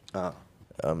አውርተናል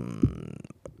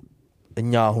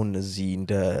እኛ አሁን እዚህ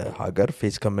እንደ ሀገር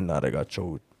ፌስ ከምናደርጋቸው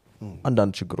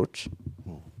አንዳንድ ችግሮች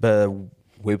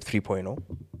በዌብ 3.0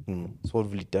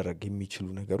 ሶልቭ ሊደረግ የሚችሉ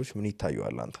ነገሮች ምን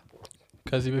ይታዩዋል አንተ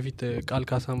ከዚህ በፊት ቃል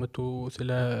ካሳ መጥቶ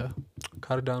ስለ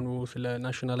ካርዳኖ ስለ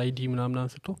ናሽናል አይዲ ምናምን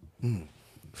አንስቶ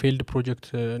ፌልድ ፕሮጀክት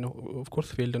ነው ኦፍ ኮርስ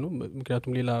ፌልድ ነው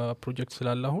ምክንያቱም ሌላ ፕሮጀክት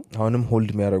ስላለ አሁንም ሆልድ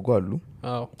የሚያደርጉ አሉ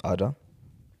አዳ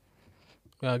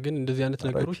ግን እንደዚህ አይነት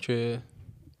ነገሮች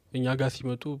እኛ ጋር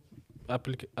ሲመጡ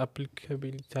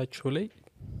አፕሊካቢሊቲያቸው ላይ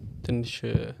ትንሽ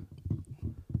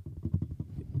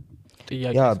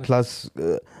ጥያቄ ፕላስ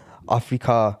አፍሪካ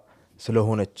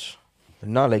ስለሆነች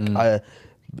እና ላይክ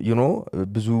you know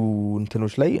ብዙ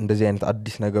እንትኖች ላይ እንደዚህ አይነት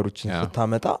አዲስ ነገሮችን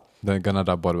ስታመጣ ገና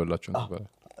ዳቦ አልበላችሁ ነበር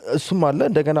እሱም አለ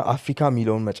እንደገና አፍሪካ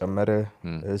ሚሊዮን መጨመር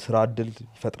ስራ እድል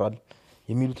ይፈጥራል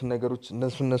የሚሉት ነገሮች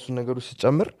እነሱ ነገሮች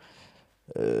ሲጨምር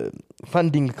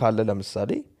ፋንዲንግ ካለ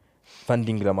ለምሳሌ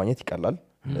ፋንዲንግ ለማግኘት ይቀላል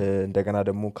እንደገና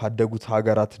ደግሞ ካደጉት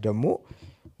ሀገራት ደግሞ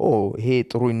ይሄ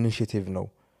ጥሩ ኢኒሺዬቲቭ ነው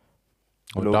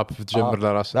ዳፕ ጀምር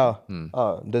ለራስ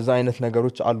እንደዛ አይነት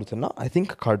ነገሮች አሉትና I think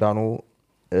ካርዳኖ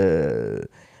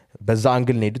በዛ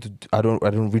አንግል ነው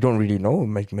we don't really know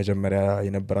መጀመሪያ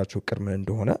የነበራቸው ቅርም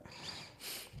እንደሆነ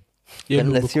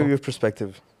let's hear your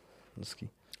perspective እስኪ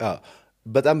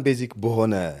በጣም ቤዚክ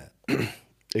በሆነ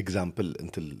ኤግዛምፕል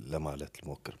እንትን ለማለት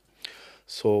ልሞክር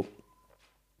ሶ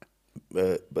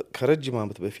ከረጅም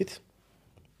ዓመት በፊት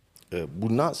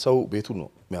ቡና ሰው ቤቱ ነው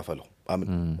የሚያፈለው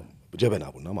ጀበና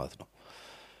ቡና ማለት ነው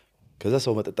ከዛ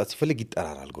ሰው መጠጣት ሲፈልግ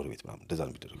ይጠራራል ጎረቤት ምናምን እንደዛ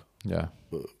ነው የሚደረገው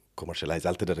ኮመርሻላይዝ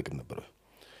አልተደረገም ነበር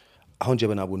አሁን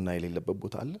ጀበና ቡና የሌለበት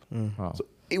ቦታ አለ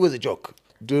it was a joke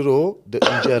ድሮ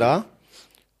እንጀራ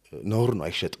ነውር ነው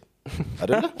አይሸጥም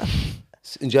አይደለ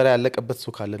እንጀራ ያለቀበት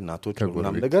ሰው ካለ እናቶች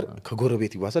ምናምን ነገር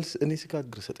ከጎረቤት ይዋሳል እኔ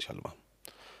ስጋግር ሰጥሻለሁ ማለት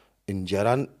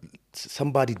እንጀራን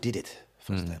somebody did it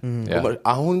first time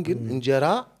አሁን ግን እንጀራ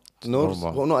ነውር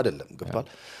ሆኖ አይደለም ገብቷል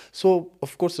so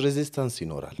of course resistance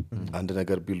ይኖራል አንድ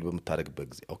ነገር ቢል በመታረግበት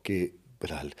ጊዜ ኦኬ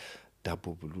ብላል ዳቦ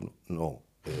ብሉ ነው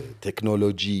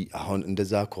ቴክኖሎጂ አሁን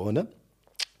እንደዛ ከሆነ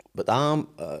በጣም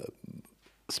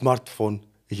ስማርትፎን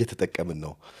እየተጠቀምን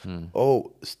ነው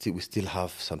we still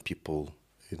have some people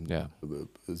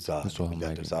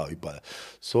ይባላል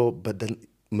so but then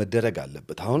መደረግ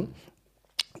አለበት አሁን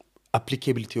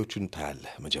አፕሊኬቢሊቲዎቹን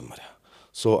ታያለህ መጀመሪያ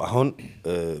so አሁን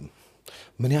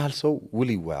ምን ያህል ሰው ውል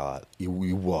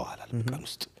ይዋዋላል በቀን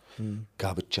ውስጥ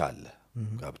ጋብቻ አለ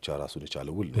ጋብቻ ራሱ የቻለ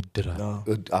ውል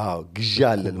ግዢ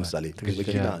አለ ለምሳሌ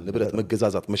መኪና ንብረት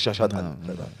መገዛዛት መሻሻት አለ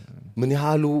ምን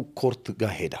ያህሉ ኮርት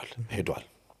ጋር ሄዷል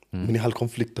ምን ያህል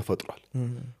ኮንፍሊክት ተፈጥሯል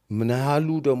ምን ያህሉ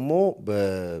ደግሞ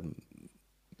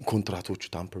በኮንትራክቶቹ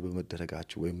ታምፐር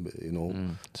በመደረጋቸው ወይም you know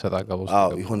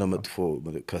የሆነ መጥፎ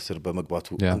ከስር በመግባቱ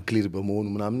አንክሊር በመሆኑ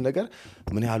ምናምን ነገር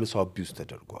ምን ያህሉ ሰው አቢዩዝ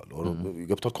ተደርጓል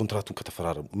ገብቷል ኮንትራክቱን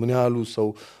ከተፈራረሙ ምን ያህሉ ሰው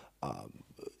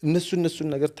እነሱን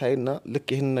ነገር ታይና ልክ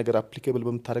ይሄን ነገር አፕሊኬብል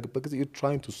በመታረግበት ጊዜ you're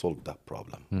trying to solve that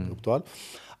problem ገብቷል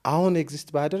አሁን ኤግዚስት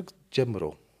ባያደርግ ጀምሮ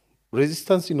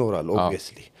ሬዚስታንስ ይኖራል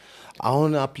obviously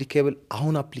አሁን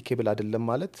አፕሊኬብል አይደለም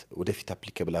ማለት ወደፊት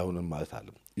አፕሊኬብል አይሆንም ማለት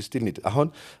አይደለም you still need አሁን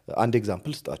አንድ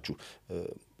ኤግዛምፕል ስጣችሁ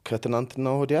ከትናንትና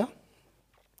ወዲያ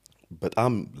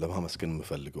በጣም ለማመስገን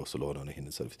የምፈልገው ስለሆነ ነው ይሄን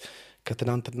ሰርቪስ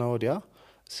ከትናንትና ወዲያ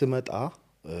ስመጣ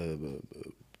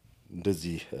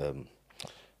እንደዚህ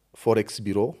ፎሬክስ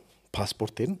ቢሮ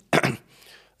ፓስፖርቴን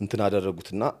እንትን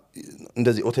አደረጉትና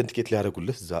እንደዚህ ኦተንቲኬት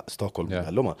ሊያደርጉልህ ስቶክሆልም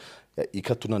ያለው ማለት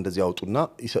ይከቱና እንደዚህ ያውጡና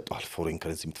ይሰጣል ፎሬን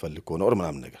ከረንሲ የምትፈልግ ከሆነ or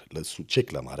ምናምን ነገር ለሱ ቼክ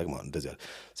ለማድረግ ማለት እንደዚህ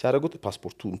ሲያደርጉት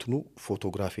ፓስፖርቱ እንትኑ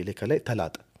ፎቶግራፊ ላይ ከላይ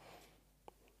ተላጠ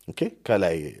ኦኬ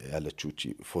ከላይ ያለችው እቺ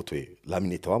ፎቶ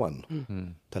ላሚኔትዋ ማለት ነው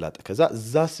ተላጠ ከዛ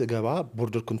እዛ ስገባ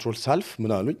ቦርደር ኮንትሮል ሳልፍ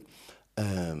ምን አሉኝ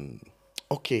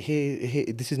ኦኬ ይሄ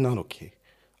this is not okay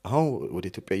አሁን ወደ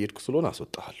ኢትዮጵያ እየሄድኩ ስለሆነ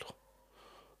አስወጣለሁ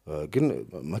ግን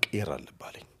መቀየር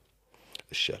አለባለኝ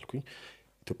እሺ አልኩኝ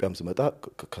ኢትዮጵያም ስመጣ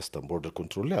ከስተም ቦርደር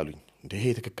ኮንትሮል ላይ አሉኝ ይሄ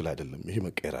ትክክል አይደለም ይሄ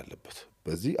መቀየር አለበት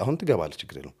በዚህ አሁን ትገባለህ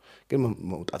ችግር የለም ግን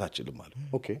መውጣት አትችልም ማለት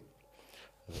ኦኬ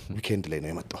ዊኬንድ ላይ ነው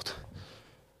የመጣሁት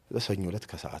ለሰኞ ዕለት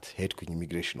ከሰዓት ሄድኩኝ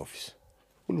ኢሚግሬሽን ኦፊስ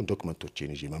ሁሉን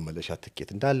ዶክመንቶቼን ይዤ መመለሻ ትኬት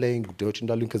እንዳለኝ ጉዳዮች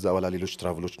እንዳሉኝ ከዛ በኋላ ሌሎች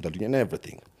ትራቭሎች እንዳሉኝ እና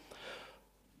ኤቭሪቲንግ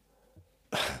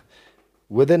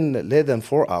within less than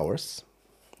 4 hours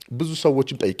ብዙ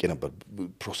ሰዎችም ጠይቄ ነበር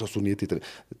ፕሮሰሱን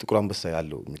ጥቁር አንበሳ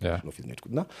ያለው ኢሚግሬሽን ኦፊስ ነው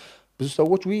ሄድኩና ብዙ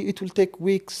ሰዎች it will take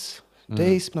weeks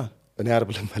days እኔ አርብ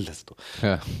ልመለስ ነው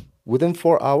within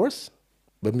 4 hours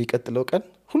በሚቀጥለው ቀን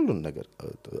ሁሉን ነገር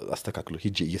አስተካክሎ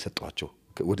ሂጄ እየሰጠኋቸው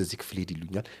ወደዚህ ክፍል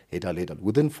ይሉኛል ሄዳለሁ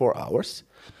within 4 hours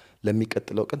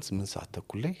ለሚቀጥለው ቀን 8 ሰዓት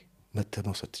ተኩል ላይ መተህ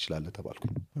መውሰድ ትችላለህ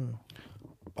ተባልኩኝ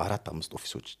በአራት አምስት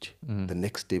ኦፊሶች the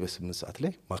next day በ8 ሰዓት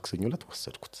ላይ ማክሰኞ ዕለት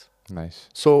ወሰድኩት ናይስ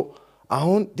so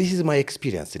አሁን this is my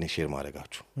experience እኔ ሼር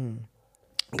ማድረጋችሁ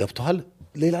ገብቷል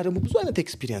ሌላ ደግሞ ብዙ አይነት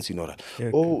ኤክስፒሪየንስ ይኖራል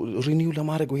ሪኒው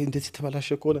ለማድረግ ወይ እንደዚህ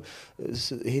ተበላሸ ከሆነ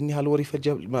ይሄን ያህል ወር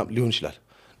ይፈጃል ሊሆን ይችላል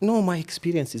no my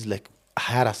experience is like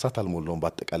 24 ሰዓት አልሞላውም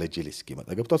በአጠቃላይ ጄሌስ እስኪመጣ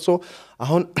ገብቷል so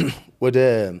አሁን ወደ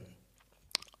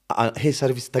ይሄ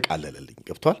ሰርቪስ ተቃለለልኝ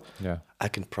ገብቷል I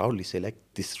can proudly say like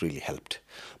this really helped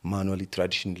manually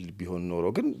traditionally ቢሆን ኖሮ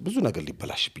ግን ብዙ ነገር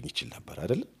ሊበላሽብኝ ይችል ነበር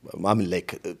አይደል ማምን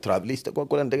like travelist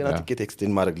ተቋቋለ እንደገና ቲኬት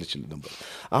ኤክስቴንድ ማድረግ ልችል ነበር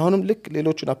አሁንም ልክ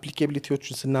ሌሎችን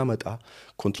አፕሊኬቢሊቲዎችን ስናመጣ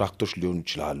ኮንትራክቶች ሊሆኑ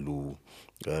ይችላሉ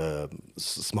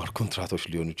ስማርት ኮንትራክቶች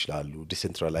ሊሆኑ ይችላሉ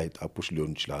ዲሴንትራላይዝድ አፖች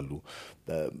ሊሆኑ ይችላሉ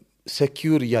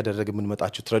ሴኩር ያደረገ ምን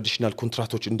መጣቸው ትራዲሽናል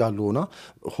ኮንትራክቶች እንዳሉ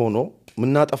ሆኖ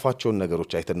ምናጠፋቸውን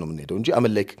ነገሮች አይተን ነው የምንሄደው እንጂ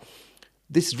አመን ላይክ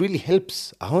this really helps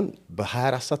አሁን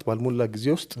በ24 ሰዓት ባልሞላ ጊዜ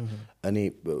ውስጥ እኔ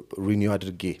ሪኒው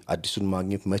አድርጌ አዲሱን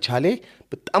ማግኘት መቻሌ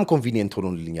በጣም ኮንቪኒየንት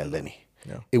ሆኖልኛል ለኔ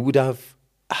it would have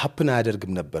happen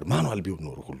አያደርግም ነበር ማኑዋል ቢሆን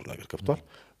ኖሮ ሁሉ ነገር ከብቷል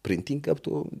ፕሪንቲንግ ገብቶ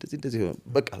እንደዚህ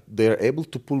በቃ they are able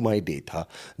to pull my data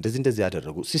እንደዚህ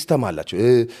ያደረጉ ሲስተም አላቸው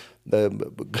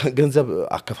ገንዘብ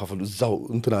አከፋፈሉ እዛው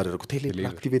እንትን አደረጉ ቴሌ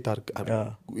አክቲቬት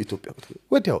ኢትዮጵያ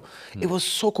ወዲያው it was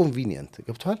so convenient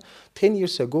ገብቷል 10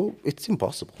 years ago it's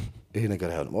impossible ይሄ ነገር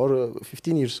አይሆንም or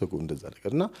 15 years ago እንደዛ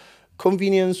ነገርና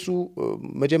ኮንቪኒየንሱ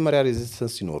መጀመሪያ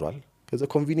ሬዚስተንስ ይኖራል ከዛ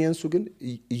ኮንቪኒየንሱ ግን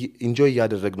ኢንጆይ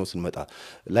ያደረግነው ስንመጣ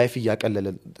ላይፍ ያቀለለ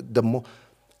ደሞ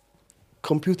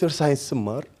ኮምፒውተር ሳይንስ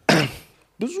ማር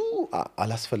ብዙ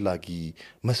አላስፈላጊ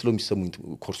መስሎ የሚሰሙኝ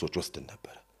ኮርሶች ወስደን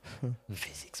ነበር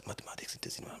ፊዚክስ ማቴማቲክስ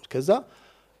እንደዚህ ነው ከዛ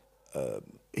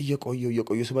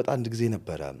እየቆየው ስመጣ አንድ ጊዜ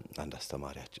ነበር አንድ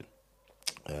አስተማሪያችን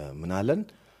ምን አለን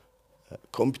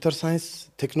ኮምፒውተር ሳይንስ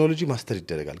ቴክኖሎጂ ማስተር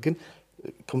ይደረጋል ግን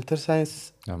ኮምፒውተር ሳይንስ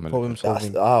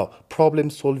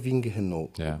ፕሮብለም ሶልቪንግ ነው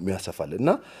የሚያሰፋልና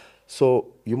so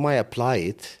you might apply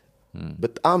it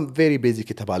በጣም very basic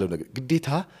የተባለው ነገር ግዴታ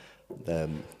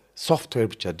ሶፍትዌር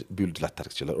ብቻ ቢልድ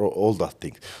ላታርክ ይችላል all that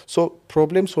things so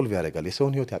problem solve ያደርጋል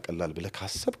የሰውን ህይወት ያቀላል ብለ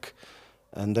ካሰብክ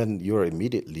and then you're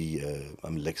immediately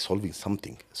I'm like solving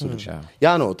something solution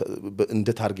ያ ነው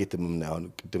እንደ ታርጌት ምናምን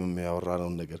ቅድም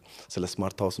ያወራነው ነገር ስለ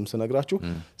ስማርት ሃውስም ስነግራችሁ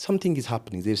something is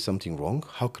happening there is something wrong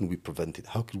how can we prevent it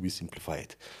how can we simplify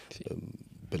it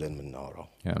ብለን ምናወራው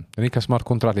እኔ ከስማርት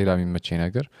ኮንትራክት ሌላ የሚመቸኝ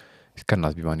ነገር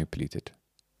cannot be manipulated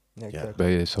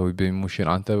በሰው በኢሞሽን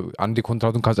አንድ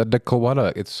ኮንትራክቱን ካጸደቅከው በኋላ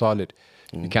it's solid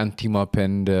you can't team up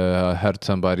and hurt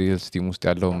somebody else team ውስጥ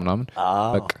ያለው ምናምን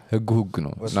በቃ ህግ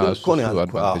ነው እና እሱ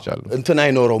አድቫንቴጅ አለው እንትን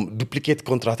አይኖርም ዱፕሊኬት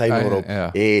ኮንትራክት አይኖርም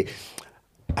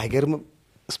አይገርም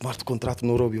ስማርት ኮንትራክት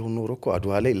ኖሮ ቢሆን ኖሮ እኮ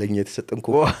አድዋ ላይ ለኛ የተሰጠን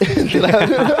ኮ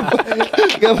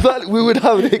ገባል we would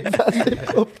have exactly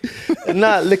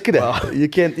እና ልክ you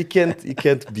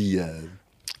can't be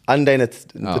አንድ አይነት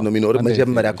እንትን ነው የሚኖር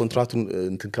መጀመሪያ ኮንትራክቱን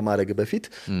እንትን ከማድረግ በፊት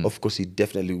of course you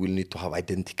definitely will need to have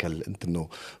identical እንትን ነው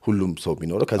ሁሉም ሰው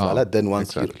የሚኖረው ከዛ በኋላ then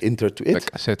once you enter to it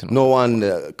no one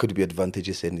could be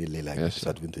advantageous and ሌላ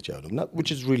disadvantage ያለው እና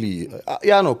which is really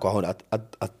ያ ነው እኮ አሁን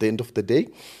at the end of the day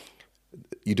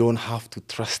you don't have to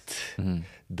trust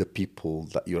the people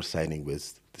that you're signing with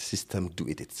the system do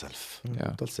it itself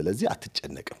ስለዚህ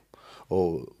አትጨነቅም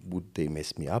would they mess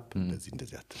me up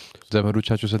እንደዚህ አት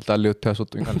ዘመዶቻችሁ ስልጣን ላይ ወጥተው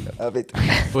ያስወጡኝ ካለ አቤት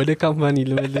ወደ ካምፓኒ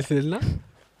ልመልስልና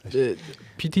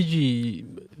ፒቲጂ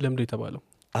ለምዶ የተባለው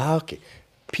ኦኬ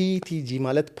ፒቲጂ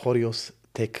ማለት ፖሪዮስ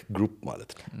ቴክ ግሩፕ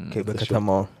ማለት ነው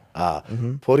በከተማው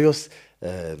ፖሪዮስ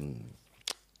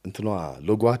እንትኗ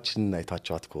ሎጎአችን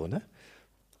አይታችኋት ከሆነ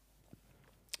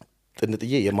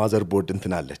ጥንጥዬ የማዘር ቦርድ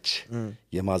እንትናለች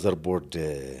የማዘር ቦርድ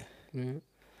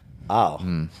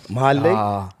መሀል ላይ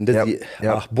እንደዚህ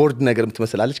ቦርድ ነገር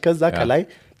የምትመስላለች ከዛ ከላይ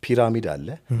ፒራሚድ አለ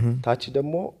ታች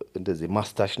ደግሞ እንደዚህ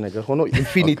ማስታሽ ነገር ሆኖ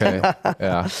ኢንፊኒቲ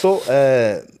ሶ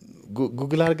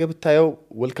ጉግል አርገ ብታየው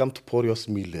ዌልካም ቱ ፖሪዮስ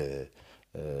ሚል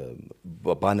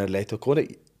ባነር ላይ ተኮነ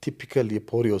ቲፒካል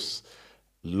የፖሪዮስ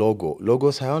ሎጎ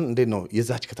ሳይሆን እንዴ ነው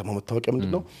የዛች ከተማ መታወቂያ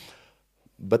ምንድነው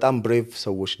በጣም ብሬቭ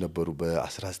ሰዎች ነበሩ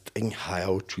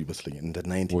በ1920ዎቹ ይመስለኛል እንደ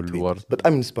 1920 War.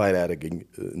 በጣም ኢንስፓየር ያደረገኝ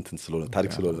እንትን ስለሆነ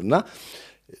ታሪክ ስለሆነ እና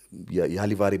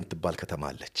ያሊቫሪ የምትባል ከተማ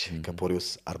አለች ከፖሪዮስ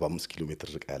 45 ኪሎ ሜትር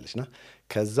ርቃ ያለችና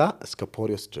ከዛ እስከ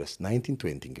ፖሪዮስ ድረስ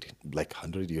 1920 እንግዲህ like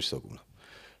 100 years ago ነው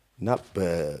እና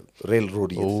በሬል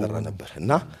ሮድ እየተሰራ ነበር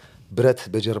እና ብረት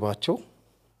በጀርባቸው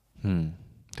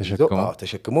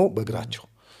ተሸክመው በእግራቸው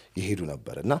ይሄዱ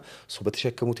ነበር እና ሶ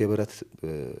በተሸከሙት የብረት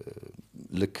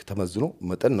ልክ ተመዝኖ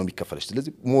መጠን ነው የሚከፈለሽ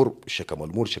ስለዚህ ሞር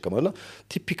ይሸከማሉ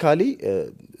ቲፒካሊ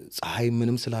ፀሐይ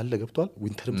ምንም ስላለ ገብቷል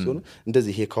ዊንተርም ሲሆን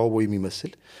እንደዚህ ይሄ ካውቦይ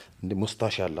የሚመስል እንደ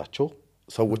ሙስታሽ ያላቸው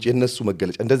ሰዎች የነሱ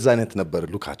መገለጫ እንደዛ አይነት ነበር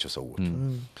ሉካቸው ሰዎች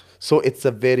so it's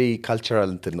a very cultural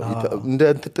እንትን ነው እንደ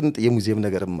ጥንት የሙዚየም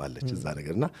ነገርም አለች እዛ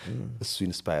ነገርና እሱ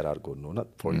ኢንስፓየር አድርጎ ነውና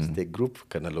ፎሬስት ግሩፕ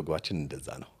ከነሎጓችን እንደዛ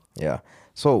ነው ያ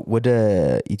ሶ ወደ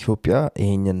ኢትዮጵያ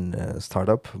ይሄንን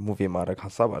ስታርታፕ ሙቭ ማድረግ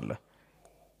ሐሳብ አለ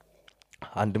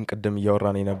አንድም ቀደም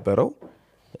እያወራን የነበረው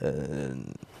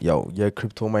ያው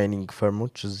የክሪፕቶ ማይኒንግ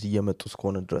ፈርሞች እዚህ የመጡ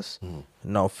እስከሆነ ድረስ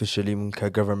እና ኦፊሻሊም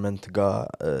ከገቨርንመንት ጋር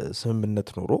ስምምነት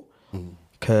ኖሮ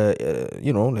ከ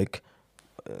you know like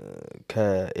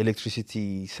ከኤሌክትሪሲቲ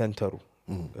ሴንተሩ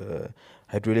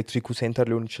ሃይድሮኤሌክትሪኩ ሴንተር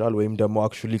ሊሆን ይችላል ወይም ደግሞ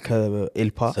አክቹሊ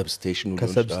ከኤልፓ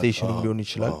ከሰብስቴሽኑ ሊሆን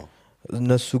ይችላል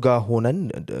እነሱ ጋር ሆነን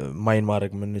ማይን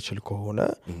ማድረግ ምንችል ከሆነ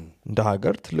እንደ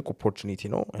ሀገር ትልቅ ኦፖርቹኒቲ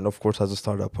ነው and of course as a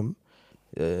startup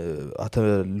at a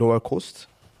lower cost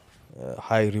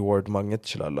high reward ማግኘት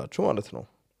ትችላላችሁ ማለት ነው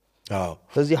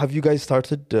ስለዚህ have you guys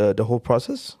started the whole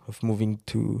process of moving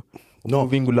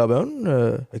Gulaban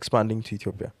expanding to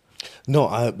Ethiopia no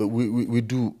we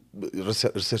do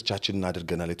researchችን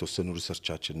እናደርገናል የተወሰኑ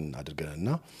researchችን እናደርገናልና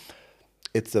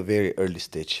it's a very early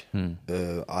stage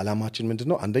አላማችን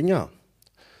ምንድነው አንደኛ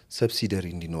ሰብሲዲሪ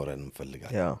እንዲኖረን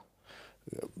እንፈልጋለን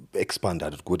ኤክስፓንድ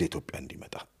አድርጎ ወደ ኢትዮጵያ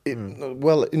እንዲመጣ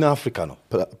well in Africa ነው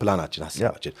ፕላናችን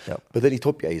ሐሳባችን but then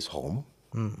Ethiopia is home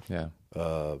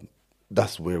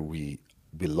that's where we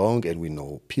belong and we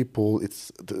know people it's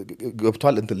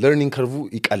ገብቷል እንት learning curve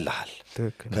ይቀላል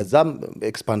ከዛም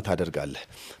ኤክስፓንድ ታደርጋለህ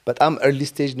በጣም early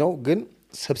stage ነው ግን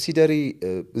ሰብሲዲሪ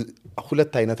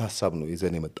ሁለት አይነት ሐሳብ ነው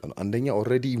ይዘን የመጣ ነው አንደኛ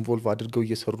ኦሬዲ ኢንቮልቭ አድርገው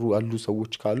እየሰሩ ያሉ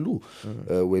ሰዎች ካሉ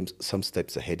ወይም some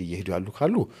steps ahead እየሄዱ ያሉ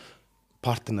ካሉ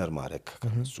ፓርትነር ማድረግ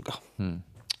ከነሱ ጋር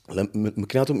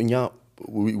ምክንያቱም እኛ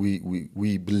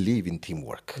we believe in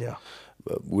teamwork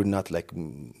we're not like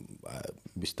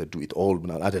Mr. Do it all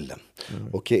ምናምን አይደለም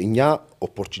ኦኬ እኛ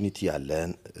ኦፖርቹኒቲ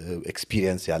ያለን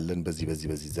ኤክስፒሪየንስ ያለን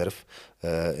በዚህ ዘርፍ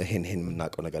ይሄን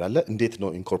የምናውቀው ነገር አለ እንዴት ነው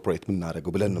ኢንኮርፖሬት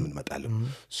ምናደርገው ብለን ነው የምንመጣለው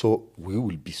so we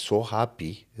will be so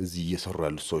happy እዚህ እየሰሩ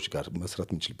ያሉ ሰዎች ጋር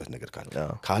መስራት የምንችልበት ነገር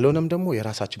ካልሆነም ደግሞ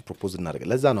የራሳችን ፕሮፖዝ እናደርግ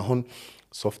ለዛ ነው አሁን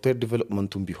ሶፍትዌር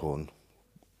ዲቨሎፕመንቱም ቢሆን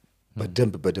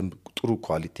በደንብ ጥሩ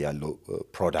ኳሊቲ ያለው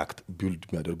ፕሮዳክት ቢልድ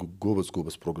የሚያደርጉ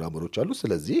ጎበዝ ፕሮግራመሮች አሉ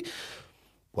ስለዚህ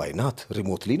why not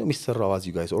remotely ነው የሚሰራው as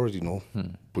you guys already know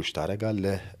push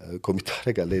ታረጋለህ commit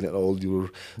ታረጋለህ all your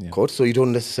code so you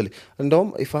don't necessarily እንደውም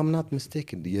if I'm not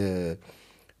mistaken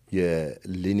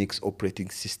የሊነክስ ኦፕሬቲንግ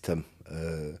ሲስተም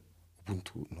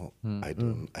ubuntu no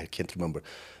I can't remember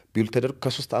ቢልድ ተደርጎ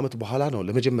ከ3 አመት በኋላ ነው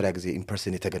ለመጀመሪያ ጊዜ in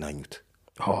person የተገናኙት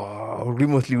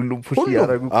remotely ሁሉ ፑሽ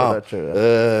ያደርጉ ቆዳቸው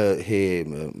ይሄ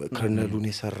ከርነሉን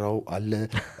የሰራው አለ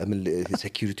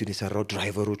ሴኩሪቲውን የሰራው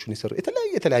ድራይቨሮቹን የሰራው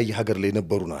የተለያየ ሀገር ላይ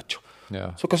ነበሩ ናቸው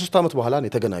so ከ3 አመት በኋላ ነው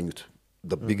የተገናኙት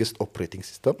the biggest operating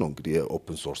system ነው እንግዲህ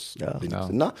open source linux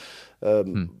እና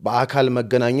በአካል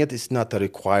መገናኘት is not a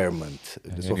requirement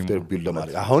the software build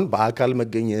ለማድረግ አሁን በአካል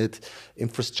መገኘት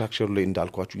ኢንፍራስትራክቸር ላይ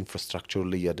እንዳልኳችሁ ኢንፍራስትራክቸር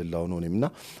ላይ ያደላው ነው እና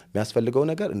የሚያስፈልገው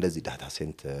ነገር እንደዚህ ዳታ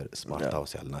ሴንተር ስማርት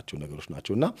ሃውስ ያልናቸው ነገሮች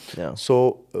ናቸውና so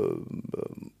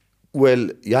well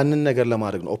ያንን ነገር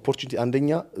ለማድረግ ነው ኦፖርቹኒቲ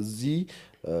አንደኛ እዚህ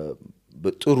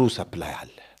በጥሩ ሰፕላይ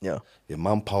አለ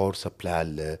የማን ፓወር ሰፕላይ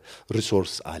አለ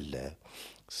ሪሶርስ አለ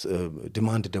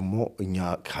ዲማንድ ደግሞ እኛ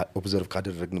ኦብዘርቭ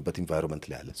ካደረግንበት ኢንቫይሮንመንት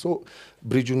ላይ አለ ሶ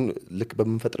ብሪጁን ልክ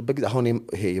በመፈጥርበት ጊዜ አሁን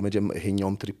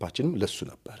ይሄኛውም ትሪፓችንም ለሱ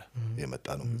ነበር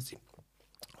የመጣ ነው እዚህ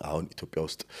አሁን ኢትዮጵያ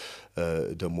ውስጥ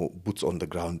ደግሞ ቡትስ ኦን ዘ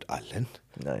ግራውንድ አለን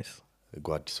ናይስ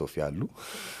ጓድ ሶፊያ አሉ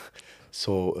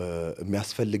ሶ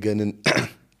የሚያስፈልገንን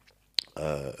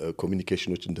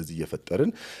ኮሚኒኬሽኖች እንደዚህ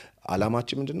እየፈጠርን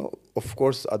አላማችን ምንድነው ኦፍ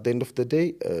ኮርስ at the end of the day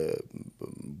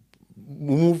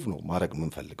ሙቭ ነው ማድረግ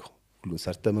የምንፈልገው ሁሉ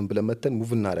ሰርተምን ብለን መተን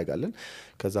ሙቭ እናደርጋለን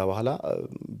ከዛ በኋላ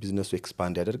ቢዝነሱ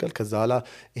ኤክስፓንድ ያደርጋል ከዛ በኋላ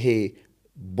ይሄ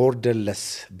ቦርደርለስ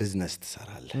ቢዝነስ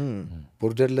ትሰራለህ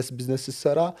ቦርደርለስ ቢዝነስ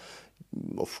ትሰራ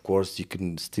of course you can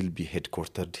still be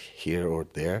headquartered here or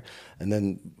there and then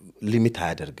limit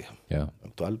አያደርግም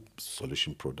actual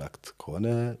solution product ከሆነ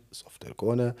software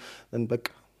ከሆነ and በቃ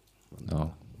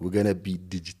we're going to be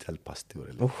digital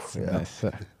pastoral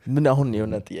ምን አሁን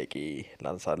የሆነ ጥያቄ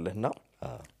ላንሳለህና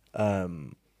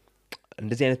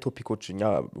እንደዚህ አይነት ቶፒኮች እኛ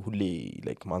ሁሌ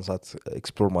ላይክ ማንሳት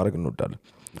ኤክስፕሎር ማድረግ እንወዳለን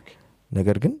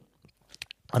ነገር ግን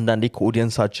አንዳንዴ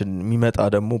ከኦዲየንሳችን የሚመጣ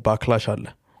ደግሞ ባክላሽ አለ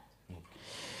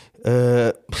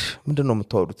ምንድነው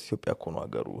የምታወሩት ኢትዮጵያ እኮ ነው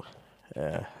ሀገሩ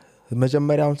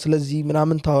መጀመሪያውን ስለዚህ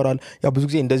ምናምን ታወራል ያ ብዙ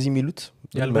ጊዜ እንደዚህ የሚሉት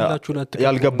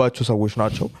ያልገባችሁ ሰዎች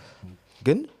ናቸው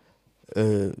ግን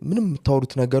ምንም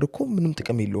የምታወሩት ነገር እኮ ምንም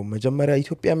ጥቅም የለውም መጀመሪያ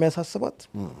ኢትዮጵያ የሚያሳስባት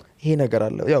ይሄ ነገር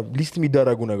አለ ያው ሊስት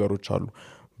የሚደረጉ ነገሮች አሉ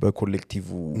በኮሌክቲቭ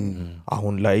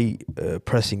አሁን ላይ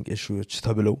ፕሬሲንግ ኢሹዎች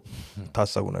ተብለው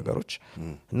ታሰቡ ነገሮች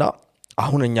እና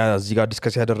አሁን እኛ እዚህ ጋር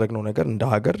ዲስከስ ያደረግነው ነገር እንደ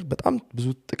ሀገር በጣም ብዙ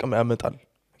ጥቅም ያመጣል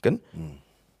ግን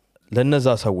ለነዛ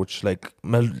ሰዎች ላይክ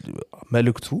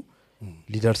መልእክቱ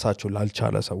ሊደርሳቸው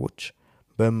ላልቻለ ሰዎች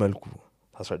በመልኩ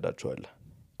ታስረዳቸዋለህ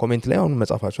ኮሜንት ላይ አሁን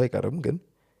መጻፋቸው አይቀርም ግን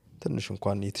ትንሽ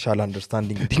እንኳን የተሻለ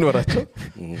አንደርስታንዲንግ እንዲኖራቸው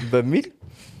በሚል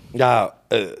ያ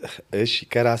እሺ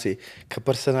ከራሴ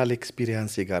ከፐርሰናል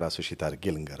ኤክስፒሪየንስ ጋር አሶሺየት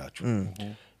አድርጌ ልንገራችሁ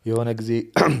የሆነ ጊዜ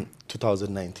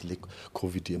 2019 ላይ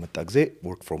ኮቪድ የመጣ ጊዜ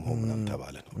ወርክ ፍሮም ሆም ምናምን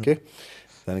ተባለ ነው ኦኬ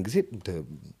ያን ጊዜ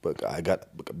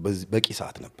በቂ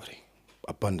ሰዓት ነበረኝ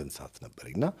አባንደንት ሰዓት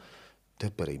ነበረኝና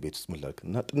ደበረኝ ቤት ውስጥ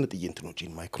ምላክና ጥንጥዬ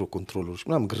እንትኖችን ማይክሮ ኮንትሮለሮች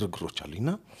ምናምን ግርግሮች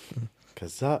አሉኝና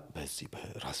ከዛ በዚህ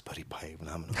በራስበሪ ፓይ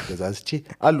ምናምን ገዛዝቼ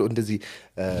አሉ እንደዚህ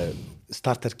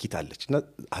ስታርተር ኪት አለችና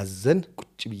አዘን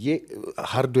ቁጭ ብዬ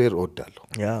ሃርድዌር ወዳለሁ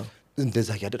ያ እንደዛ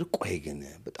ያደረኩ ቆይ ግን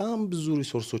በጣም ብዙ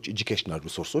ሪሶርሶች ኤጁኬሽናል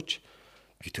ሪሶርሶች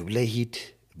ዩቲዩብ ላይ ሂድ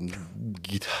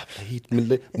ጊታብ ላይ ሂድ ምን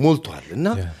ላይ ሞልቷልና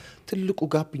ትልቁ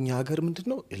ጋፕኛ ሀገር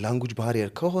ምንድነው ላንጉዌጅ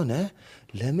ባሪየር ከሆነ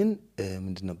ለምን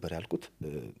ምንድን ነበር ያልኩት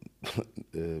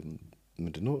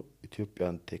ምንድነው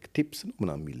ኢትዮጵያን ቴክ ቲፕስ ነው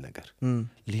ምናምን የሚል ነገር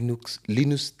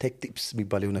ሊኑክስ ቴክ ቲፕስ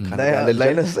የሚባል የሆነ ካናል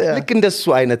ልክ እንደሱ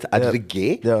አይነት አድርጌ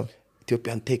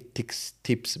ኢትዮጵያን ቴክ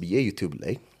ቲፕስ ብዬ ዩቲዩብ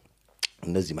ላይ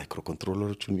እነዚህ ማይክሮ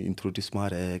ኮንትሮለሮችን ኢንትሮዲዩስ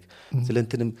ማድረግ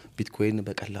ስለንተንም ቢትኮይን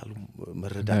በቀላሉ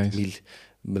መረዳት ሚል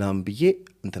ምናምን ብዬ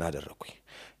እንትን አደረኩኝ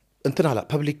እንትን አላ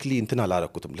ፐብሊክሊ እንትን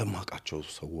አላረኩትም ለማቃቸው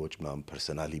ሰዎች ምናምን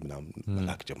ፐርሰናሊ ምናምን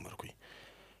መላክ ጀመርኩኝ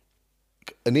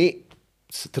እኔ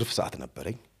ትርፍ ሰዓት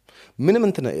ነበረኝ ምንም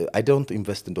እንትን I don't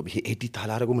invest እንደው ይሄ ኤዲት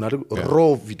አላረገው ምን አደረገው ሮ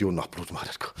ቪዲዮ ነው አፕሎድ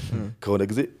ማድረግ ከሆነ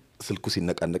ጊዜ ስልኩ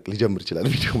ሲነቃነቅ ሊጀምር ይችላል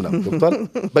ቪዲዮ ምናምን ገብቷል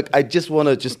but I just want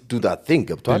to just do that thing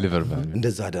ገብቷል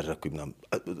እንደዛ አደረኩኝ ምናምን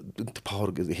ፓወር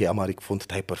ይሄ አማሪክ ፎንት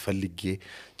ታይፐር ፈልጌ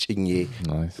ጭኜ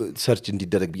ሰርች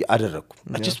እንዲደረግ ብዬ አደረኩ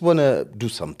I just want to do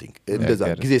something እንደዛ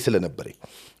ጊዜ ስለነበረኝ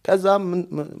ከዛ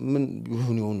ምን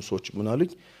የሆኑ ሰዎች ምን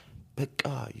አሉኝ በቃ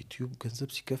ዩቲዩብ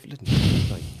ገንዘብ ሲከፍልን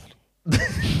ይታያል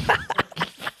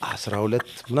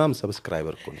 12 ምናምን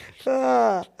ሰብስክራይበር እኮ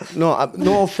ነው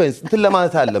no offense እንትን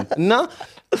ለማለት አይደለም እና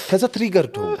ከዛ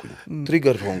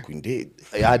ትሪገር ሆንኩኝ እንዴ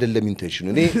አይደለም ኢንቴንሽኑ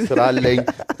እኔ ስራ አለኝ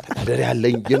ተዳደር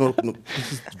ያለኝ የኖርኩ ነው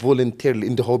ቮለንተሪሊ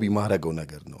እንደ ሆቢ ማረገው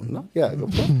ነገር ነውና ያ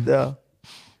ገባ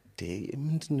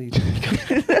ምንድነው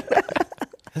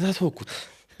ከዛ ተወኩት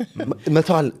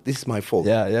መታል this is my fault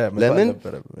ለምን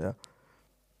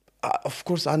of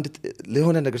course አንድ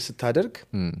ለሆነ ነገር ስታደርግ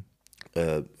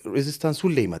resistance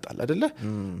ሁሌ ይመጣል አይደለ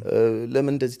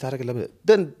ለምን እንደዚህ ታረጋ ለምን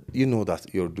then you know that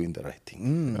you're doing the right thing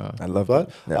I love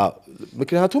that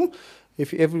ምክንያቱም if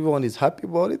everyone is happy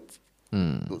about it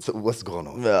what's going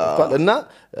on እና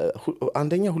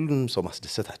አንደኛ ሁሉንም ሰው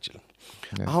ማስደሰት አችልም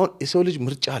አሁን የሰው ልጅ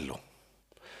ምርጫ አለው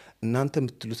እናንተ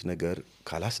የምትሉት ነገር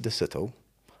ካላስደሰተው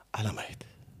አለማየት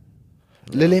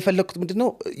ለለ የፈለኩት ምንድነው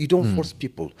you don't force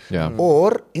people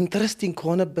or interesting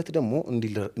ከሆነበት ደግሞ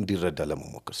እንዲረዳ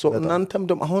ለመሞከር so እናንተም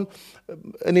ደግሞ አሁን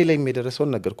እኔ ላይ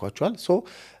የሚደረሰውን ነገርኳችኋል so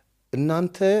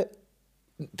እናንተ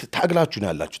ታግላችሁ ነው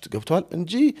ያላችሁት ገብቷል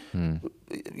እንጂ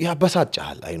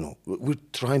ያበሳጫል I know we're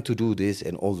trying to do this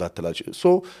and all that so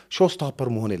showstopper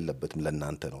መሆን የለበትም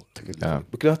ለእናንተ ነው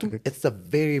ምክንያቱም it's a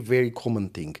very very common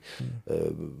thing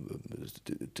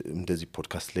እንደዚህ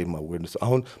ፖድካስት ላይ ማወርነስ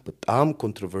አሁን በጣም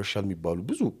ኮንትሮቨርሻል የሚባሉ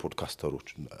ብዙ ፖድካስተሮች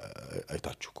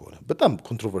አይታችሁ ከሆነ በጣም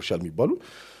ኮንትሮቨርሻል የሚባሉ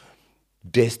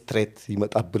ዴስትሬት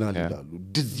ይመጣብናል ይላሉ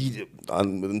ድዚ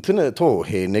እንትን ቶ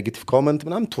ይሄ ኔጌቲቭ ኮሜንት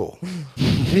ምናምን ቶ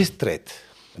ዴስትሬት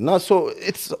እና so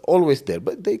it's always there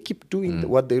but they keep doing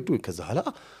what they do cuz hala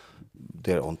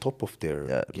they're on top of their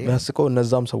game ያስቀው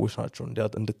እነዛም ሰዎች ናቸው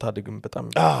እንድታድግም በጣም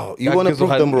you want to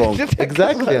prove them wrong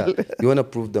exactly you want to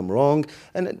prove them wrong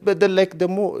and but the like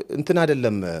ደግሞ እንትን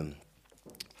አይደለም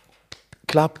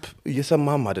ክላፕ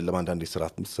እየሰማም አይደለም አንዳንዴ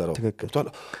ስራት ምሰራው ገብቷል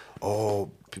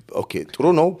ኦኬ ጥሩ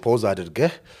ነው ፖዝ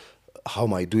አድርገህ how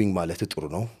am I doing ማለት ጥሩ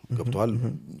ነው ገብቷል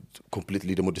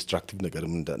completely ደግሞ distractive ነገር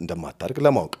እንደማታርግ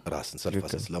ለማወቅ ራስን ሰልፍ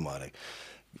አሰስ ለማድረግ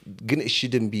ግን it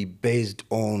shouldn't be based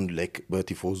on like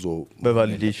በቲፎዞ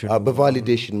በቫሊዴሽን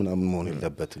በቫሊዴሽን ምናምን መሆን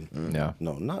የለበትም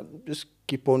ነው እና just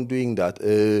keep on doing that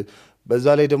በዛ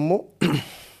ላይ ደግሞ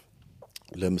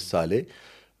ለምሳሌ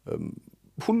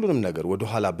ሁሉንም ነገር ወደ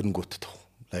ኋላ ብንጎትተው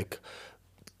like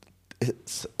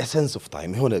a sense of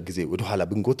time የሆነ ጊዜ ወደ ኋላ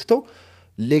ብንጎትተው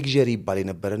ሌክዠሪ ይባል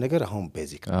የነበረ ነገር አሁን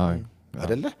ቤዚክ ነው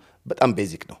አይደለ በጣም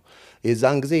ቤዚክ ነው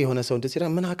የዛን ጊዜ የሆነ ሰው እንደዚህ ሲራ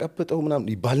ምን አቀበጠው ምናምን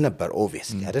ይባል ነበር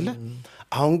obviously አይደለ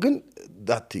አሁን ግን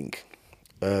that thing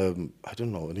I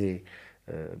don't know እኔ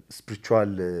spiritual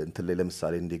እንትን ላይ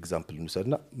ለምሳሌ እንደ ኤግዛምፕል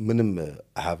እንውሰድና ምንም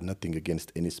I have nothing against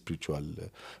any spiritual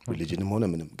religion ሆነ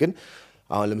ምንም ግን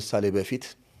አሁን ለምሳሌ በፊት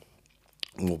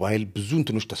ሞባይል ብዙ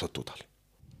እንትኖች ተሰጥቶታል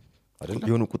አይደለ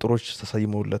የሆኑ ቁጥሮች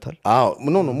ተሰይመውለታል አዎ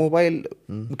ኖ ሞባይል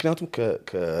ምክንያቱም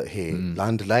ከሄ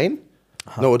ላንድ ላይን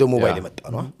ነው ወደ ሞባይል የመጣ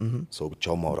ነው ሰው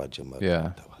ብቻው ማውራት ጀመረ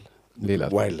ተባለ ሌላ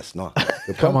ዋይርለስ ነው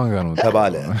ከማን ጋር ነው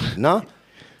ተባለ እና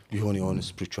የሆነ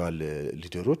ስፒሪቹዋል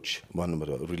ሊደሮች ማንም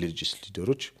ሪሊጂየስ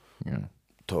ሊደሮች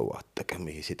ተው አጠቀም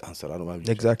ይሄ ሰይጣን ስራ ነው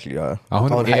ማለት ኤግዛክትሊ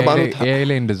አሁን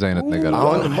ኤአይ እንደዛ አይነት ነገር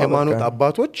አሁን ሃይማኖት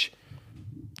አባቶች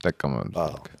ተጠቀማሉ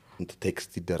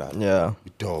ቴክስት ይደራል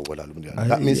ይደዋወላሉ ምን ያለው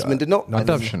that means ምንድነው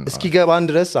እስኪገባ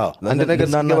ድረስ አንድ ነገር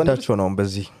እናናዳቸው ነው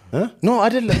በዚህ ኖ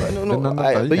አይደለም ኖ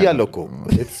በያለው እኮ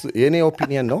የኔ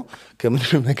ኦፒኒየን ነው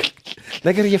ከምንም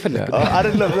ነገር እየፈለክ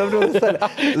አይደለም ለምን መሰለ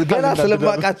ገና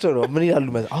ስለማቃቸው ነው ምን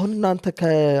ይላሉ አሁን እናንተ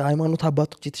ከሃይማኖት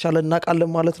አባቶች የተሻለ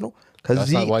እናቃለን ማለት ነው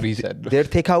ከዚህ their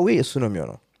take away እሱ ነው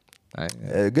የሚሆነው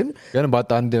ግን ባጣ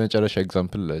አንድ መጨረሻ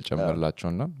ኤግዛምፕል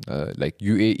ጨምርላችሁና like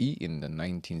UAE in the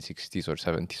 1960s or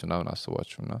 70s now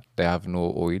አስባችሁና they have no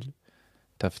oil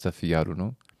ተፍተፍ ያሉ ነው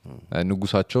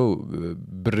ንጉሳቸው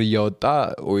ብር ያወጣ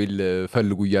ኦይል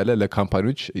ፈልጉ ይያለ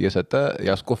ለካምፓኒዎች እየሰጠ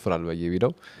ያስቆፍራል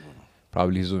በየቢዳው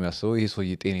probably ዞም ያሰው ይሄ ሰው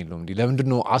የጤና የለውም እንዴ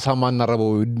ለምንድነው አሳማና ረባው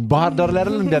ባህር ዳር ላይ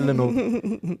አይደል እንዳለ ነው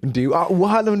እንዴ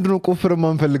ውሃ ለምንድነው ቆፍር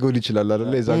ማንፈልገው ይችላል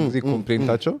አይደል የዛ ጊዜ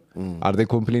ኮምፕሌንታቸው are they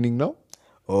complaining now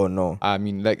oh no I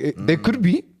mean like they could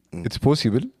be it's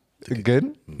possible again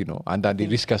you know and then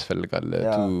risk ያስፈልጋል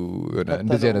to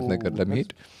እንደዚህ አይነት ነገር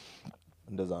ለመሄድ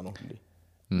እንደዛ ነው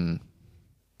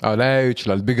ላይ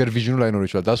ይችላል bigger vision ላይ ነው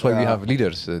ይችላል that's why we have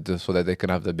leaders so that they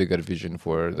can have the bigger vision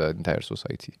for the entire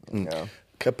society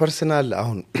ከፐርሰናል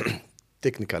አሁን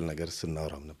ቴክኒካል ነገር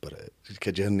ስናወራም ነበር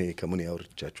ከጀርኔ ከምን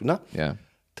ያወርቻችሁና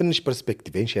ትንሽ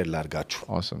ፐርስፔክቲቭን ሼር ላርጋችሁ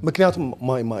ምክንያቱም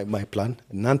my plan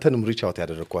እናንተንም ሪች አውት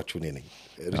ያደረኳችሁ እኔ ነኝ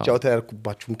ሪች አውት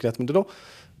ያደረኩባችሁ ምክንያት ምንድነው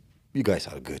you guys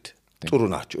are good ጥሩ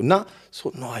ናችሁ እና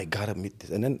so no I got to meet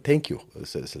this and then thank you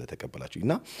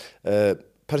ስለተቀበላችሁና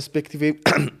ፐርስፔክቲቭ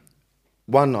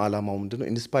ዋናው ዓላማው ምንድነው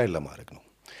ኢንስፓየር ለማድረግ ነው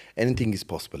anything is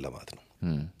possible ለማለት ነው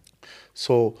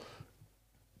so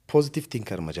ፖዚቲቭ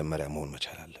ቲንከር መጀመሪያ መሆን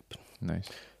መቻል አለብን ናይስ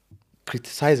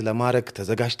ክሪቲሳይዝ ለማድረግ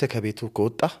ተዘጋጅተ ከቤቱ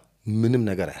ከወጣ ምንም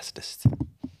ነገር አያስደስት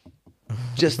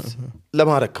just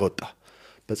ለማድረግ ከወጣ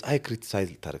በፀሐይ ክሪቲሳይዝ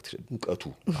ልታረግ ሙቀቱ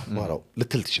አባራው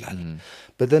ልትል ትችላል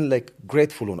but then like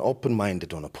grateful on open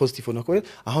minded on a positive on a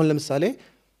አሁን ለምሳሌ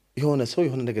የሆነ ሰው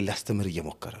የሆነ ነገር ሊያስተምር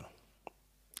እየሞከረ ነው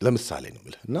ለምሳሌ ነው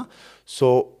ብለና so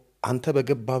አንተ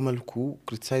በገባ መልኩ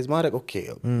ክሪቲሳይዝ ማድረግ ኦኬ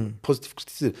ፖዚቲቭ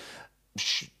ክሪቲሲዝም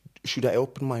should I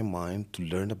open my mind to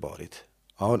learn about it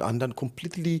አሁን አንዳንድ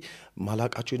ኮምፕሊትሊ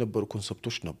ማላቃቸው የነበሩ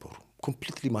ኮንሰፕቶች ነበሩ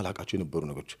ኮምፕሊትሊ ማላቃቸው የነበሩ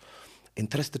ነገሮች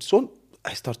ኢንትረስትድ ሶን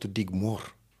I start to dig more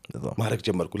ማድረግ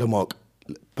ጀመርኩ ለማወቅ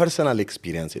ፐርሰናል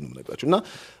ኤክስፒሪየንስ ነው ነገራችሁና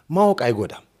ማወቅ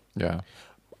አይጎዳም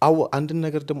አንድ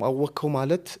ነገር ደግሞ አወቀው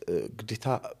ማለት ግዴታ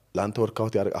ላንተ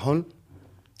ወርካውት ያደርግ አሁን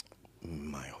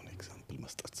ማይሆን ኤግዛምፕል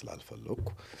መስጠት ስላልፈለኩ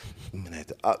ምን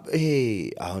አይተ ይሄ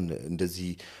አሁን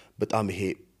እንደዚህ በጣም ይሄ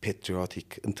patriotic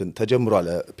እንትን ተጀምሯል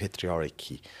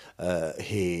patriarchy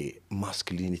ይሄ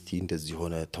masculinity እንደዚህ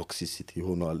ሆነ toxicity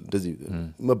ሆኗል እንደዚህ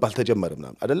መባል ተጀመረ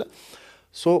ምናምን አይደለ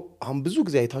so አሁን ብዙ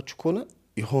ጊዜ አይታችሁ ከሆነ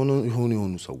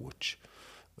የሆኑ ሰዎች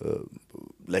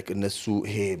like እነሱ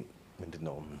ይሄ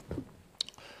ምንድነው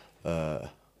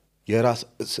የራስ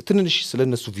ትንንሽ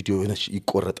ስለነሱ ቪዲዮ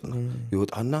ይቆረጥና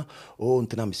ይወጣና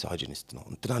እንትና ሚሳጂኒስት ነው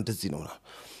እንትና እንደዚህ ነውና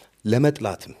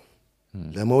ለመጥላትም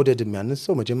ለመውደድም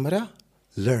ያንሰው መጀመሪያ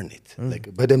learn it like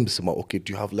በደንብ ስማ okay do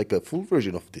you have like a full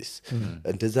version of this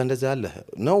እንደዛ ያለ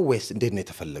no ways እንዴት ነው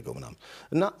የተፈለገው ምናምን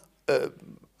እና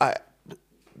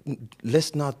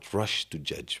let's not rush to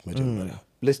judge መጀመሪያ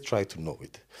let's try to know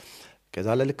it ከዛ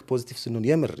ለልክ ፖዚቲቭ ስንሆን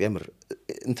የምር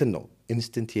እንትን ነው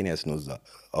instantaneous ነው እዛ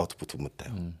አውትፑቱ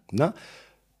መታየው እና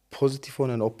ፖዚቲቭ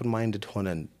ሆነን ኦፕን ማይንድድ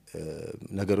ሆነን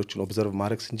ነገሮችን ኦብዘርቭ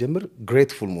ማድረግ ስንጀምር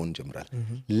ግሬትፉል መሆን ጀምራል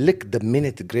ልክ the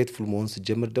minute grateful መሆን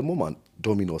ሲጀምር ደግሞ ማን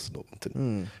ዶሚኖስ ነው እንትን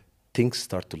things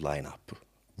start to line up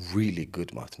really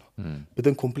good ማለት ነው but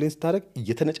then complaints ታረግ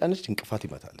እየተነጫነች እንቅፋት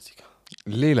ይመታል እዚህ ጋር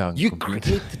ሌላ you create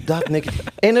that negative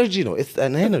energy ነው it's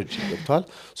an energy ገብቷል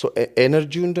so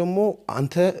ኤነርጂውን ደግሞ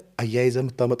አንተ አያይዘህ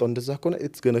የምታመጣው እንደዛ ከሆነ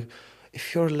it's gonna if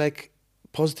you're like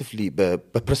positively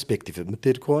በፐርስፔክቲቭ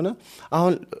የምትሄድ ከሆነ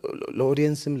አሁን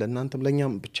ለኦዲየንስም ለእናንተም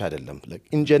ለእኛም ብቻ አይደለም like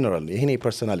in general ይሄ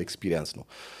ፐርሰናል ኤክስፒሪየንስ ነው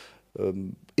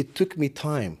it took me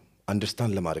time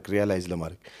understand ለማድረግ realize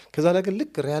ለማድረግ ከዛ ላይ ግን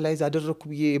ልክ realize አደረኩ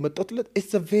ብዬ የመጣሁት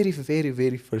it's a very very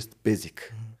very first basic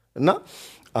እና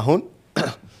አሁን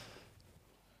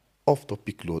ኦፍ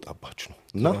ቶፒክ ልወጣባችሁ ነው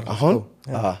እና አሁን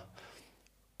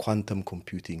ኳንተም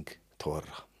ኮምፒውቲንግ ተወራ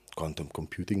ኳንተም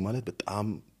ኮምፒውቲንግ ማለት በጣም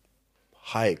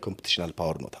ሃይ ኮምፒቲሽናል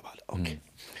ፓወር ነው ተባለ ኦኬ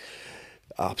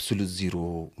አብሶሉት ዜሮ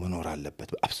መኖር አለበት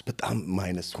በጣም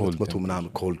 -200 ምናምን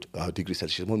ኮልድ ዲግሪ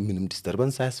ሴልሺየስ ምንም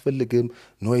ዲስተርበንስ አያስፈልግም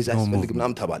ኖይዝ አያስፈልግም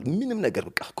ምናምን ተባለ ምንም ነገር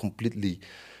በቃ ኮምፕሊትሊ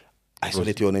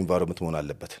አይሶሌት የሆነ ኤንቫይሮንመንት መሆን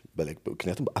አለበት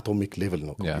ምክንያቱም አቶሚክ ሌቭል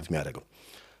ነው ኮምፒውት የሚያደርገው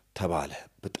ተባለ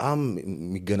በጣም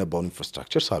የሚገነባው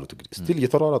ኢንፍራስትራክቸር ሳሉት እንግዲህ ስቲል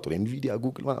እየተሯሯጡ ነው ኢንቪዲያ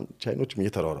ጉግል ማለት ቻይኖችም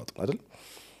እየተሯሯጡ አይደል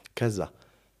ከዛ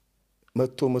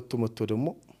መጥቶ ደግሞ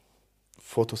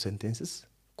ፎቶሲንቴሲስ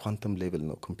ኳንተም ሌቭል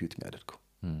ነው ኮምፒውት የሚያደርገው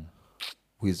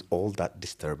with all that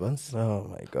disturbance oh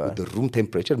my god with the room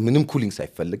temperature ምንም ኩሊንግ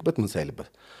ሳይፈልግበት ምን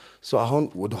ሳይልበት so አሁን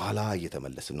ወደ ኋላ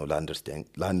እየተመለስን ነው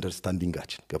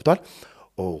ለአንደርስታንዲንጋችን ገብቷል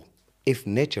oh if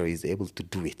nature is able to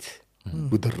do it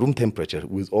with the room temperature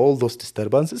with all those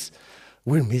disturbances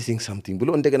we're missing something ብሎ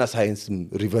እንደገና ሳይንስ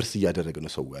ሪቨርስ እያደረገ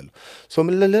ነው ሰው ያለው so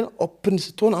ምን ለለ ኦፕን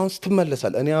ስትሆን አሁን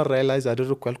ስትመለሳል እኔ ሪያላይዝ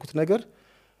አደረኩ ያልኩት ነገር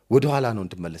ወደ ኋላ ነው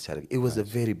እንድመለስ ያደርግ it was a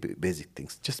very basic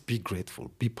things just be grateful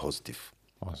be positive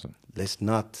awesome let's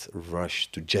not rush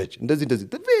to judge እንደዚህ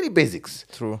the very basics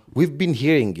true we've been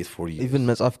hearing it for years even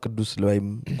መጽሐፍ ቅዱስ ላይም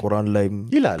ቁርአን ላይም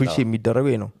ፕሪች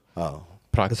የሚደረገው ነው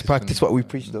practice what we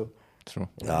preach though true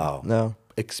no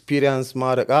experience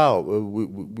ማድረግ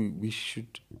we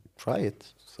should try it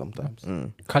sometimes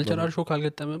ካልቸራል ሾክ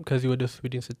አልገጠመም ከዚህ ወደ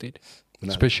ስዊድን ስትሄድ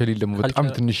especially ደግሞ በጣም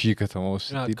ትንሽ ከተማ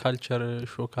ውስጥ ካልቸር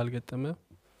ሾክ አልገጠመም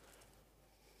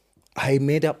I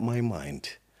made up my mind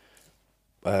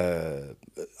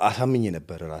አሳምኜ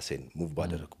ነበር ራሴን ሙቭ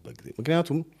ባደረኩበት ጊዜ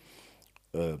ምክንያቱም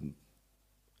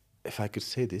if I could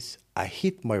say this I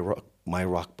hit my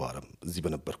rock bottom እዚህ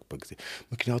በነበርኩበት ጊዜ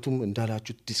ምክንያቱም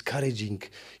እንዳላችሁ ዲስካሬጂንግ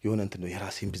የሆነ እንትን ነው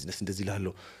የራሴን ቢዝነስ እንደዚህ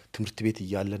ላለው ትምህርት ቤት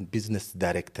እያለን ቢዝነስ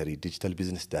ዳይሬክተሪ ዲጂታል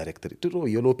ቢዝነስ ዳይሬክተሪ ድሮ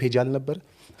የሎ ፔጅ አልነበር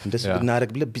እንደሱ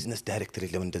እናረግ ብለ ቢዝነስ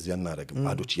ዳይሬክተሪ ለምን እንደዚህ እናረግም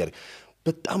አዶች ይያለ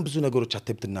በጣም ብዙ ነገሮች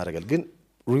አተብት እናረጋል ግን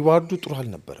ሪዋርዱ ጥሩ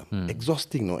አልነበረም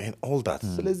ኤግዞስቲንግ ነው and all that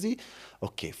ስለዚህ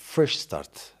okay fresh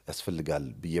start ያስፈልጋል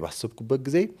ብዬ ባሰብኩበት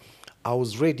ጊዜ I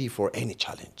was ready for any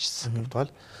challenges ገብቷል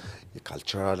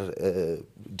የካልቸራል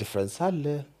ዲፈረንስ አለ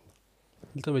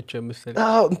እንተመቸ መሰለኝ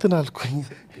እንትን አልኩኝ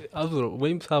አዙሮ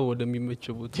ወይም ሳብ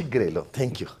ወደሚመቸቡት ችግር የለውም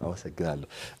thank you አመሰግናለሁ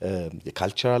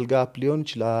የካልቸራል ጋፕ ሊሆን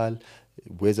ይችላል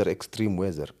ዌዘር ኤክስትሪም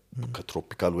ዌዘር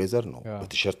ከትሮፒካል ዌዘር ነው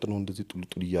በቲሸርት ነው እንደዚህ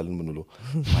ጡልጡል ይያልን ምን ብሎ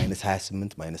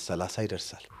 -28 -30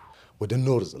 ይደርሳል ወደ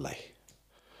ኖርዝ ላይ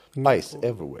ice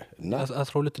everywhere እና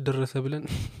 12 ደረሰ ብለን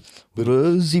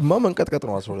በዚህማ መንቀጥቀጥ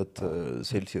ነው 12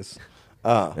 ሴልሺየስ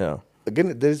ግን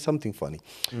there is something funny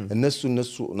እነሱ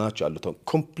ናቸው ያሉት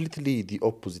completely the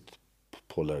opposite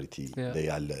polarity ላይ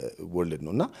ያለ world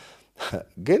ነውና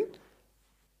ግን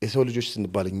የሰው ልጆች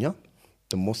ስንባልኛ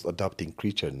the most adapting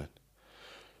creature ነን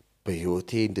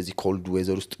በህይወቴ እንደዚህ ኮልድ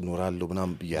ዌዘር ውስጥ ኖራለሁ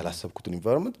ምናም ያላሰብኩትን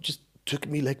environment just took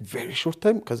me like very short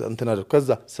time ከዛ እንትና ከዛ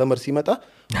ሰመር ሲመጣ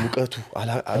ሙቀቱ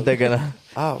እንደገና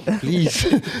please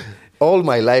all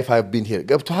my life I've been here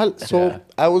ገብቷል so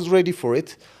I was ready for it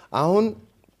አሁን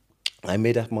I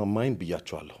made up my mind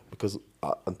ብያቸዋለሁ because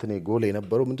እንትኔ ጎል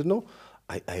የነበረው ምንድነው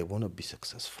I want to be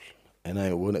successful and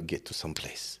I want to get to some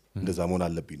place እንደዛ መሆን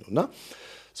አለብኝ ነውና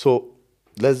so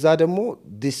ለዛ ደግሞ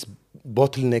this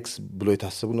bottlenecks ብሎ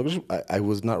የታሰቡ ነገሮች I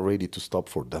was not ready to stop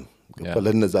for them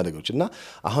ለነዛ ነገሮች እና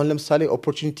አሁን ለምሳሌ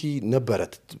ኦፖርቹኒቲ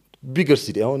ነበረት ቢገር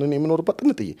ሲቲ አሁን እኔ የምኖርባት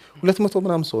ጥንጥዬ 200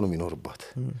 ምናምን ሰው ነው የሚኖርባት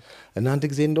እና አንድ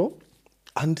ጊዜ እንደው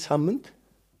አንድ ሳምንት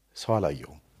ሰው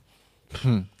አላየሁም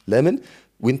ለምን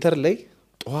ዊንተር ላይ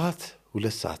ጠዋት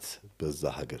 2 ሰዓት በዛ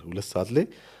ሀገር 2 ሰዓት ላይ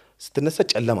ስትነሳ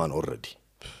ጨለማ ነው ኦሬዲ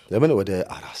ለምን ወደ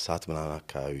 4 ሰዓት ምናምን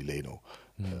አካባቢ ላይ ነው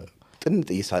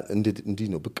ጥንጥዬ እንዲህ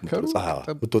ነው ብቅ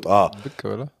ብትወጣ ብቅ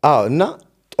ብላ እና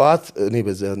ጠዋት እኔ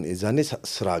በዛኔ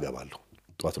ስራ ገባለሁ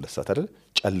ጠዋት 2 ሰዓት አይደል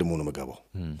ጨልሞ ነው መገባው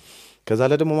ከዛ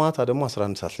ላይ ደግሞ ማታ ደግሞ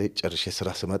 11 ሰዓት ላይ ጨርሼ ስራ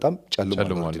ስመጣም ጨልሞ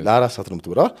ነው ለ4 ሰዓት ነው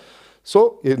የምትበራው ሶ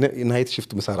ናይት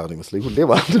shift መስራ ነው ይመስለኝ ሁሌ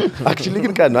ማለት actually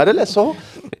ግን ካን አይደለ ሶ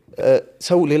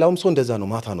ሰው ሌላውም ሰው እንደዛ ነው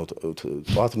ማታ ነው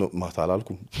ጧት ነው ማታ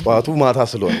አላልኩም ጧቱ ማታ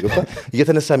ስለሆነ ገባ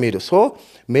እየተነሳ የሚሄደው ሶ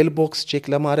ሜል ቦክስ ቼክ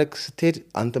ለማድረግ ስትሄድ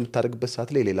አንተ የምታደርግበት ሰዓት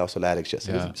ላይ ሌላው ሰው ላይ ያደርግ ይችላል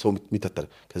ስለዚህ ሰው የሚተተር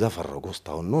ከዛ ፈራው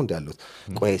ጎስታውን ነው እንዳሉት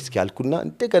ቆይ እስኪ ያልኩና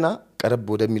እንደገና ቀረብ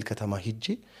ወደሚል ከተማ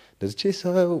ሂጄ ደርቼ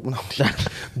ሰው ምናምን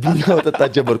ቡና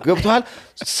ወጣት ጀመርኩ ገብቷል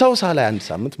ሰው ሳላይ አንድ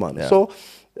ሳምንት ማለት ሶ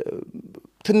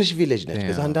ትንሽ ቪሌጅ ነች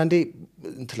ከዛ አንዳንዴ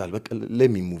እንትላል በቃ let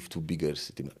me move to bigger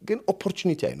city ግን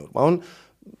ኦፖርቹኒቲ አይኖርም አሁን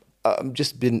I'm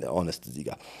just being honest እዚህ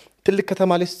ጋር ትልቅ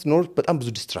ከተማ ላይ ስትኖር በጣም ብዙ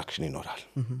ዲስትራክሽን ይኖራል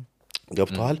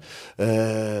ገብቷል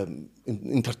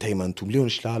ኢንተርቴይንመንቱም ሊሆን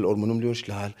ይችላል ኦር ምንም ሊሆን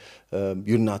ይችላል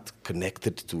you're not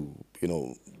connected to you know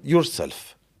yourself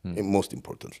most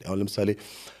importantly አሁን ለምሳሌ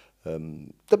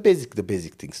the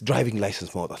basic things driving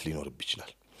license ማውጣት ሊኖርብህ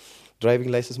ይችላል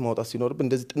driving license ማውጣት ሲኖርብ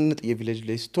እንደዚህ ጥንጥ የቪሌጅ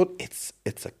ላይ ስትሆን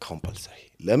it's a compulsory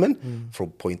ለምን from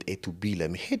point A to B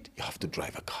ለመሄድ you have to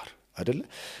drive a car አይደለ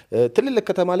ትልልቅ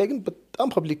ከተማ ላይ ግን በጣም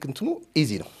ፐብሊክ እንትኑ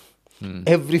ኢዚ ነው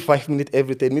every 5 minutes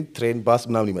every 10 minutes train bus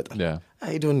ምናምን ይመጣል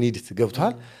I don't need it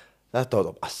ገብቷል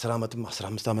አታውጣው 10 አመትም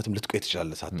 15 አመትም ልትቆይ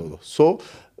ትችላለህ ሳታውጣው so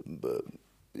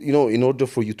you know in order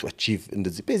for you to achieve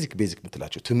እንደዚህ basic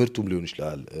ምትላቸው ትምህርቱም ሊሆን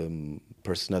ይችላል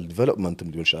personal developmentም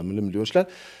ሊሆን ይችላል ምንም ሊሆን ይችላል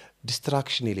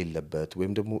ዲስትራክሽን የሌለበት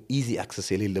ወይም ደግሞ ኢዚ አክሰስ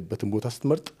የሌለበትን ቦታ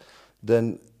ስትመርጥ then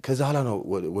ከዛ ኋላ ነው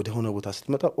ወደ ሆነ ቦታ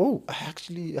ስትመጣ oh I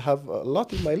actually have a lot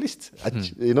in my list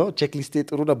you know checklist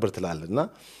ጥሩ ነበር ትላለና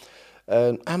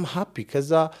I'm happy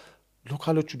ከዛ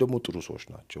ሎካሎቹ ደግሞ ጥሩ ሰዎች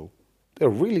ናቸው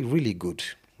they're really good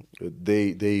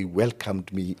they welcomed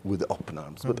me with open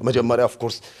arms but መጀመሪያ of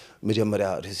course መጀመሪያ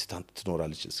resistant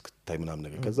ትኖራለች እስክታይ ምናምን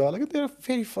ነገር ከዛ ኋላ ግን they're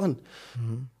very fun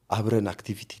አብረን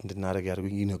አክቲቪቲ እንድናደርግ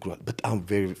ያደርጉኝ ይነግሯል በጣም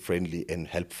very friendly and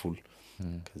helpful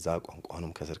ከዛ ቋንቋንም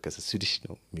ከሰርከሰ ስዊዲሽ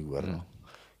ነው የሚወራው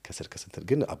ከሰርከሰ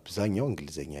ግን አብዛኛው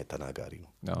እንግሊዘኛ ተናጋሪ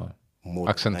ነው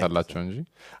አክሰንት አላቸው እንጂ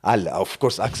አለ of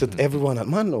course accent everyone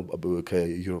ማን ነው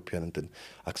ከዩሮፒያን እንትን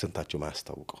አክሰንታቸው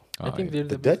ማያስታውቀው I think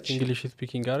they're the best English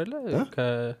speaking አይደለ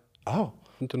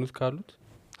እንትኑስ ካሉት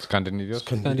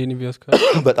ስካንዲኔቪያስ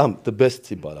በጣም the best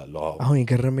ይባላል አሁን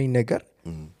የገረመኝ ነገር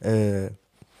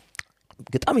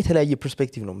በጣም የተለያየ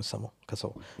ፐርስፔክቲቭ ነው የምሰማው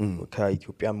ከሰው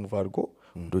ከኢትዮጵያ ሙቭ አድርጎ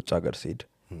ወደ ውጭ ሀገር ሲሄድ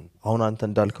አሁን አንተ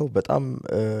እንዳልከው በጣም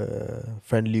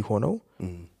ፍሬንድሊ ሆነው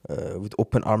with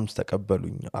open arms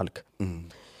ተቀበሉኝ አልክ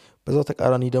በዛው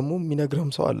ተቃራኒ ደግሞ የሚነግርህም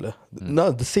ሰው አለ እና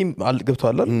the same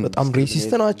ገብቷል በጣም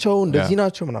ሬሲስት ናቸው እንደዚህ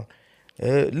ናቸው ምናምን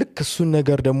ልክ እሱን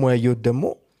ነገር ደግሞ ያየሁት ደግሞ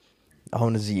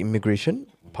አሁን እዚህ ኢሚግሬሽን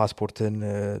ፓስፖርትን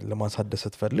ለማሳደስ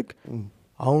ስትፈልግ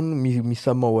አሁን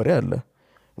የሚሰማው ወሬ አለ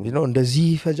you know እንደዚህ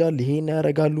ይፈጃል ይሄን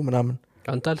ያረጋሉ ምናምን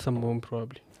አንተ አልሰማውም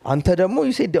probably አንተ ደግሞ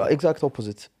you said the exact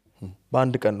opposite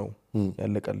በአንድ ቀን ነው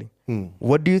ያለቀልኝ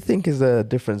what do you think is the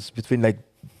difference between like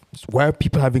why are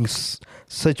people having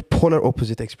such polar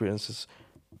opposite experiences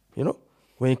you know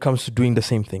when it comes to doing the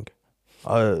same thing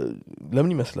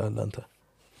ለምን ይመስላል አንተ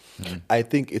I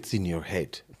think it's in your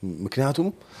head ምክንያቱም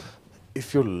if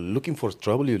you're looking for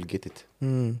trouble you'll get it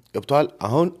ገብቷል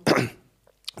አሁን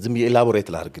ዝም የኤላቦሬት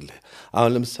ላድርግልህ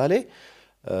አሁን ለምሳሌ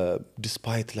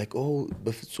despite like oh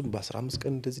በፍጹም በ15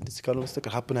 ቀን እንደዚህ ካልሆነ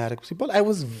በስተቀር happen አያረግ ሲባል I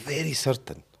was very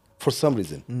certain for some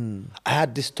reason I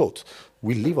had this thought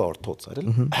we live our thoughts አይደል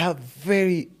I have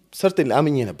very certainly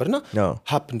አምኜ ነበርና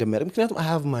happen እንደሚያደርግ ምክንያቱም I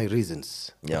have my reasons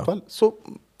ገብቷል so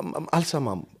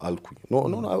አልሰማም አልኩኝ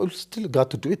no I will still got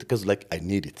to do it because like I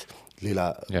need it ሌላ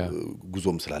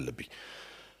ጉዞም ስላለብኝ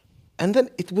and then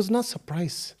it was not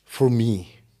surprise for me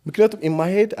ምክንያቱም in my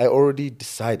head I already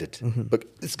decided but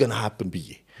it's going to happen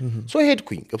ብዬ so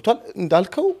ሄድኩኝ ገብቷል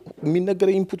እንዳልከው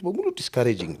የሚነገረኝ ኢንፑት በሙሉ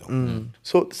ዲስካሬጂንግ ነው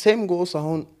so same goes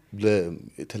አሁን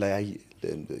ለተለያየ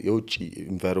የውጭ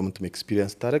ኢንቫይሮንመንት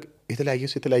ኤክስፒሪየንስ ታደርግ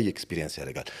የተለያየ ኤክስፒሪየንስ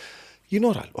ያደርጋል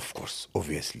ይኖራል of course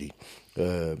obviously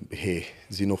ይሄ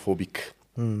xenophobic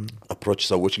approach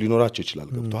ሰዎች ሊኖራቸው ይችላል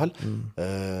ገብቷል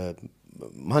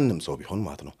ማንንም ሰው ቢሆን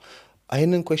ማለት ነው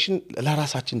አይነን question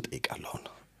ለራሳችን ጠይቃለሁ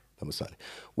ለምሳሌ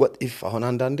what if አሁን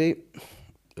አንዳንዴ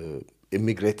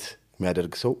ኢሚግሬት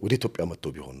የሚያደርግ ሰው ወደ ኢትዮጵያ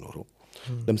መጥቶ ቢሆን ኖሮ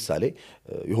ለምሳሌ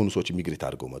የሆኑ ሰዎች ኢሚግሬት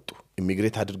አድርገው መጡ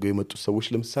ኢሚግሬት አድርገው የመጡ ሰዎች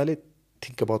ለምሳሌ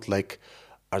think about like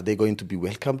are they going to be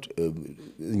welcomed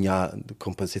እኛ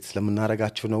ኮምፐንሴት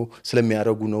ስለምናረጋቸው ነው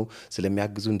ስለሚያረጉ ነው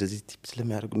ስለሚያግዙ እንደዚህ ቲፕ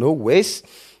ስለሚያረጉ ነው ወይስ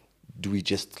do we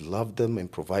just love them and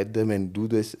provide them and do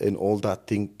this and all that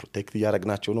thing protect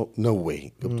ያረግናቸው ነው no way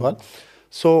ገብቷል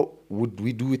so would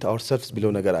we do it ourselves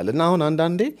below ነገር አለ እና አሁን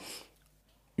አንዳንዴ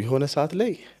የሆነ ሰዓት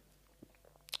ላይ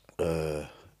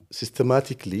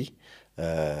systematically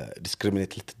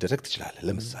discriminate ልትደረግ ትችላለህ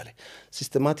ለምሳሌ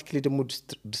systematically ደግሞ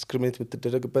discriminate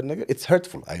የምትደረግበት ነገር it's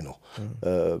hurtful I know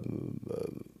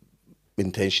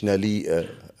intentionally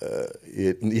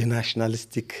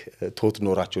የናሽናሊስቲክ ቶት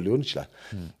ኖራቸው ሊሆን ይችላል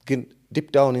ግን ዲፕ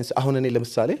ዳውን አሁን እኔ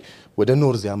ለምሳሌ ወደ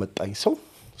ኖርዝ ያመጣኝ ሰው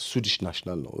ስዊዲሽ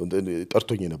ናሽናል ነው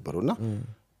ጠርቶኝ የነበረውና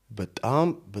በጣም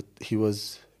he was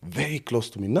very close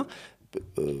to me እና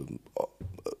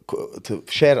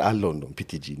ሼር አለው ነው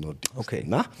PTG ኖርድ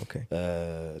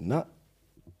እና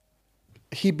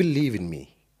he believed in me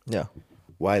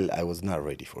while I was not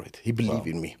ready for it he believed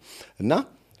in me እና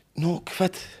no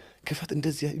ክፈት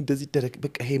እንደዚህ ደረቅ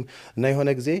በቃ ይሄም እና የሆነ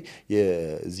ጊዜ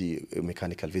የዚህ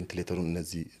ሜካኒካል ቬንቲሌተሩን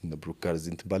እነዚህ ብሩክ ጋር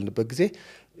እንትን ባልንበት ጊዜ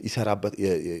ይሰራበት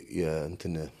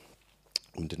የእንትን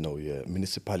ምንድነው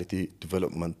የሚኒሲፓሊቲ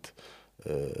ዲቨሎፕመንት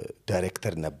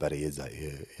ዳይሬክተር ነበር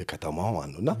የከተማው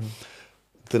ማለት ነውና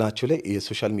እንትናቸው ላይ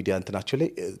የሶሻል ሚዲያ እንትናቸው ላይ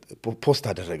ፖስት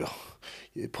አደረገው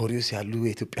ፖሊስ ያሉ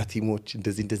የኢትዮጵያ ቲሞች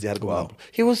እንደዚህ አድርገው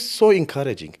he was so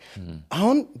encouraging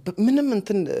አሁን ምንም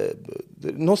እንትን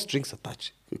no strings attached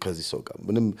ከዚህ ሰው ጋር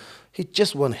ምንም he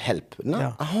just want help እና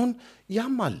አሁን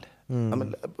ያማል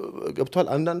ገብቷል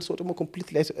አንዳንድ ሰው ደግሞ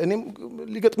completely እኔም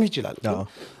ሊገጥም ይችላል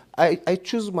I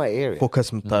choose my area ፎከስ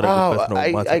ምታረግበት ነው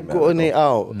ማለት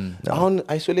አሁን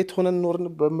አይሶሌት ሆነን ኖርን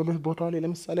በመልህ ቦታ ላይ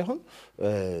ለምሳሌ አሁን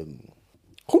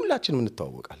ሁላችንም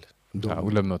እንተዋወቃለን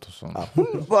 200 ሰው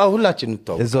ሁላችን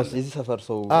እንተዋወቃለን እዚህ ሰፈር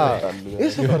ሰው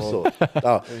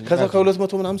ከዛ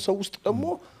ከ200 ምናምን ሰው ውስጥ ደግሞ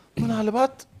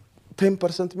ምናልባት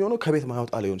 10% የሚሆነው ከቤት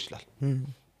ማይወጣ ሊሆን ይችላል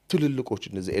ትልልቆች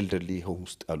እነዚህ ኤልደርሊ ሆም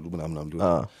ውስጥ ያሉ ምናምን ሊሆን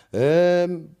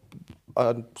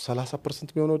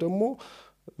 30% የሚሆነው ደግሞ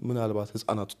ምናልባት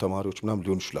ህፃናቱ ተማሪዎች ምናምን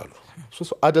ሊሆን ይችላሉ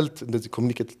ሶ አዳልት እንደዚህ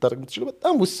ኮሙኒኬት ልታደርግ የምትችለው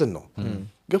በጣም ውስን ነው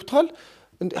ገብቷል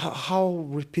how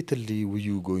repeatedly were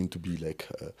you going to be like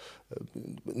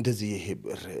እንደዚህ ይሄ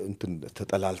እንትን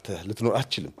ተጠላልተ ልትኖር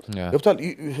አትችልም ገብቷል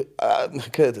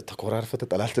ከተኮራርፈ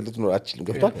ተጠላልተ ልትኖር አትችልም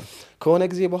ገብቷል ከሆነ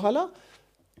ጊዜ በኋላ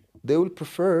they will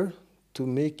prefer to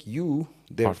make you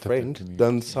their friend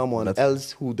than someone else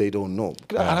who they don't know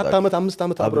 4 አመት 5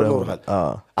 አመት አብረው ኖርሃል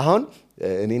አሁን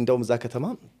እኔ እንደውም እዛ ከተማ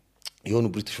የሆኑ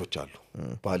ብሪቲሾች አሉ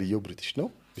ባልየው ብሪቲሽ ነው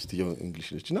ሚስትየው እንግሊሽ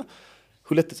ነችና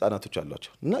ሁለት ህፃናቶች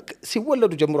አሏቸው እና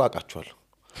ሲወለዱ ጀምሮ አቃቸዋለሁ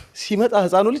ሲመጣ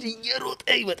ህፃኑ ልጅ እየሮጠ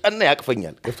ይመጣና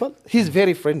ያቅፈኛል ገብቷል he is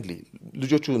very friendly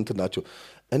ልጆቹ እንትን ናቸው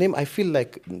እኔም I feel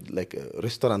like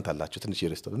ሬስቶራንት አላቸው ትንሽ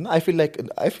ሬስቶራንት እና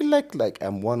I feel like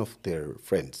I'm one of their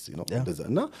friends you know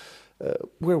እና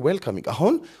we're welcoming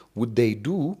አሁን would they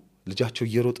do ልጃቸው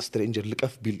እየሮጠ ስትሬንጀር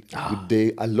ልቀፍ ቢል would they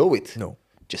allow it no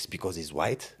just because he's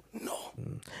white no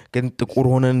ግን ጥቁር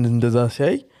ሆነን እንደዛ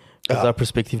ሲያይ ከዛ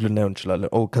ፐርስፔክቲቭ ልናየው እንችላለን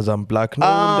ከዛም ብላክ ነው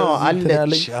እንደዚህ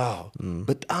ያለኝ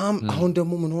በጣም አሁን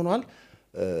ደግሞ ምን ሆኗል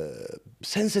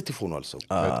sensitive ሆኗል ሰው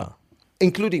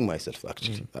including myself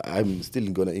actually I'm still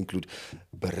going to include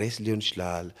በሬስ ሊሆን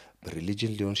ይችላል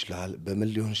በሪሊጅን ሊሆን ይችላል በምን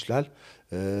ሊሆን ይችላል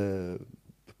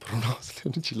pronouns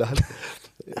ሊሆን ይችላል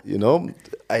you know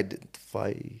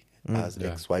identify as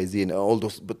XYZ and all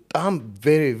those በጣም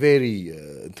very very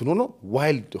እንትኑ ነው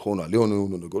wild ሆኗል የሆኑ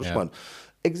ነገሮች ማለት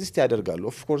exist ያደርጋሉ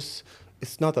of course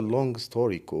it's not a long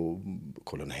story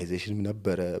colonization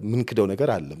ነበረ ምን ክደው ነገር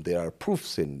አለም there are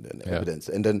proofs and evidence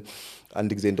and then አንድ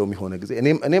ጊዜ እንደውም የሆነ ጊዜ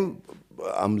እኔም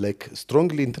I'm like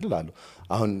strongly እንትላለሁ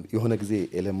አሁን የሆነ ጊዜ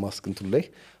ኤለን ማስክ እንትን ላይ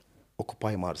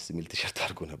occupy Mars የሚል ቲሸርት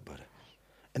አድርጎ ነበር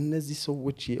እነዚህ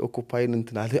ሰዎች የኦኩፓይን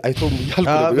እንትን አለ አይቶም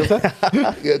ያልኩ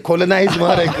ኮሎናይዝ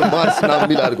ማድረግ ማስና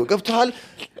ሚል አድርጎ ገብቷል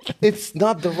it's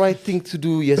not the right thing to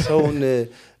do የሰውን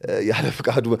ያለ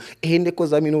ፍቃዱ ይሄን እኮ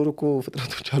ዛም ይኖርኩ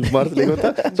ፍጥረቶች አሉ ማለት ላይ ወጣ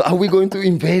so are we going to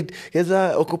invade ከዛ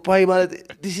occupy ማለት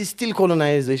this is still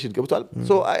colonization ገብቷል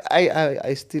so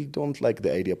I still don't like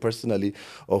the idea personally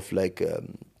of like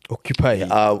occupy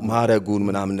ማረጉን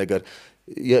ምናምን ነገር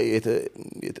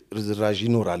ርዝራዥ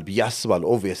ይኖራል ቢያስባል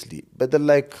obviously but then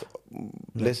like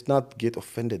let's not get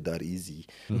offended that easy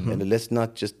and let's not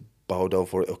just bow down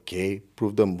for okay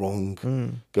prove them wrong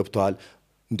ገብቷል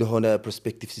እንደሆነ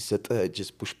perspective ሲሰጥ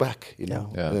just push back you know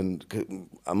and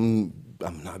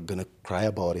I'm not going to cry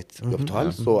about it ገብቷል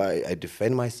so I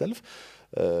defend myself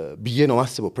ብዬ ነው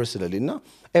አስበው personally እና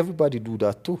everybody do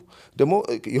that too ደሞ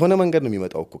የሆነ መንገድ ነው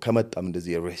የሚመጣው እኮ ከመጣም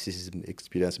እንደዚህ racism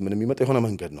experience ምን የሚመጣው የሆነ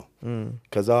መንገድ ነው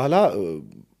ከዛ ኋላ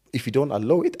if you don't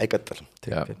allow it አይቀጥልም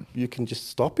you can just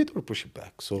stop it or push it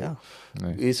back so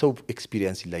it's so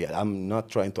experience ይላል I'm not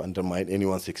trying to undermine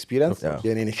anyone's experience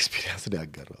የኔን experience ነው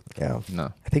ያጋራው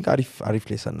I think አሪፍ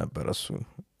lesson ነበር እሱ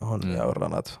አሁን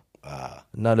ያወራናት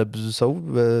እና ለብዙ ሰው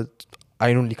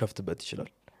አይኑን ሊከፍትበት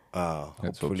ይችላል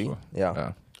hopefully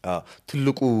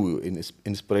ትልቁ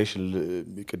ኢንስፒሬሽን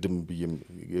ቅድም ብዬም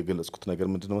የገለጽኩት ነገር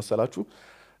ምንድነው መሰላችሁ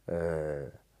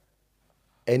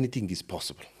anything is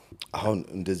possible አሁን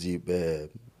እንደዚህ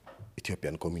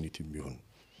በኢትዮጵያን ኮሚኒቲ የሚሆን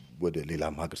ወደ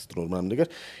ሌላም ሀገር ስትኖር ምናምን ነገር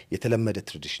የተለመደ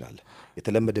ትራዲሽን አለ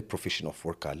የተለመደ ፕሮፌሽን ኦፍ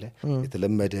ወርክ አለ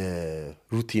የተለመደ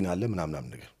ሩቲን አለ ምናምን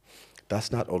ነገር that's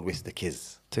not always the case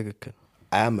ትክክል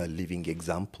I am a living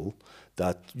example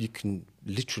that you can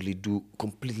literally do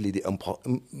completely the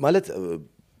ማለት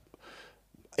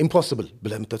impossible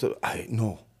I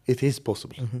know it is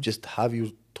possible just have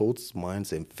your thoughts minds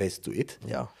and face to it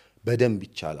yeah በደንብ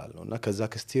ይቻላል ነውና ከዛ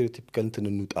ከስቴሪዮቲፒካል እንትን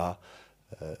እንውጣ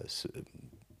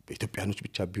ኢትዮጵያኖች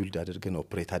ብቻ ቢልድ አድርገን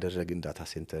ኦፕሬት አደረግን ዳታ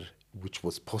ሴንተር which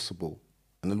was possible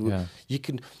and you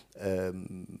can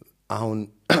አሁን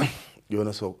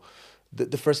የሆነ ሰው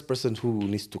the first person who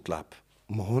needs to clap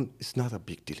መሆን it's not a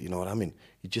big deal you know what I mean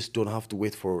you just don't have to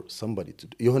wait for somebody to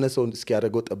የሆነ ሰው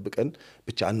እስኪያደርገው ጠብቀን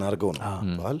ብቻ አናርገው ነው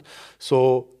ባል so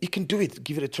you can do it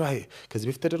give it a try ከዚህ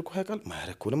በፊት ተደርጎ ያውቃል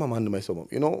ማያረኩንም ማንንም አይሰማም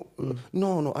you know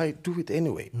no I do it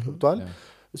anyway ባል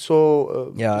so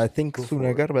yeah I think እሱ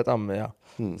ነገር በጣም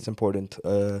it's important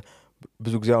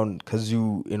ብዙ ጊዜ አሁን ከዚሁ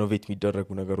ኢኖቬት የሚደረጉ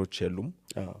ነገሮች የሉም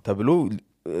ተብሎ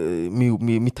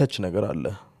የሚተች ነገር አለ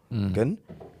ግን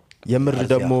የምር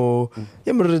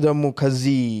ደግሞ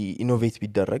ከዚህ ኢኖቬት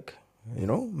ቢደረግ you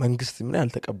know መንግስት ምን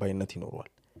ያህል ተቀባይነት ይኖረዋል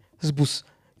ህዝቡስ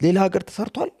ሌላ ሀገር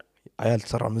ተሰርቷል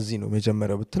አያልተሰራም እዚህ ነው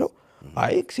መጀመሪያው ብትለው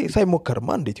አይ ሳይሞከርማ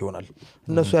እንዴት ይሆናል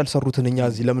እነሱ ያልሰሩትን እኛ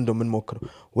እዚህ ለምን እንደምን ሞክረው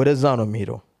ወደዛ ነው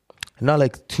የሚሄደው እና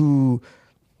like to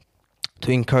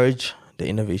encourage the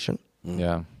innovation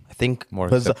I think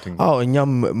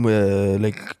እኛም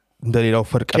like እንደሌላው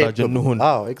ፈርቀዳጅ እንሁን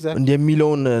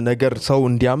እንደሚለውን ነገር ሰው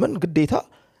እንዲያመን ግዴታ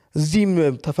እዚህም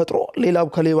ተፈጥሮ ሌላው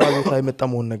ከሌባ ቦታ የመጣ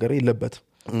መሆን ነገር የለበትም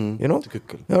you know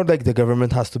like the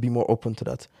government has to be more open to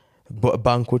that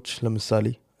ባንኮች ለምሳሌ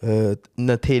እነ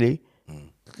ቴሌ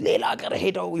ሌላ ሀገር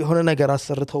ሄደው የሆነ ነገር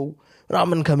አሰርተው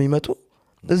ራምን ከሚመጡ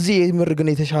እዚህ የምር ግን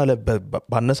የተሻለ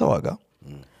ባነሰ ዋጋ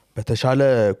በተሻለ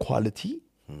ኳሊቲ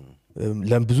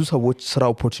ለብዙ ሰዎች ስራ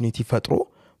ኦፖርቹኒቲ ፈጥሮ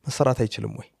መሰራት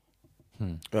አይችልም ወይ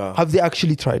have they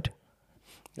actually tried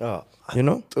you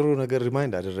know ጥሩ ነገር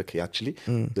ሪማይንድ አደረከ actually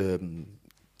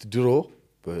ድሮ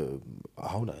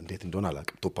አሁን እንዴት እንደሆነ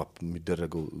አላውቅም ቶፕ አፕ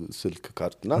የሚደረገው ስልክ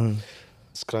ካርድና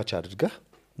ስክራች አድርጋ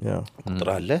ቁጥር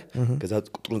አለ ከዛ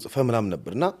ቁጥሩን ጽፈ ምናምን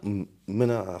ነበርና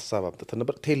ምን ሐሳብ አምጥተን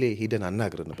ነበር ቴሌ ሄደን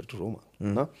አናግረን ነበር ድሮ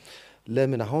እና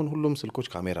ለምን አሁን ሁሉም ስልኮች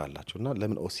ካሜራ አላቸውና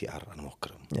ለምን OCR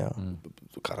አንሞክርም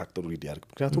ካራክተሩ ሪዲ ያርግ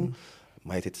ምክንያቱም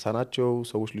ማየት የተሳናቸው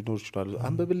ሰዎች ሊኖር ይችላል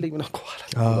አንበብልኝ ምን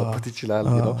አቋራጭ ማለት ይችላል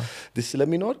you know this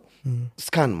ለሚኖር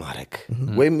ስካን ማድረግ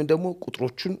ወይም ደግሞ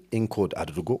ቁጥሮቹን ኢንኮድ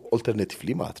አድርጎ ኦልተርኔቲቭሊ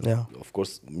ማለት ነው ኦፍ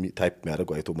ኮርስ ታይፕ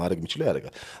የሚያደርገው አይቶ ማድረግ የሚችለው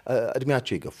ያደርጋል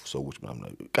እድሜያቸው የገፉ ሰዎች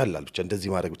ምናምን ቀላል ብቻ እንደዚህ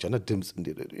ማድረግ ብቻና ድምጽ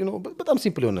you know በጣም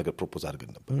ሲምፕል የሆነ ነገር ፕሮፖዝ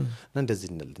አድርገን ነበር እና እንደዚህ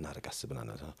ልናደርግ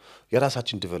አስበናል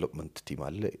የራሳችን ዲቨሎፕመንት ቲም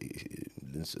አለ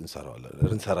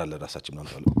እንሰራለን ራሳችን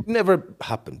ምናምን never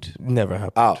happened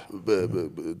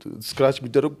ስክራች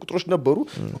ቢደረጉ ቁጥሮች ነበሩ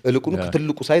እልቁን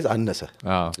ከትልቁ ሳይዝ አነሰ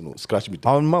ስክራች ቢደረጉ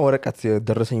አሁንማ ወረቀት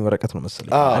ደረሰኝ ወረቀት ነው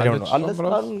መሰለኝ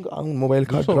አሁን ሞባይል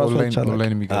ካርድ ራሱ ይቻላል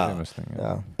ኦንላይን የሚገዛ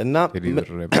ይመስለኛል እና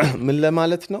ምን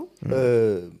ለማለት ነው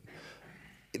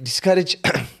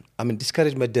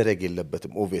ዲስካሬጅ መደረግ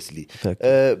የለበትም obviously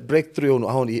ብሬክ ትሩ የሆኑ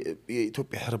አሁን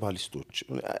የኢትዮጵያ ሄርባሊስቶች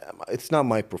it's not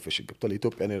my profession ገብቷል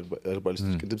የኢትዮጵያ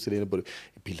ሄርባሊስቶች ቅድም ስለነበሩ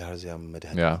ቢላርዚያም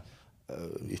መድኃኒት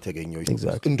የተገኘው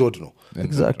እንዶድ ነው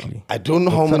exactly I don't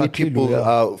know how many people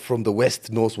from the west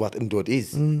knows what indod is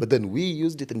but then we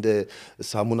used it in the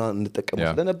samuna እንጠቀም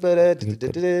ስለነበረ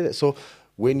so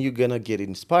when you gonna get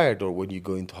inspired or when you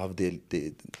going to have the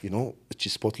you know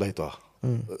it's spotlight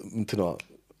እንትነ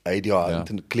አይዲያ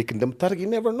እንትን ክሊክ እንደምታደርግ you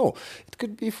never know it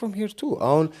could be from here too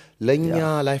አሁን ለኛ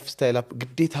ላይፍ ስታይል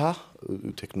ግዴታ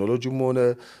ቴክኖሎጂም ሆነ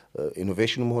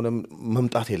ኢኖቬሽንም ሆነ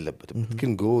መምጣት የለበትም it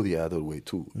can go the other way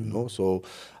too you know so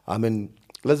I mean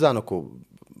ለዛ ነው እኮ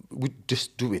we just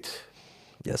do it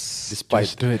yes despite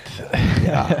just do it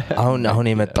አሁን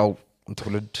የመጣው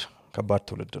ትውልድ ከባድ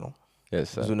ትውልድ ነው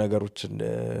ብዙ ነገሮችን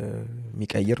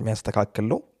የሚቀይር የሚያስተካክል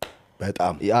ነው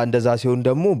በጣም እንደዛ ሲሆን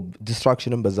ደግሞ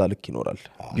ዲስትራክሽንም በዛ ልክ ይኖራል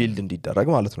ቢልድ እንዲደረግ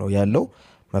ማለት ነው ያለው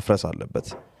መፍረስ አለበት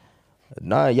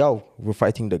እና ያው we're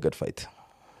fighting the good fight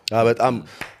በጣም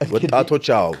ወጣቶች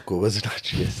ጎበዝ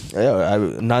ናቸው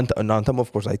እናንተም of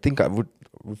course I think I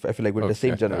feel like we're the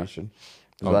same generation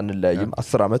ዛን ለይም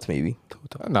 10 አመት maybe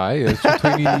ናይ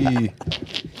 20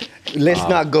 let's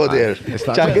not go there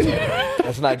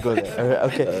let's not go there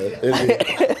okay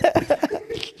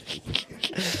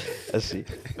እሺ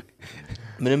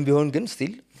ምንም ቢሆን ግን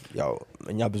still ያው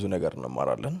እኛ ብዙ ነገር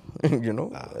እንማራለን you know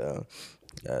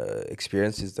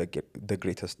experience is the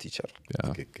greatest teacher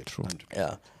true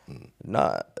እና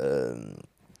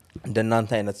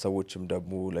እንደናንተ አይነት ሰዎችም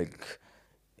ደግሞ like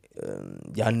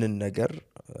ያንን ነገር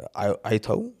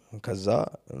አይተው ከዛ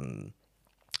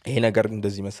ይሄ ነገር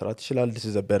እንደዚህ መስራት ይችላል this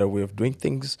is a better way of doing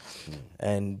things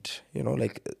and you know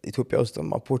like ኢትዮጵያ ውስጥም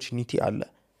opportunity አለ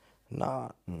እና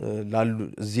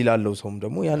እዚህ ላለው ሰውም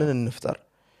ደግሞ ያንን እንፍጠር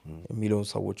የሚለውን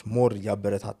ሰዎች ሞር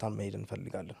ያበረታታን መሄድ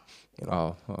እንፈልጋለን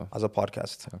as a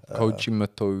podcast ከውጪ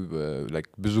መተው like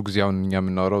ብዙ ጊዜ አሁን እኛ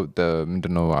የምናወራው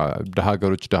ምንድነው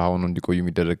ሀገሮች ደሃው ነው እንዲቆዩ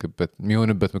የሚደረግበት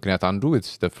የሚሆንበት ምክንያት አንዱ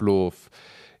it's the flow of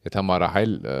የተማረ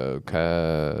ኃይል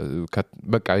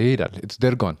በቃ ይሄዳል it's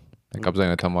they're gone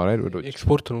አብዛኛው ተማሪ ወደ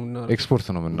ኤክስፖርት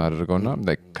ነው የምናደርገውና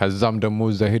ከዛም ደግሞ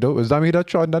እዛም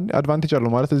ሄዳቸው አንዳንድ አድቫንቴጅ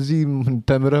አለው ማለት እዚህ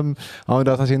ተምረም አሁን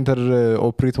ዳታ ሴንተር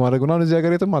ኦፕሬት ማድረግ ነው እዚህ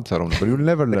ሀገር የትም አትሰራው ነበር you'll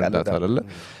never learn that አይደለ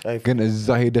ግን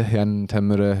እዛ ሄደህ ያን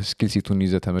ተምረህ ስኪል ሴቱን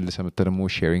ይዘህ ተመልሰህ ደግሞ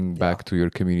sharing back to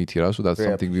your community ራሱ that's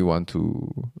something we want to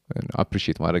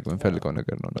appreciate ማድረግ የምንፈልገው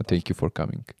ነገር ነው thank you for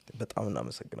coming በጣም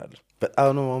እናመሰግናለን በጣም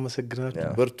ነው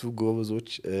ማመሰግናለሁ በርቱ ጎበዞች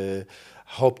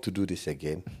hope to do this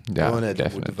again የሆነ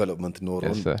development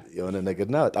ኖሮን የሆነ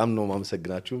ነገርና በጣም ነው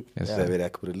ማመሰግናችሁ እግዚአብሔር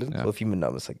ያክብርልን ሶፊም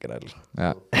እናመሰግናለን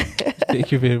thank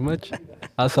you very much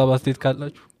ሀሳብ አስተያየት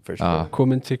ካላችሁ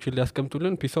ኮሜንት ሴክሽን ላይ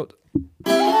አስቀምጡልን peace out